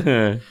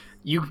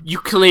 You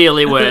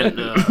clearly weren't,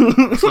 though.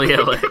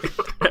 Clearly.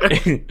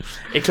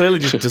 It clearly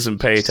just doesn't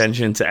pay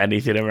attention to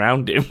anything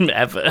around him,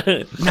 ever.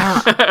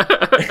 No.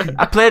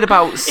 I played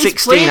about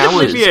 16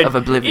 hours of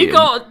Oblivion.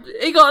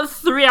 He got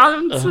 3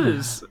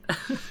 answers.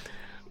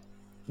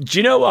 Do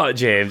you know what,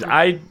 James?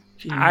 I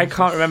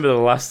can't remember the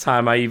last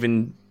time I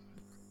even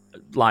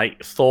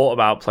thought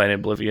about playing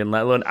Oblivion,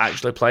 let alone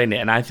actually playing it,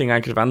 and I think I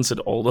could have answered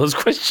all those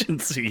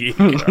questions to you.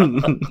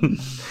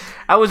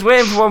 I was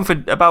waiting for one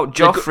about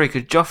Joffrey,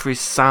 because Joffrey's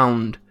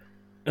sound.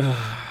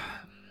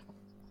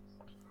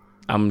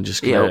 I'm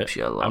just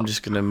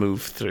gonna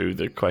move through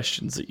the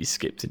questions that you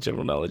skipped in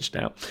general knowledge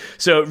now.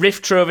 So,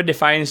 Rift Trove and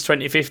Defiance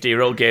 2050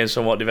 are all games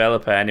from what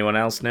developer? Anyone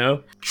else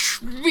know?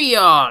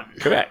 Trion.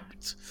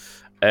 Correct.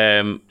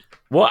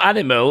 What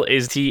animal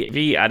is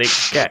TV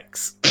addict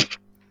Gex?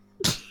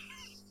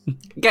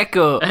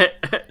 Gecko.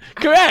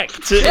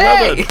 Correct.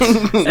 Hey!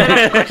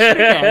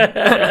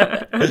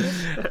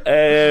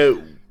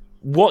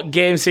 What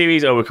game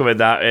series? Oh, we covered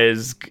that.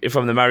 Is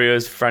from the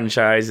Mario's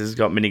franchise. Has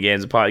got mini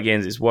games and party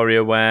games. It's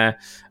WarioWare.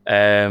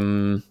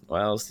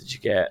 What else did you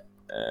get?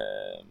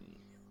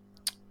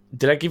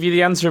 Did I give you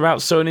the answer about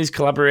Sony's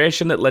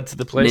collaboration that led to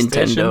the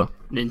PlayStation?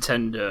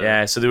 Nintendo.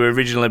 Yeah, so they were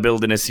originally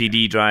building a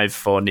CD drive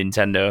for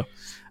Nintendo,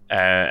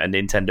 and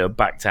Nintendo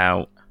backed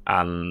out,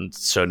 and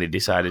Sony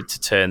decided to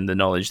turn the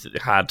knowledge that they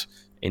had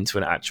into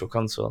an actual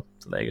console.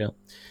 So there you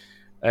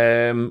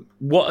go.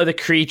 What are the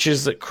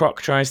creatures that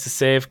Croc tries to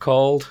save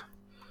called?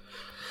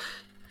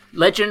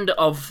 Legend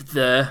of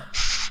the...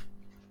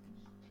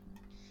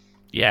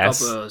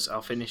 Yes. Gobos.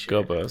 I'll finish it.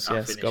 Gobos,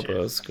 yes.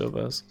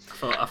 Gobos.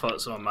 I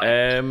thought someone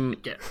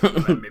might get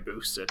me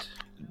boosted.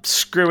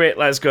 Screw it.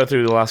 Let's go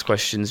through the last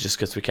questions just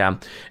because we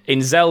can.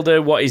 In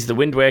Zelda, what is the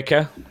Wind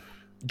Waker?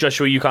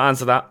 Joshua, you can't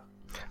answer that.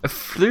 A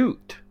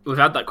flute. We've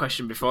had that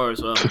question before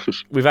as well.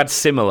 We've had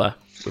similar.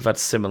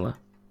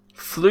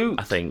 Flute.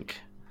 I think.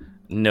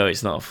 No,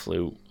 it's not a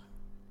flute.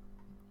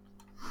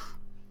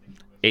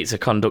 It's a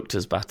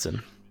conductor's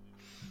baton.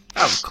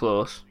 That was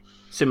close.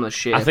 Similar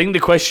shape. I think the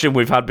question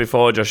we've had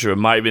before, Joshua,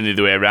 might have been the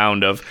other way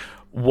around of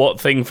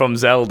what thing from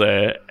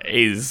Zelda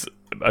is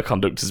a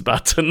conductor's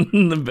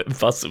baton,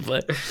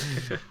 possibly.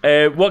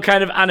 What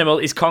kind of animal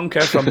is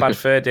Conker from Bad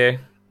Fur Day?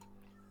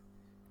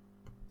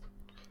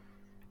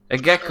 A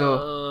gecko.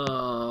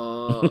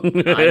 Oh, I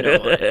know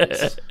what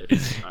it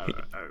is.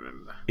 I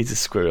remember. He's a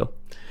squirrel.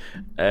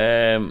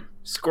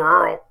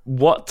 Squirrel.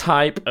 What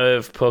type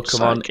of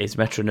Pokemon is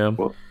Metronome?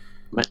 What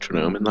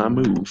metronome in that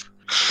move?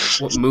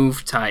 What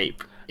move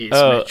type is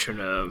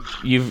Metronome?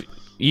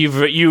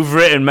 You've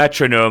written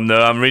Metronome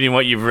though. I'm reading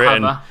what you've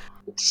written.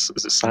 Is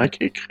it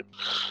Sidekick?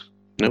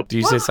 No. Do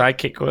you say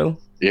Sidekick, Will?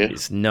 Yeah.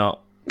 It's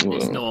not.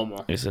 It's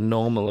normal. It's a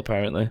normal,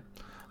 apparently.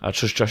 I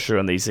trust Joshua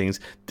on these things.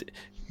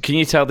 Can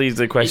you tell these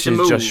are the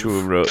questions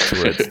Joshua wrote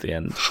towards the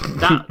end?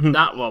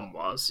 That one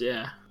was,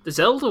 yeah. The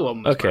Zelda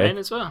one was mine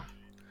as well.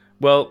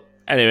 Well,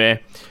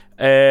 anyway,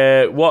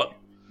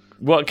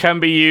 what can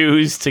be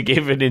used to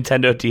give a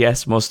Nintendo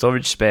DS more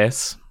storage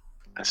space?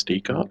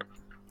 SD card.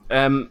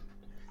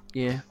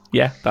 Yeah.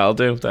 Yeah, that'll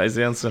do. That is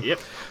the answer. Yep.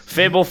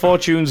 Fable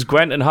Fortunes,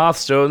 Gwent, and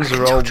Hearthstones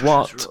are all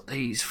what?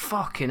 These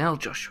fucking hell,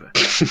 Joshua.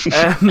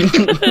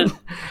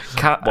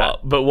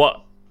 But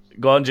what?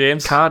 Go on,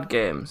 James. Card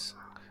games.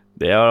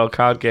 They are all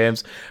card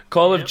games.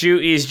 Call of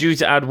Duty is due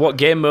to add what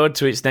game mode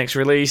to its next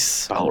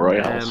release? Battle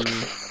Royale.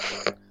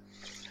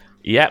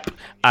 Yep.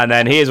 And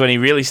then here's when he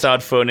really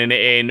started phoning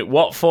it in.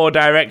 What 4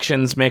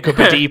 directions make up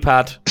a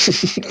D-pad?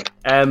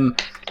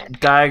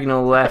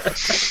 Diagonal left.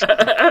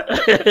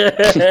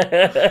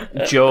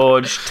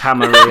 George,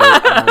 Tamariel,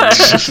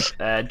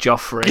 and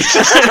Joffrey.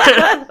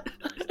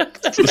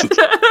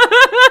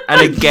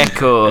 And a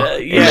gecko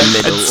in the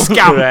middle.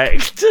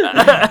 Correct.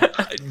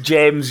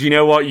 James, you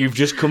know what? You've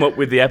just come up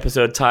with the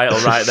episode title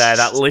right there.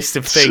 That list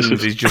of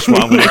things is just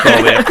what I'm going to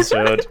call the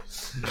episode.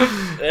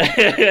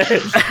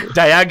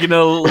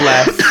 Diagonal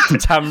left,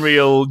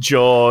 Tamriel,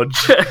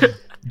 George,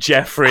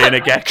 Jeffrey and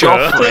a gecko.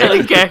 Joffrey and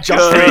a gecko.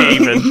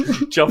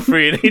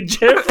 Joffrey and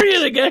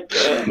a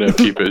gecko. No,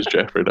 keep it as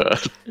Jeffrey now.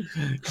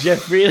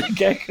 Jeffrey and a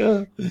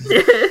gecko.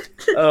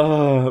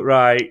 Oh,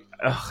 right.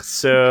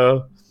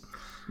 So,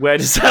 where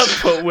does that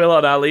put Will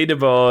on our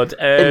leaderboard?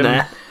 In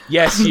there.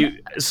 Yes,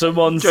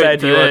 someone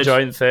said you are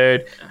joint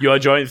third. You are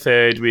joint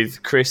third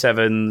with Chris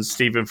Evans,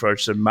 Stephen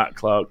Frodson, Matt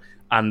Clark,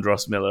 and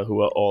Ross Miller,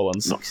 who are all on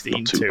 16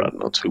 not too bad,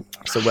 not too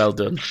bad. So well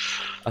done.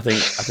 I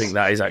think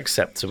that is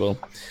acceptable.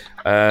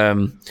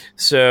 So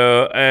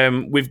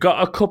we've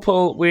got a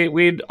couple.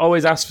 We'd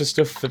always ask for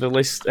stuff for the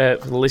listener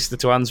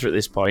to answer at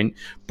this point,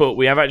 but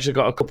we have actually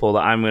got a couple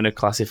that I'm going to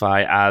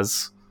classify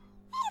as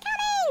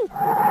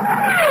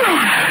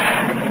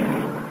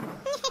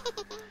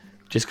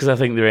just because I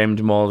think they're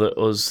aimed more at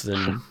us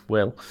than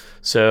Will.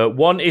 So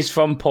one is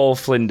from Paul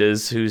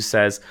Flinders, who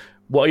says,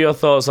 what are your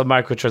thoughts on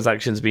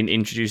microtransactions being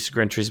introduced to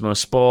Gran Turismo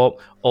Sport?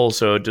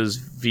 Also, does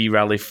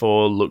V-Rally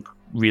 4 look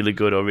really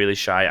good or really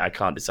shy? I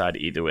can't decide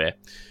either way.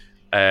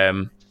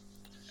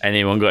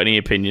 Anyone got any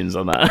opinions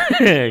on that?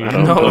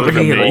 Not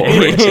really.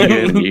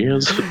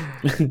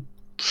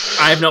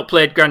 I have not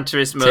played Gran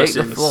Turismo Take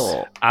since... the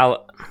floor.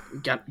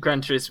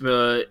 Gran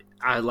Turismo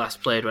I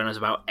last played when I was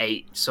about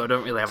 8, so I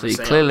don't really have so a say.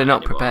 So you're clearly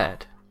not anymore.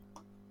 Prepared.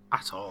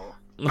 At all.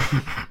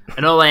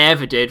 And all I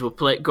ever did was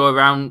go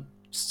around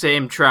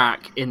same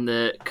track in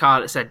the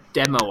car that said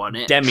demo on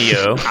it.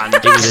 Demio. And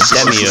it was a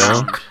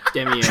Demio.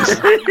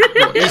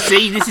 Demio. You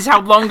see, this is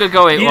how long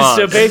ago it was.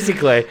 So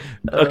basically,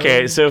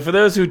 okay, so for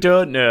those who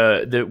don't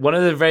know, one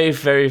of the very,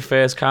 very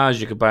first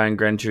cars you could buy in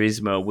Gran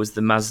Turismo was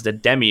the Mazda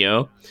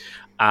Demio.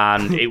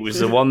 And it was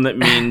the one that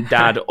me and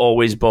Dad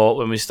always bought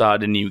when we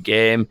started a new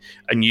game.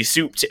 And you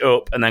souped it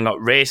up and then got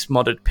race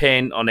modded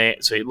paint on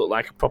it, so it looked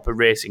like a proper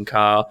racing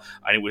car.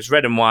 And it was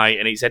red and white,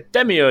 and it said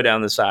Demio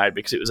down the side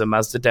because it was a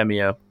Mazda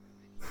Demio.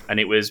 And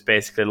it was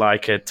basically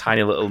like a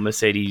tiny little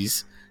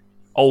Mercedes,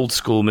 old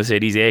school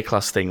Mercedes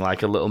A-Class thing,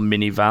 like a little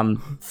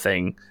minivan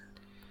thing.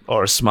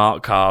 Or a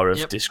smart car of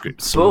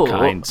some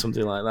kind,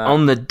 something like that.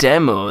 On the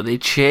demo, they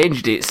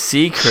changed it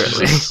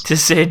secretly to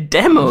say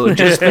demo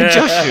just for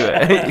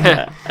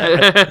Joshua.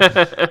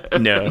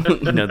 No,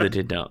 they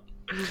did not.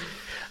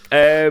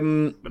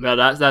 No,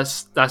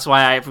 that's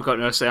why I've got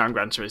no say on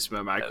Gran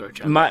Turismo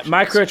microtransactions.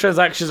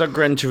 Microtransactions on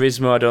Gran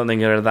Turismo, I don't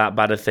think are that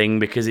bad a thing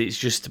because it's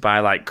just to buy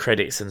like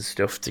credits and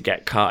stuff to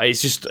get car.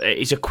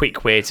 It's a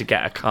quick way to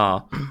get a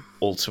car.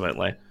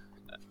 Ultimately,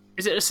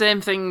 is it the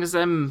same thing as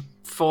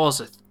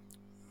Forza?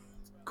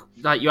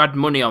 Like you had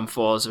money on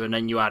Forza and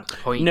then you had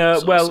points. No,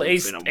 well,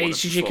 it's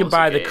just you can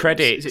buy the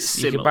credits.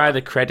 You can buy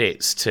the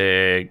credits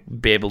to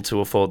be able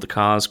to afford the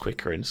cars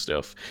quicker and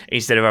stuff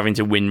instead of having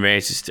to win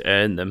races to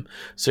earn them.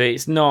 So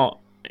it's not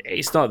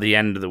the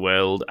end of the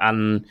world.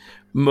 And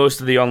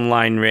most of the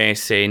online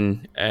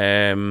racing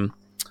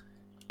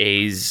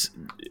it's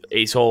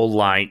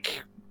all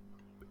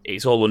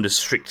under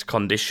strict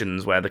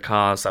conditions where the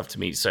cars have to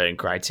meet certain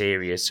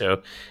criteria.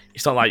 So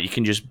it's not like you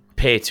can just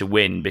pay to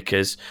win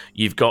because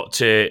you've got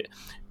to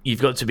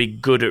be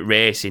good at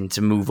racing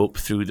to move up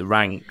through the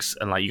ranks,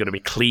 and like you've got to be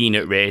clean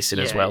at racing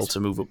as well to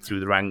move up through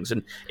the ranks.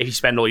 And if you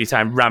spend all your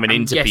time ramming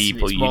into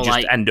people, you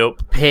just end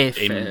up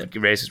in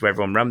races where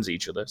everyone rams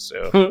each other.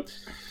 So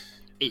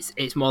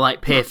it's more like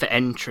pay for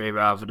entry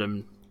rather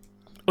than.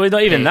 Well,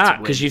 not even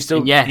that because you've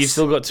still got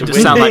to win. It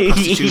does sound like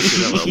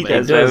prostitution a little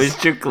bit. I was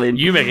chuckling.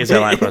 You make it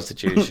sound like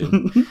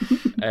prostitution.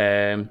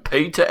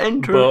 Pay to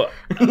enter. But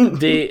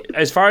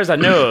as far as I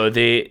know,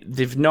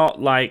 they've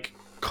not like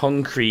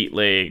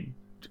concretely.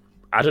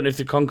 I don't know if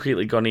they've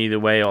concretely gone either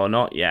way or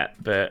not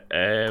yet. But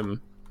I'm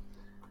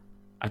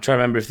trying to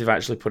remember if they've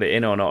actually put it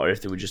in or not, or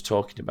if they were just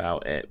talking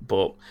about it.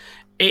 But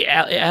it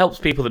helps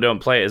people that don't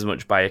play it as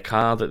much buy a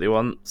car that they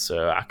want.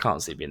 So I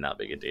can't see it being that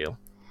big a deal.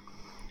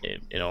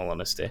 in all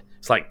honesty.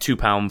 It's like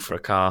 £2 for a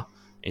car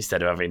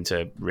instead of having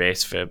to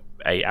race for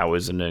 8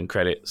 hours and earn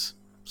credits.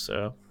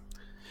 So,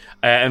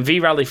 and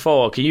V-Rally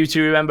 4, can you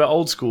two remember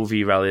old school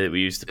V-Rally that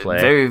we used to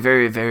play? Very,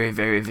 very, very,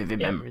 very vivid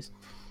memories.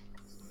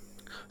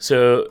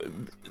 So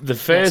the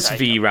first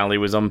V-Rally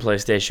was on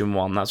PlayStation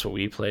 1, that's what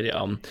we played it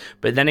on.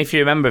 But then if you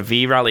remember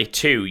V-Rally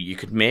 2, you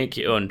could make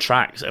your own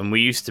tracks, and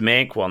we used to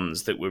make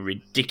ones that were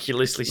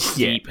ridiculously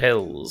steep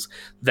hills,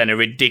 then a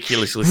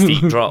ridiculously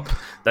steep drop,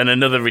 then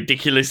another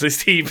ridiculously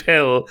steep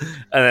hill,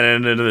 and then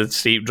another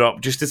steep drop,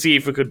 just to see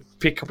if we could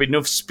pick up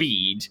enough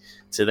speed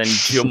to then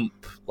jump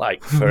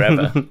like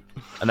forever.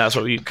 And that's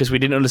what because we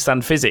didn't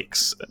understand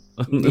physics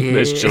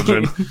as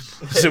children.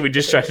 So we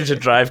just tried to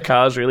drive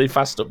cars really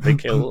fast up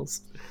big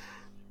hills.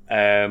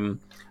 And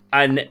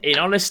in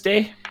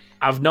honesty,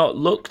 I've not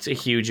looked a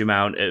huge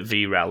amount at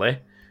V-Rally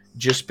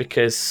just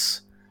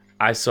because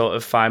I sort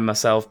of find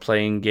myself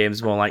playing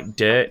games more like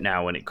Dirt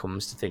now when it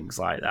comes to things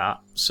like that.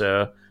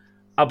 So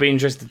I'll be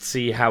interested to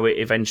see how it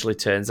eventually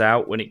turns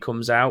out when it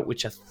comes out,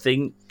 which I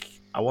think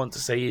I want to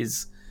say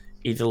is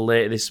either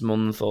later this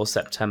month or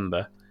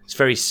September. It's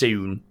very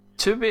soon.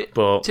 To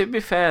be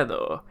fair,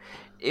 though,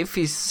 if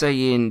he's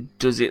saying,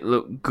 does it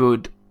look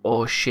good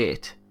or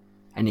shit,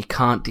 and you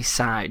can't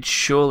decide,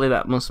 surely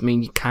that must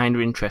mean you're kind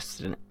of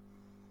interested in it.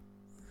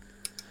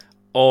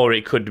 Or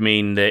it could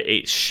mean that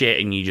it's shit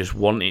and you just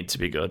want it to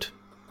be good.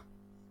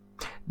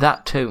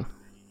 That too.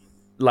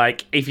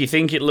 Like, if you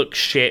think it looks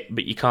shit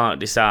but you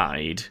can't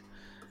decide,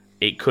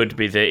 it could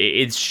be that it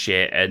is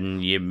shit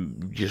and you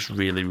just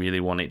really, really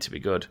want it to be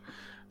good.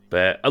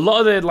 But a lot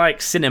of the like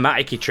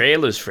cinematic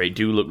trailers for it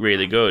do look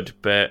really good,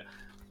 but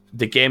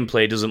the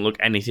gameplay doesn't look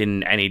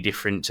any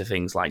different to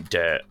things like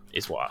Dirt.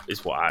 Is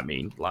what I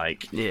mean.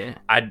 Like, yeah,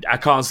 I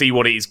can't see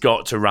what it's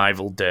got to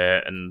rival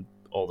Dirt and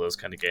all those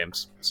kind of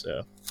games.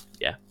 So,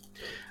 yeah.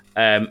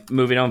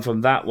 Moving on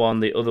from that one,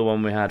 the other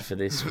one we had for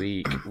this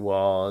week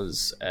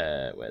was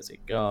where's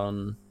it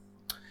gone?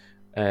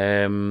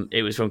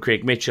 It was from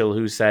Craig Mitchell,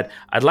 who said,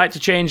 "I'd like to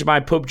change my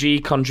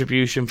PUBG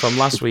contribution from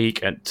last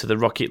week to the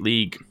Rocket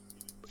League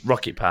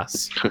Rocket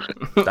Pass."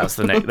 That's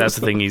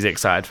the thing he's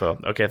excited for.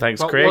 Okay,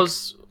 thanks, Craig.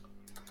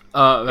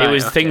 It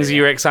was things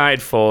you were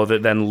excited for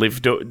that then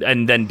lived up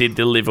and then did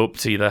the live up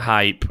to the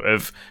hype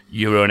of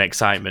your own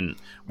excitement,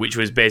 which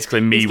was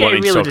basically me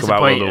wanting to talk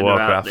about World of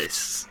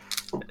Warcraft.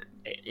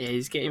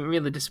 He's getting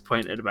really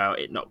disappointed about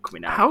it not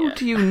coming out. How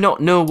do you not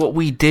know what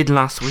we did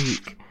last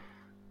week?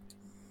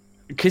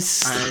 Because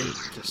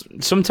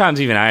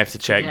sometimes even I have to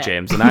check,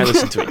 James, and I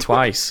listened to it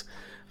twice.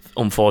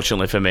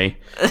 Unfortunately for me,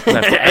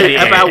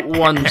 about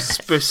one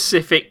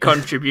specific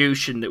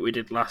contribution that we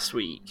did last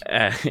week.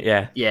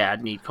 Yeah,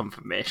 I'd need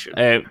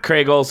confirmation.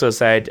 Craig also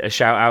said a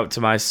shout out to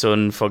my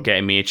son for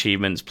getting me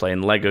achievements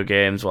playing Lego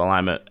games while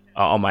I'm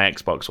on my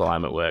Xbox while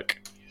I'm at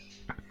work.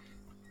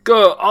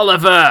 Go,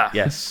 Oliver!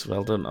 Yes,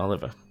 well done,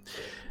 Oliver.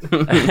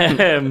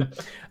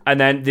 And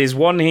then there's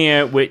one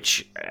here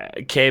which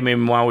came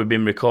in while we've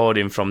been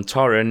recording from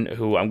Torrent,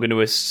 who I'm going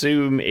to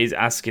assume is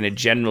asking a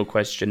general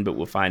question, but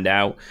we'll find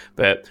out.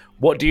 But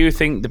what do you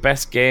think the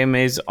best game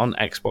is on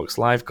Xbox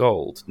Live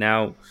Gold?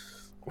 Now,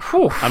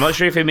 I'm not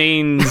sure if it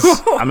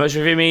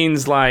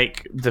means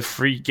like the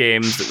free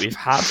games that we've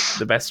had,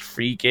 the best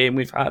free game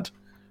we've had,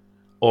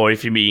 or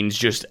if it means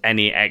just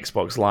any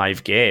Xbox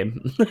Live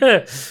game,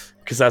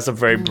 because that's a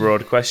very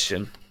broad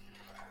question.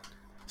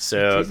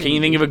 So, can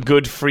you think of a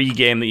good free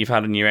game that you've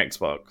had on your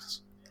Xbox?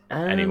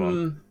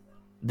 Anyone?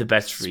 The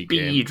best free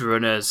game.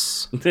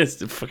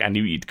 Speedrunners. Fuck, I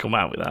knew you'd come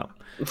out with that.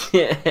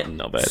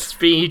 Not bad.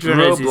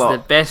 Speedrunners is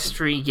the best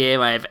free game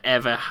I've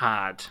ever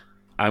had.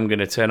 I'm going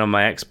to turn on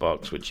my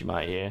Xbox, which you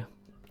might hear.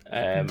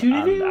 And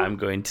I'm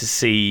going to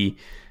see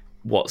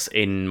what's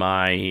in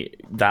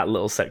that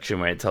little section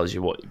where it tells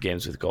you what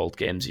games with gold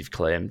games you've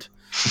claimed.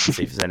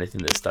 See if there's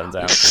anything that stands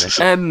out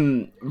for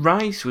me.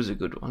 Rice was a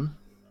good one.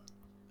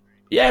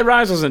 Yeah,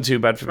 rice wasn't too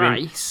bad for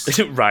me.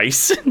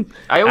 Rice.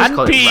 I always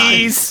call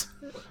peas.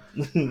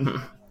 It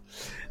rice.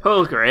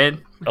 Whole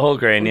grain. Whole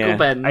grain, yeah.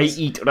 Ben's. I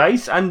eat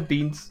rice and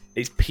beans.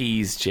 It's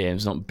peas,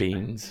 James, not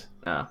beans.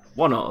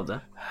 One or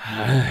other.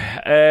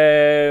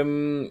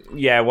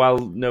 Yeah, while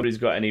nobody's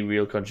got any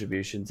real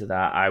contribution to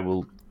that, I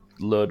will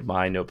load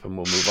mine up and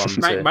we'll move on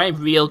to... My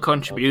real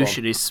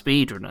contribution is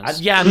speedrunners.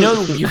 Yeah,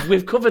 no,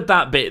 we've covered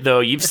that bit, though.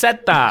 You've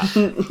said that.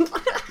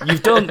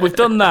 We've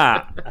done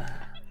that.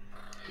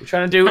 We're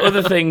trying to do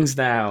other things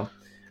now.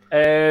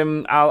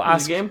 I'll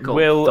ask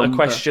Will a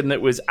question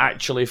that was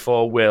actually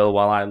for Will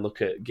while I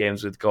look at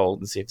games with gold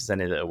and see if there's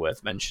any that are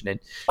worth mentioning.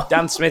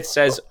 Dan Smith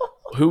says,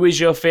 "Who is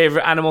your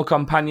favourite animal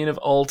companion of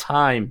all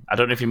time?" I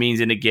don't know if he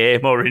means in a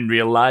game or in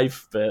real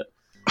life, but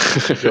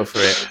go for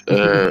it.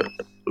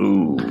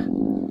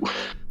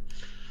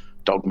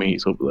 Dog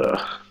meat's up there.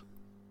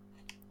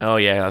 Oh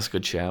yeah, that's a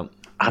good shout.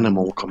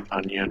 Animal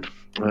companion.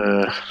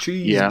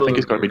 Yeah, I think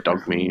it's got to be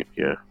dog meat.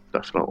 Yeah,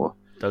 definitely.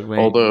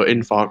 Although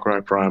in Far Cry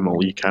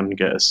Primal you can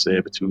get a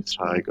saber-toothed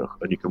tiger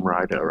and you can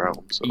ride it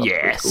around, so that's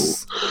pretty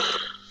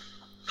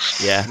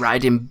cool. Yeah.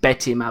 Riding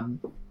Betty, my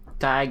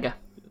tiger.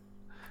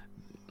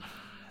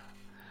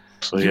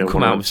 So you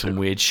come out with some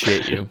weird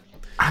shit, you.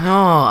 I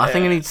know. I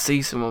think I need to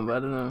see someone, but I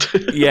don't know.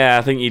 Yeah,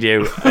 I think you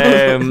do.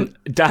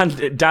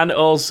 Dan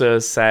also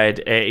said,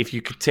 if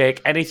you could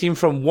take anything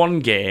from one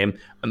game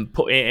and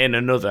put it in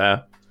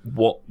another,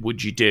 what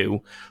would you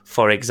do?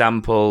 For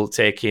example,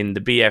 taking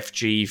the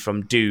BFG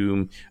from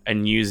Doom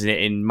and using it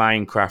in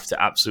Minecraft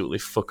to absolutely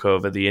fuck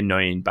over the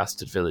annoying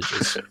bastard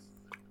villagers.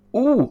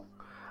 Ooh,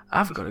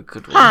 I've got a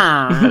good one.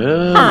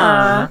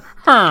 I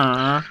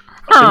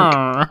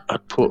think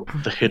I'd put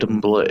the Hidden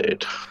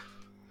Blade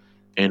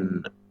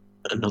in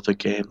another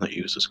game that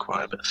uses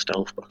quite a bit of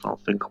stealth, but I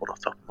can't think of one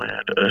off the top of my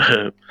head.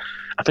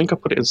 I think I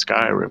put it in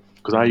Skyrim,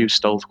 because I use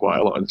stealth quite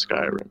a lot in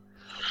Skyrim.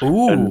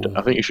 Ooh. And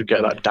I think you should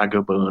get that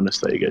dagger bonus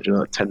that you get, you know,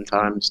 like 10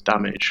 times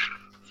damage.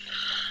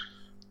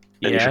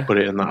 And you should put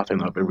it in that. I think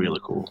that'd be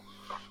really cool.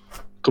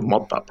 Could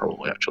mod that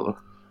probably, actually.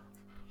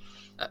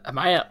 Am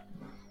I up?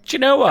 Do you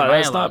know what?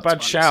 That's not a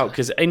bad shout,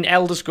 because in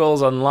Elder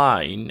Scrolls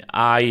Online,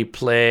 I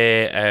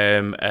play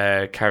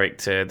a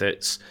character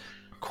that's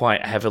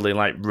quite heavily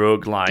like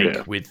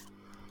roguelike with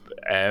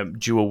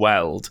dual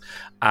weld,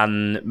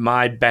 and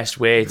my best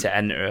way to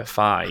enter a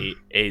fight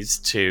is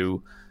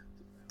to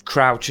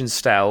crouch and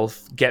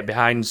stealth, get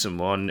behind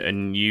someone,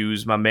 and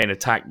use my main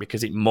attack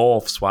because it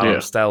morphs while I'm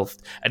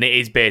stealthed, and it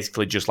is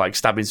basically just like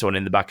stabbing someone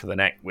in the back of the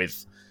neck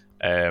with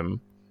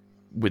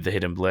the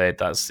Hidden Blade.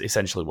 That's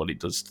essentially what it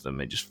does to them.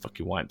 It just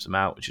fucking wipes them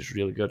out, which is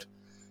really good.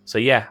 So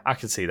yeah, I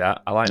can see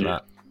that. I like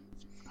that.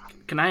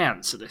 Can I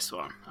answer this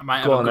one? I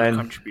might have a good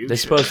contribution. They're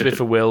supposed to be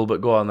for Will,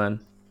 but go on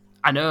then.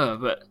 I know,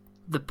 but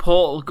the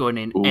portal gun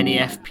in any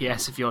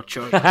FPS of your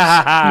choice.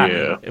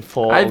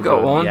 I've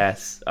got one.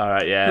 Yes. All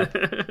right, yeah.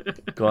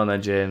 Go on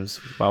then, James,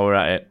 while we're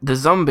at it. The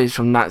zombies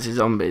from Nazi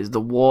Zombies,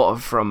 the water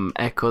from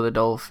Echo the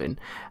Dolphin,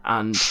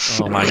 and...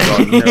 Oh my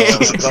god, no.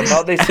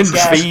 Not this and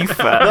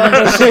FIFA.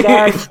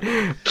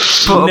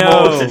 Put them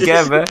all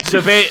together.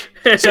 So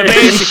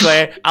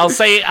basically, I'll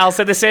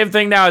say the same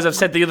thing now as I've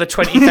said the other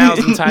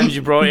 20,000 times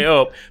you brought it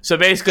up. So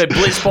basically,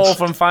 Blitzball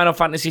from Final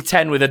Fantasy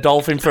X with a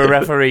dolphin for a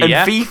referee, and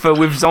FIFA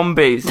with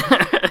zombies.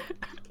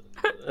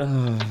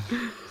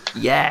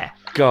 Yeah.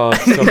 God,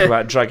 talk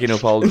about dragging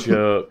up old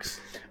jokes.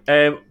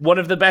 One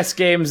of the best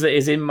games that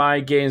is in my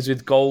games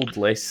with gold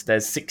list,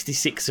 there's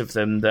 66 of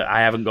them that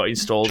I haven't got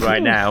installed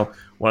right now.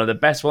 One of the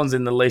best ones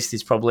in the list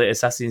is probably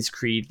Assassin's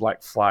Creed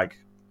Black Flag.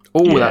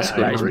 Oh, that's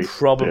good. That is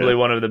probably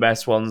one of the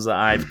best ones that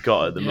I've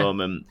got at the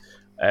moment.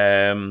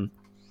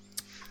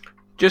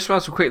 Just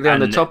whilst we're quickly on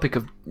the topic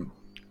of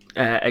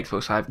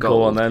Xbox Live Gold.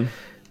 Go on then.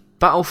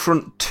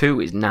 Battlefront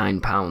 2 is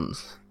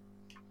 £9.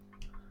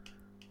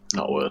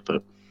 Not worth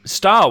it.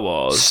 Star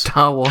Wars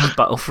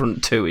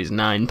Battlefront 2 is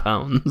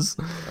 £9.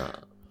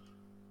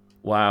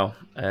 Wow.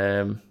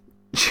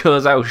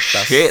 Shows how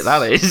shit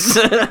that is.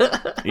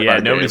 Yeah,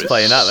 nobody's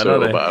playing that then,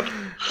 so are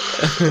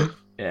they?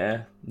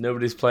 Yeah,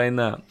 nobody's playing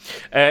that.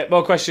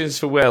 More questions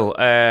for Will.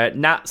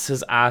 Nats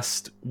has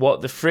asked, what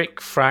the frick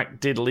frack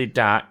diddly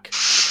dack...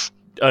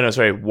 Oh, no,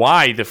 sorry.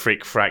 Why the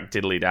frick frack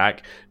diddly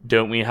dack?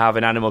 Don't we have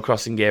an Animal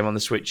Crossing game on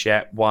the Switch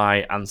yet?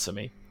 Why? Answer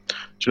me.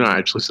 Do you know, I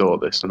actually saw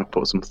this and I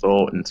put some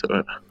thought into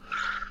it.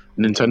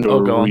 Nintendo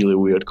are a really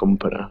weird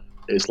company.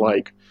 It's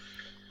like...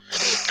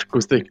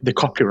 Because they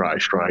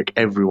copyright strike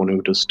everyone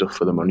who does stuff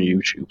for them on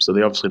YouTube, so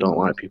they obviously don't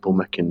like people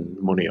making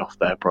money off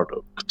their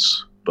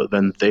products. But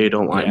then they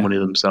don't like money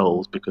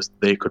themselves because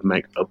they could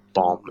make a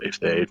bomb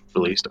if they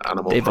released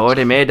Animal Crossing. They've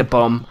already made a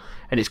bomb,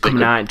 and it's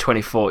coming out in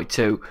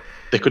 2042.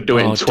 They could do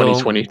it in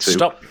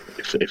 2022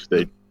 if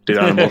they did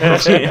Animal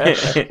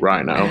Crossing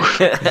right now.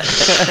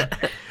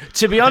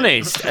 To be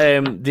honest,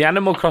 the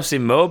Animal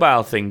Crossing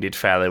mobile thing did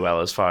fairly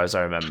well as far as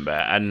I remember,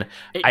 and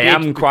I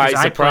am quite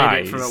surprised.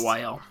 I played it for a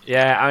while.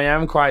 Yeah, I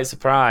am quite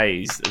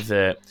surprised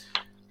that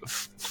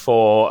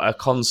for a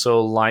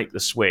console like the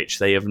Switch,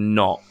 they have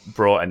not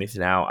brought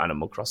anything out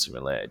Animal Crossing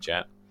related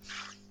yet.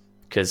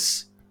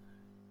 Because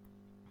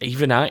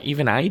even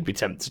I'd be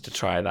tempted to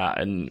try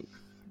that, and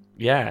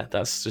yeah,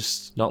 that's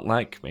just not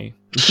like me.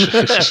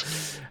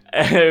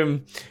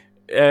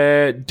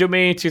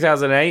 Dummy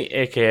 2008,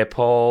 aka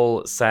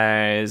Paul,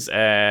 says,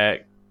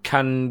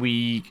 "Can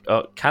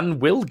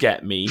Will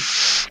get me?"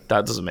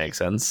 That doesn't make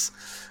sense.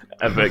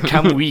 But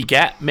can we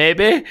get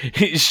maybe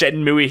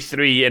Shenmue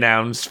 3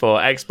 announced for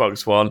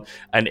Xbox One?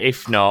 And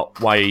if not,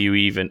 why are you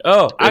even?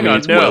 Oh, hang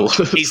on, no,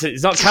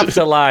 it's not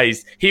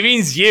capitalized. He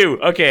means you.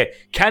 Okay,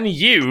 can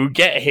you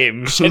get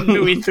him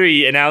Shenmue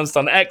 3 announced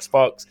on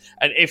Xbox?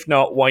 And if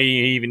not, why are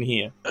you even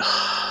here?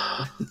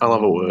 I'll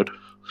have a word.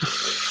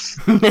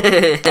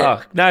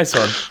 Oh, nice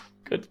one.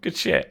 Good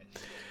shit.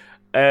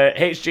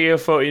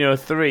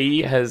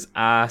 HGO1403 has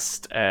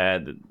asked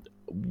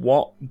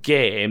what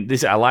game...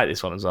 I like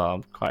this one as well.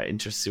 I'm quite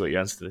interested to see what your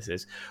answer to this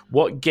is.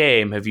 What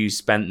game have you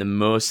spent the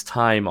most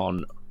time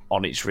on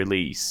its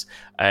release?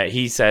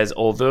 He says,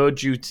 although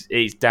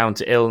it's down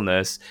to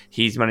illness,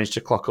 he's managed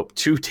to clock up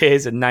 2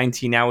 days and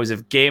 19 hours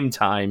of game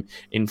time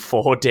in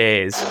 4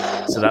 days.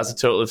 So that's a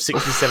total of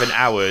 67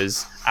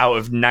 hours out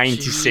of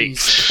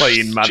 96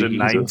 playing Madden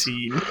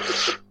 19.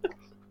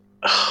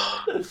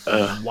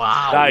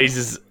 Wow. That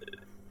is...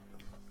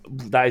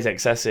 That is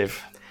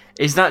excessive.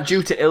 Is that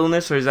due to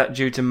illness or is that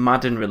due to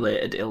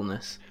Madden-related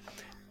illness?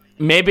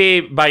 Maybe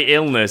by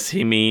illness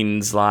he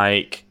means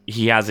like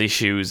he has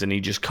issues and he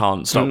just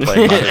can't stop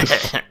playing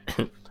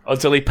Madden.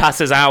 Until he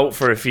passes out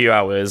for a few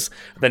hours,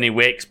 then he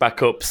wakes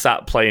back up,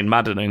 sat playing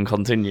Madden and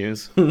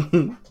continues.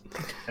 And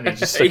he's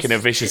just stuck in a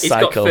vicious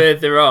cycle. He's got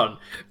further on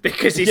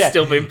because he's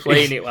still been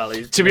playing it while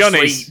he's to be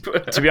honest,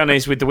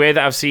 with the way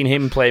that I've seen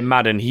him play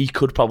Madden, he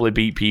could probably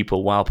beat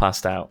people while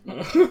passed out.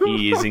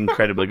 He is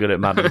incredibly good at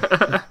Madden.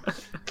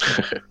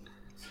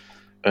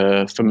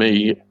 For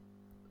me,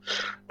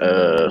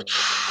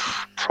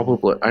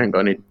 probably I ain't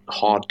got any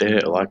hard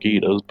data like he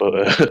does, but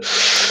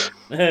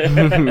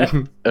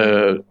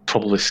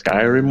probably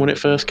Skyrim when it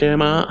first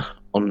came out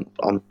on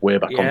way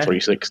back on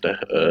 360.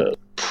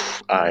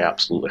 I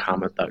absolutely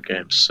hammered that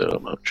game so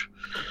much,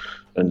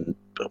 and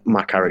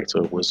my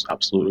character was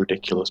absolutely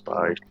ridiculous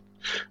by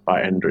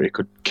Ender. He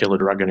could kill a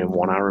dragon in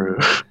one arrow.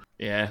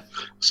 Yeah.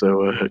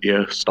 So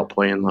stopped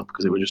playing that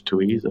because it was just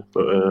too easy.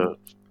 But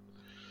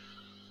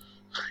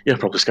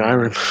probably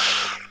Skyrim.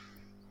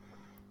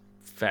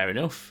 Fair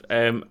enough.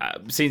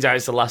 Seems like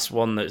it's the last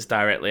one that's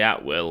directly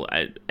at Will.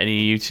 Any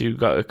of you two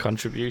got a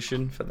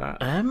contribution for that?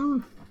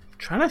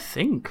 Trying to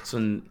think.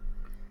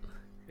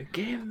 A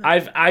game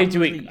I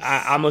do it.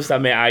 I must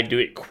admit, I do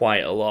it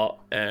quite a lot.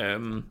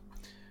 I'm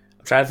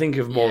trying to think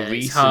of more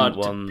recent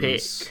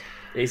ones.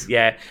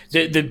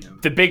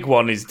 The big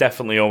one is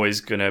definitely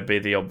always going to be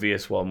the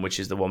obvious one, which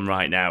is the one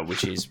right now,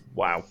 which is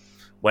WoW.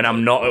 When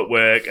I'm not at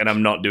work and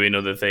I'm not doing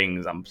other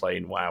things, I'm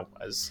playing WoW,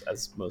 as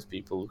most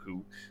people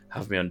who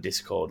have me on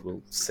Discord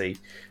will see.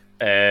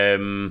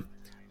 And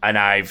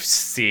I've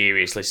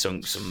seriously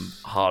sunk some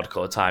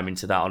hardcore time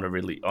into that on a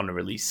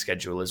release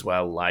schedule as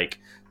well. Like,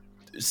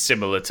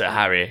 similar to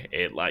Harry,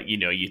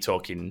 you're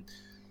talking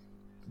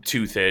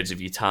 2/3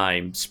 of your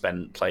time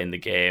spent playing the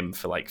game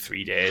for like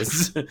 3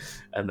 days,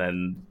 and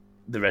then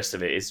the rest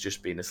of it is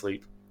just being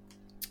asleep.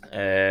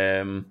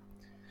 Trying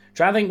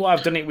to think what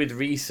I've done it with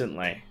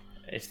recently.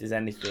 If there's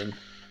anything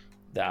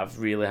that I've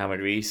really hammered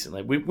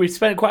recently, we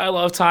spent quite a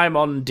lot of time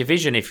on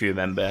Division, if you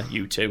remember,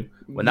 you two,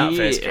 when that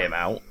first came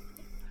out.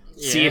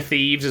 Sea of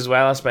Thieves as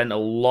well. I spent a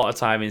lot of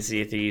time in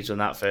Sea of Thieves when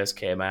that first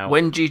came out.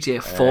 When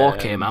GTA 4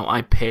 came out,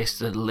 I paced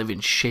the living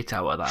shit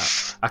out of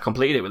that. I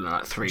completed it within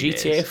like 3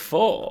 days. GTA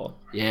 4?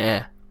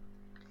 Yeah.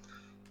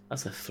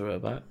 That's a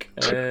throwback.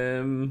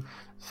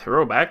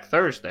 Throwback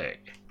Thursday.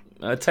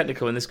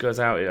 Technically, when this goes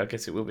out, I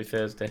guess it will be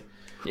Thursday.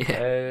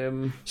 Yeah.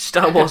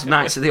 Star Wars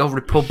Knights of the Old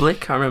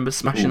Republic. I remember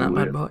smashing that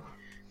bad boy.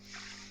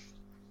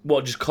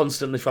 What, just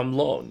constantly from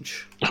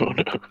launch? Oh,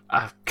 no.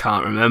 I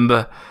can't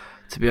remember,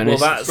 to be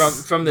honest. Well,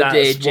 that's from the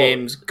day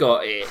James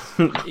got it.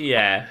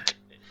 Yeah,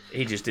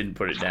 he just didn't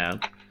put it down.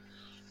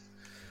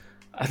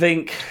 I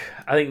think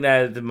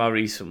they're the more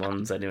recent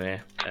ones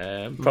anyway.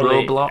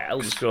 Probably Roblox.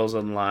 Elder Scrolls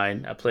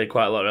Online. I played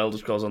quite a lot of Elder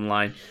Scrolls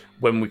Online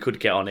when we could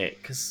get on it,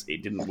 because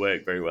it didn't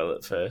work very well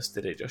at first,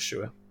 did it,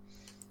 Joshua?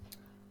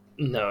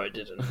 No, it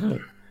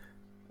didn't.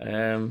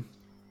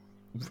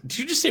 Did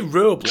you just say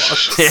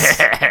Roblox?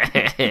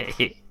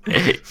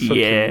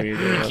 Yeah.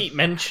 You keep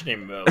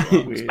mentioning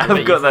Roblox.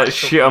 I've got that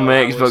shit on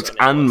my Xbox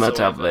and my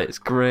tablet. It's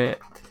great.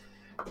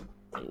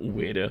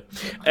 Weirdo.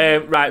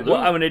 Right, what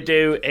I'm going to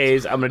do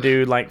is I'm going to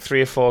do like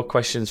 3 or 4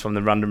 questions from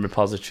the random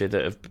repository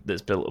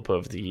that's built up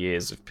over the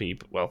years of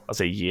people. Well, I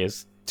say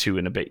years, 2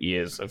 and a bit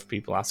years of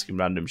people asking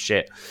random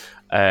shit.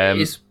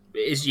 It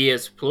is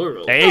years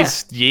plural. It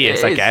is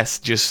years, I guess.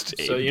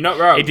 So you're not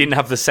wrong. It didn't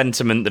have the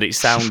sentiment that it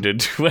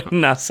sounded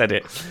when I said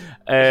it.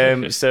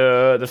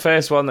 So the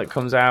first one that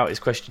comes out is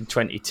question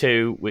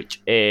 22,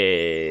 which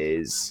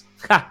is...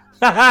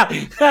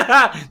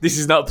 This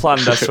is not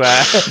planned, I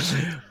swear.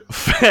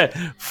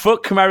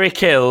 Fuck, marry,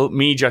 kill,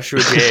 me,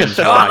 Joshua James.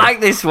 Oh, I like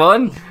this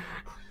one.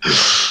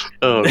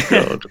 Oh,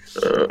 God.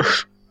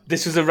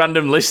 This was a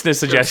random listener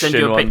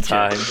suggestion one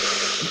time.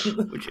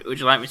 Would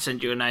you like me to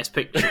send you a nice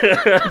picture?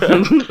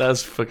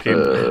 That's fucking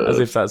as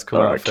if that's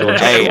coming out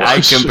first. Hey,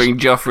 I can bring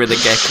Joffrey the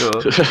Gecko.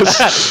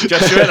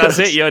 Joshua, that's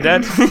it. You're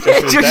dead.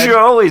 Joshua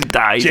always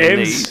dies.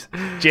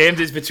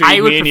 James is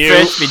between me and you. I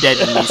would prefer to be dead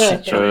in this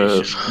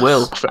situation.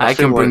 Will, I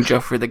can bring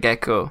Joffrey the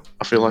Gecko.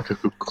 I feel like I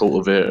could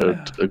cultivate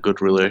a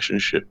good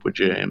relationship with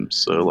James.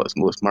 So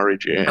let's marry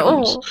James.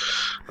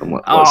 And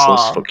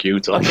let's fuck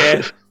you, Tom.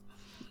 Okay.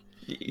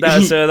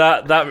 So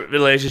that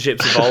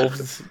relationship's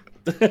evolved.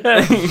 Okay,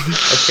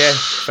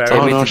 fair enough.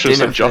 Oh no, I should have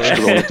said Josh to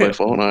go and play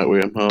Fortnite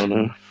with him. Oh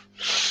no.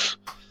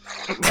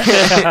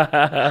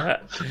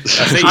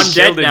 I'm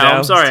dead now.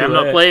 I'm sorry, I'm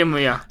not playing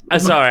with you.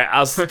 That's alright.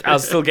 I'll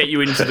still get you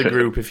into the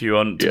group if you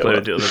want to play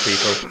with other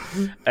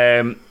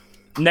people.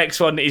 Next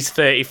one is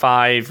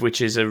 35,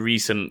 which is a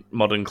recent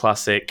modern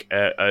classic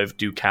of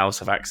do cows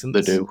have accents?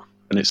 They do,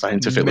 and it's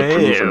scientifically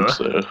proven.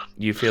 So.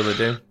 You feel they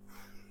do?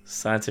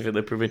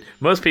 Scientifically proven.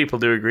 Most people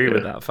do agree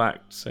with that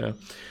fact. So,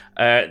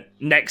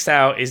 next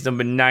out is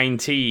number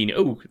 19.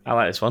 Oh, I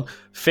like this one.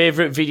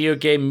 Favorite video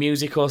game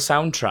music or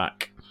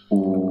soundtrack?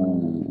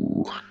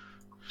 Ooh,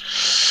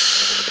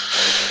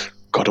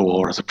 God of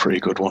War is a pretty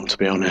good one, to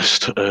be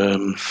honest.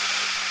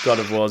 God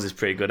of Wars is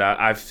pretty good.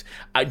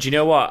 Do you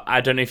know what?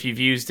 I don't know if you've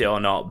used it or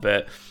not,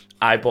 but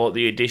I bought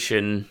the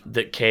edition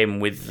that came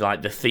with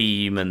like the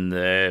theme and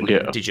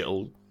the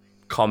digital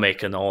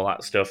comic and all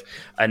that stuff,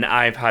 and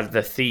I've had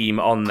the theme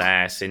on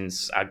there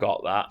since I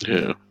got that.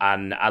 Yeah.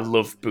 And I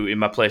love booting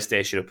my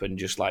PlayStation up and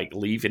just like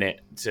leaving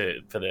it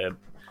for the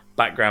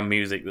background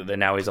music that there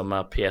now is on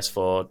my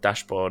PS4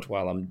 dashboard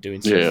while I'm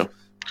doing stuff. Yeah.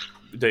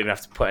 You don't even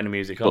have to put any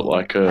music but on.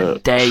 Like, I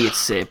dare you to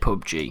say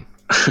PUBG.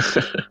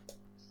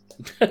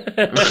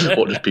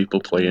 What does people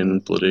playing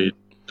bloody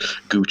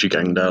Gucci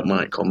Gang Out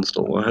Mike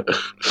console? Right?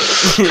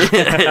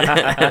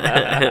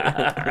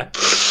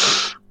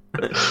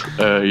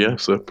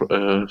 So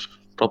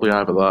probably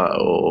either that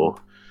or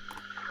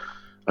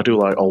I do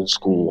like old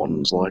school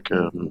ones, like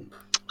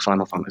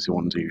Final Fantasy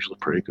ones are usually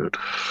pretty good.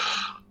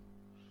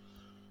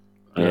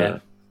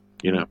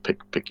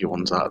 Pick your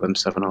ones out of them,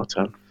 7 or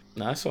 10.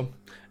 Nice one.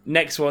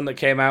 Next one that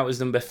came out was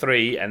number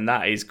 3, and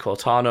that is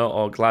Cortana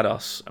or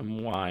GLaDOS,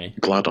 and why?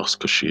 GLaDOS,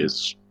 because she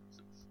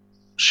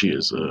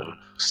is a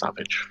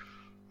savage.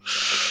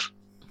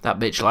 That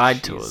bitch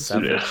lied to us.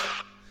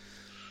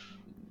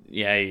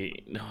 Yeah,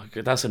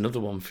 that's another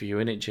one for you,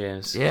 isn't it,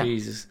 James? Yeah.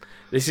 Jesus,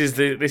 this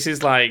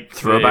is like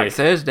Throwback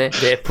Thursday.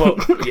 They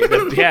put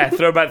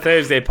Throwback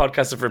Thursday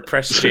podcast of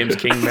repressed James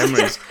King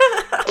memories.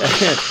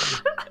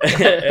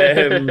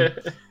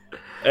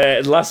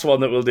 The last one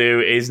that we'll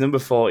do is number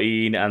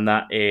 14, and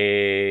that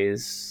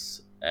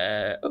is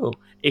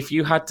if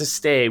you had to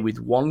stay with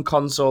one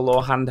console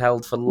or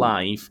handheld for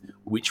life,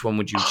 which one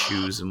would you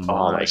choose and why?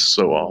 Oh, that's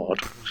so hard.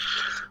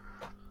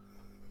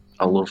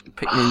 I love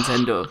pick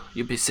Nintendo.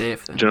 You'd be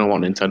safe then. Do you know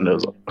what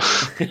Nintendo's?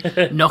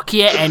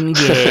 Nokia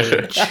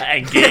Engage.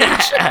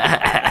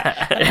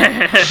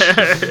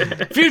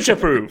 Future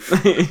proof.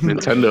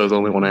 Nintendo's the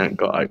only one I ain't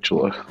got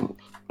actually.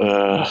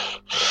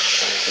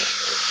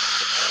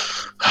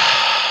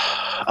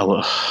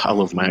 I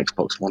love my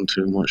Xbox One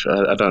too much.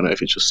 I don't know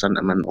if it's just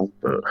sentimental,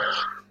 but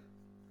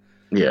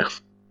yeah.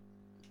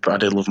 But I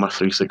did love my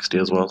 360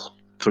 as well.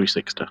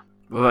 360.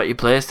 What about your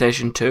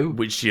PlayStation 2?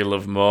 Which do you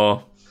love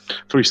more?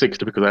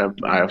 360 because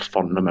I have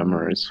fonder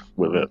memories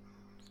with it.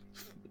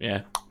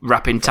 Yeah.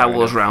 Wrapping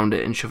towels around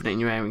it and shoving it in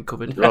your airing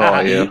cupboard.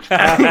 Oh, yeah.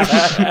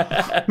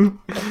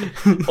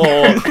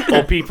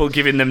 or people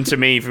giving them to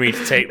me for me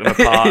to take them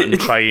apart and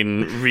try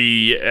and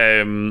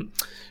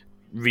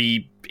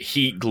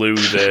heat glue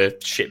the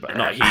shit, but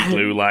not heat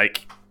glue,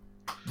 like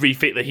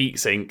refit the heat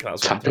sink.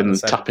 That's what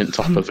tapping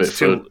top of it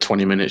for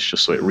 20 minutes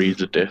just so it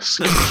reads a disc.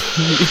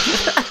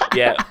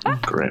 Yeah,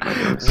 great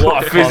memories.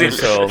 What a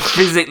console!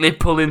 Physically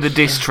pulling the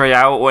disc tray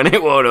out when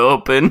it won't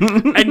open,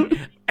 and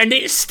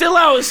it's still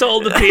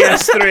outsold the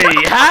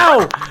PS3.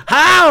 How?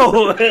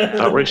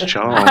 That was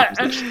charm.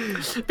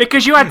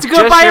 Because you had to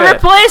go buy a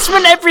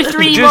replacement every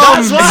 3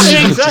 months.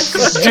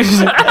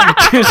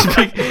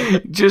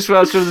 Just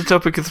whilst we're on the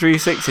topic of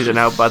 360s and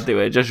how bad they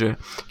were, Joshua,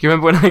 you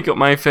remember when I got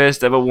my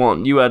first ever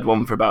one? You had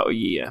one for about a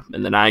year,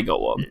 and then I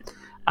got one,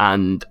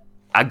 and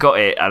I got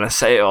it, and I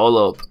set it all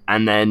up,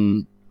 and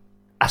then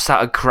I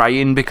started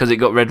crying because it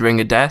got Red Ring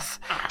of Death.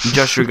 And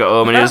Joshua got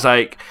home, and he was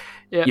like,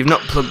 "You've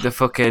not plugged the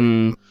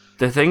thing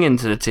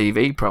into the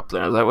TV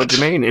properly." I was like, "What do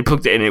you mean?" He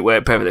plugged it in, it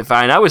worked perfectly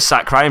fine. I was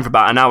sat crying for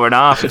about an hour and a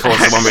half before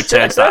someone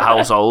returned to that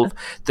household,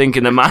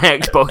 thinking that my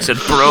Xbox had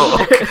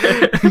broke.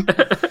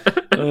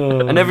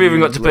 I never even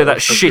got to play that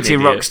shitty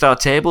Rockstar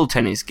table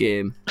tennis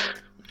game.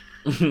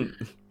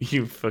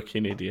 You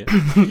fucking idiot.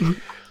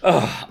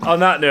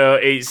 On that note,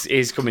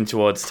 it's coming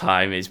towards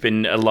time. It's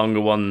been a longer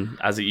one,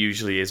 as it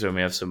usually is when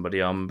we have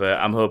somebody on, but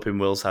I'm hoping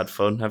Will's had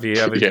fun. Have you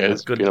had a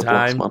good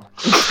time?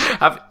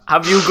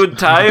 Have you good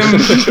time?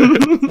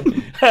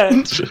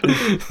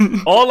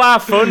 All our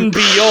fun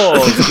be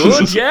yours.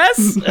 Good,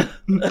 yes?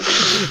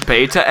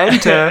 Pay to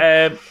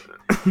enter.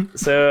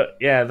 So,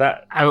 yeah,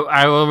 that...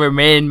 I will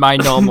remain my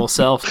normal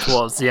self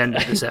towards the end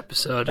of this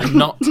episode and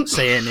not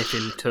say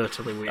anything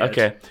totally weird.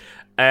 Okay.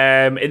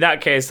 In that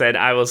case, then,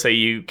 I will say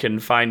you can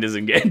find us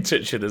and get in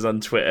touch with us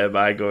on Twitter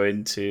by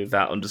going to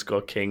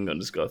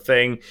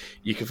that_king_thing.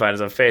 You can find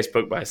us on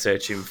Facebook by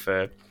searching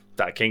for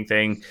That King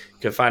Thing. You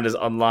can find us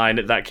online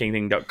at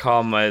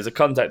thatkingthing.com. There's a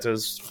contact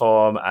us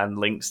form and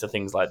links to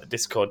things like the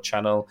Discord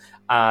channel,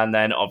 and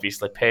then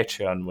obviously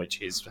Patreon,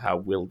 which is how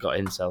Will got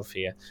himself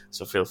here.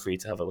 So feel free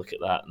to have a look at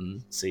that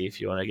and see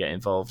if you want to get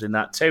involved in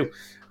that too.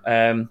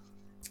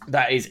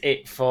 That is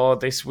it for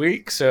this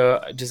week. So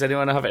does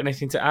anyone have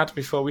anything to add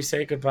before we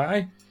say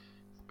goodbye?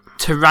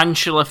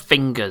 Tarantula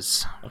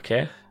fingers.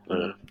 Okay.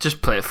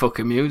 Just play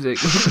fucking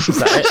music. Is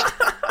that it?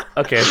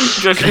 Okay.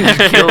 Just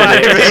kill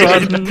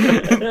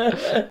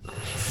it.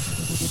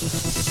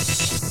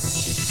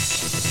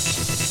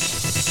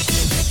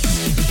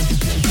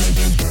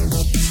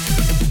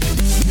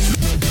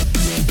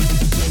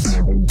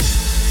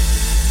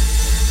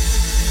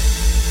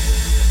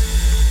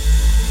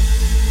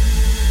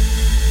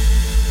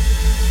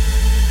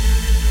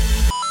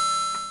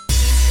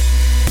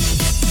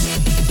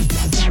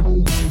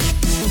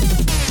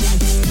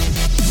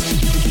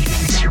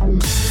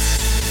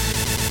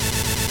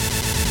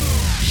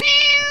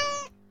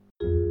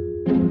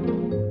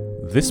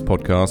 This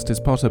podcast is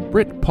part of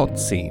Britpod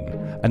Scene,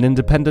 an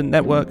independent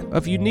network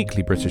of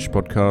uniquely British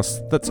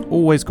podcasts that's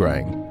always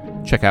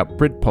growing. Check out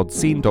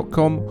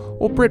BritpodScene.com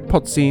or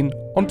Britpod Scene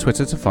on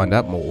Twitter to find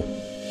out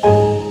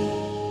more.